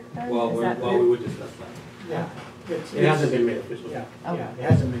longer? Then? Well, Is that we would discuss that. Yeah. It hasn't been made official. Yeah, Okay. yeah,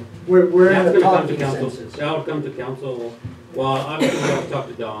 it hasn't been. We're in the talking census. That would come to council. Well, obviously we'll talk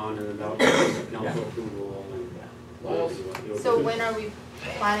to Don, and then that would come to council approval. And So when are we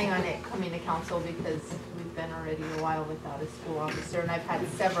planning on it coming to council? Because we we've been already a while without a school officer, and I've had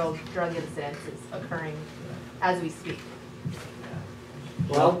several drug incidences occurring as we speak.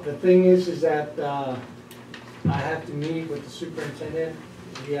 Well, the thing is that I have to meet with the superintendent,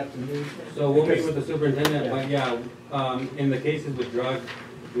 we have to meet. So we'll meet because- with the superintendent, Yeah. but yeah, in the cases with drugs,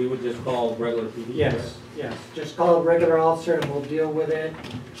 we would just call regular PD. Yes, yes, just call a regular officer and we'll deal with it.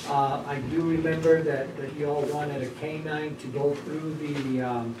 I do remember that you all wanted a K-9 to go through the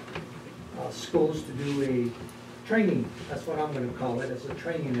schools to do a training, that's what I'm gonna call it, as a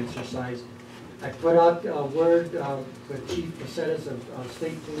training exercise. I put out a word with Chief Pacetas of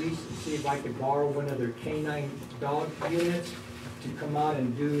State Police to see if I could borrow one of their K-9 dog units to come out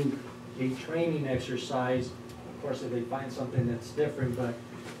and do a training exercise. Of course, if they find something that's different, but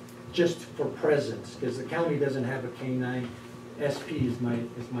just for presence, because the county doesn't have a K-9. SP is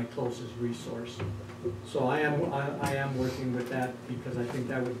my closest resource. So I am working with that because I think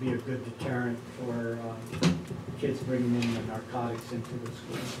that would be a good deterrent for kids bringing in the narcotics into the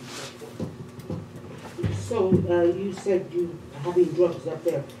schools and so forth. So, you said you having drugs up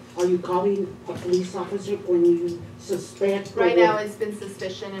there. Are you calling a police officer when you suspect? Right now, it's been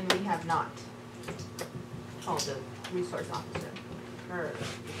suspicion, and we have not called the resource officer, or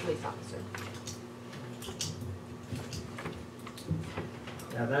the police officer.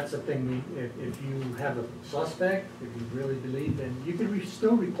 Now, that's the thing, if you have a suspect, if you really believe, then you can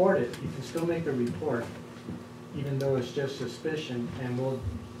still report it, you can still make a report, even though it's just suspicion, and we'll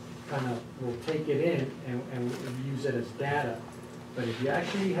take it in and we'll use it as data. But if you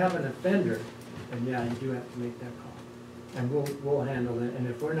actually have an offender, then yeah, you do have to make that call. And we'll handle it, and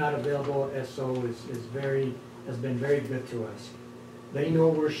if we're not available, SO has been very good to us. They know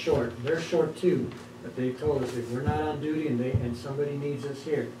we're short, they're short too. But they told us if we're not on duty and somebody needs us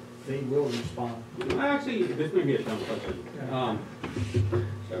here, they will respond. Actually, this may be a dumb question.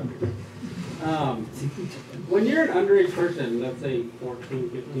 When you're an underage person, let's say 14,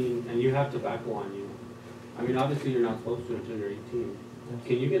 15, and you have tobacco on you, I mean, obviously you're not supposed to until you're 18.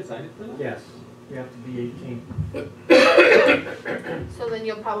 Can you get cited for that? Yes, you have to be 18. So then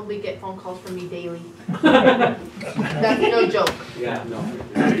you'll probably get phone calls from me daily. That's no joke. Yeah, no.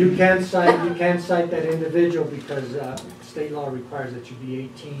 You can cite that individual because state law requires that you be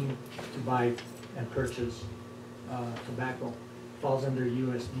 18 to buy and purchase tobacco. Falls under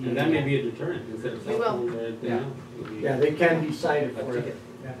USD. And that may be a deterrent instead of cell phones or anything else. Yeah, they can be cited for it.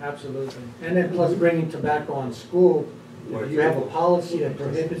 Yeah, absolutely. And then plus bringing tobacco on school, if you have a policy that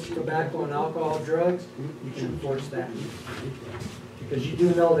prohibits tobacco and alcohol drugs, you can enforce that. Because you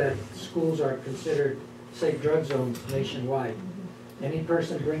do know that schools are considered safe drug zones nationwide. Any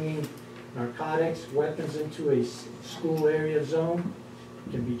person bringing narcotics, weapons into a school area zone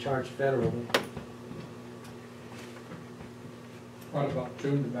can be charged federally. What about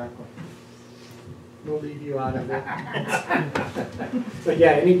chewing tobacco? We'll leave you out of it. But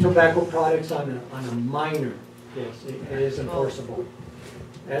yeah, any tobacco products on a minor, yes, it is enforceable.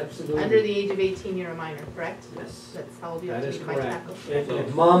 Absolutely. Under the age of 18, you're a minor, correct? Yes. That's how old you That have is to be by correct. tobacco.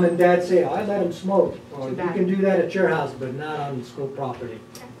 If mom and dad say, I let them smoke, well, you Tobacco. can do that at your house, but not on school property.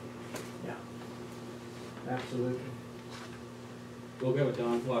 Okay. Yeah, absolutely. We'll get with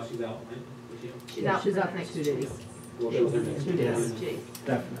Dawn while she's out, right? She's out She's for out the for next 2 2 days. weeks. We'll get with her next week. Yes. 2 days.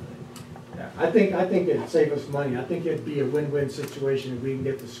 Definitely. Yeah, I think it'd save us money. I think it'd be a win-win situation if we can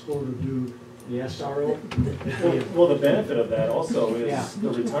get the school to do the SRO. Well, the benefit of that also Yeah. is the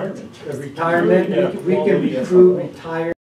retirement. The retirement, Yeah, we can quality recruit SRO. retired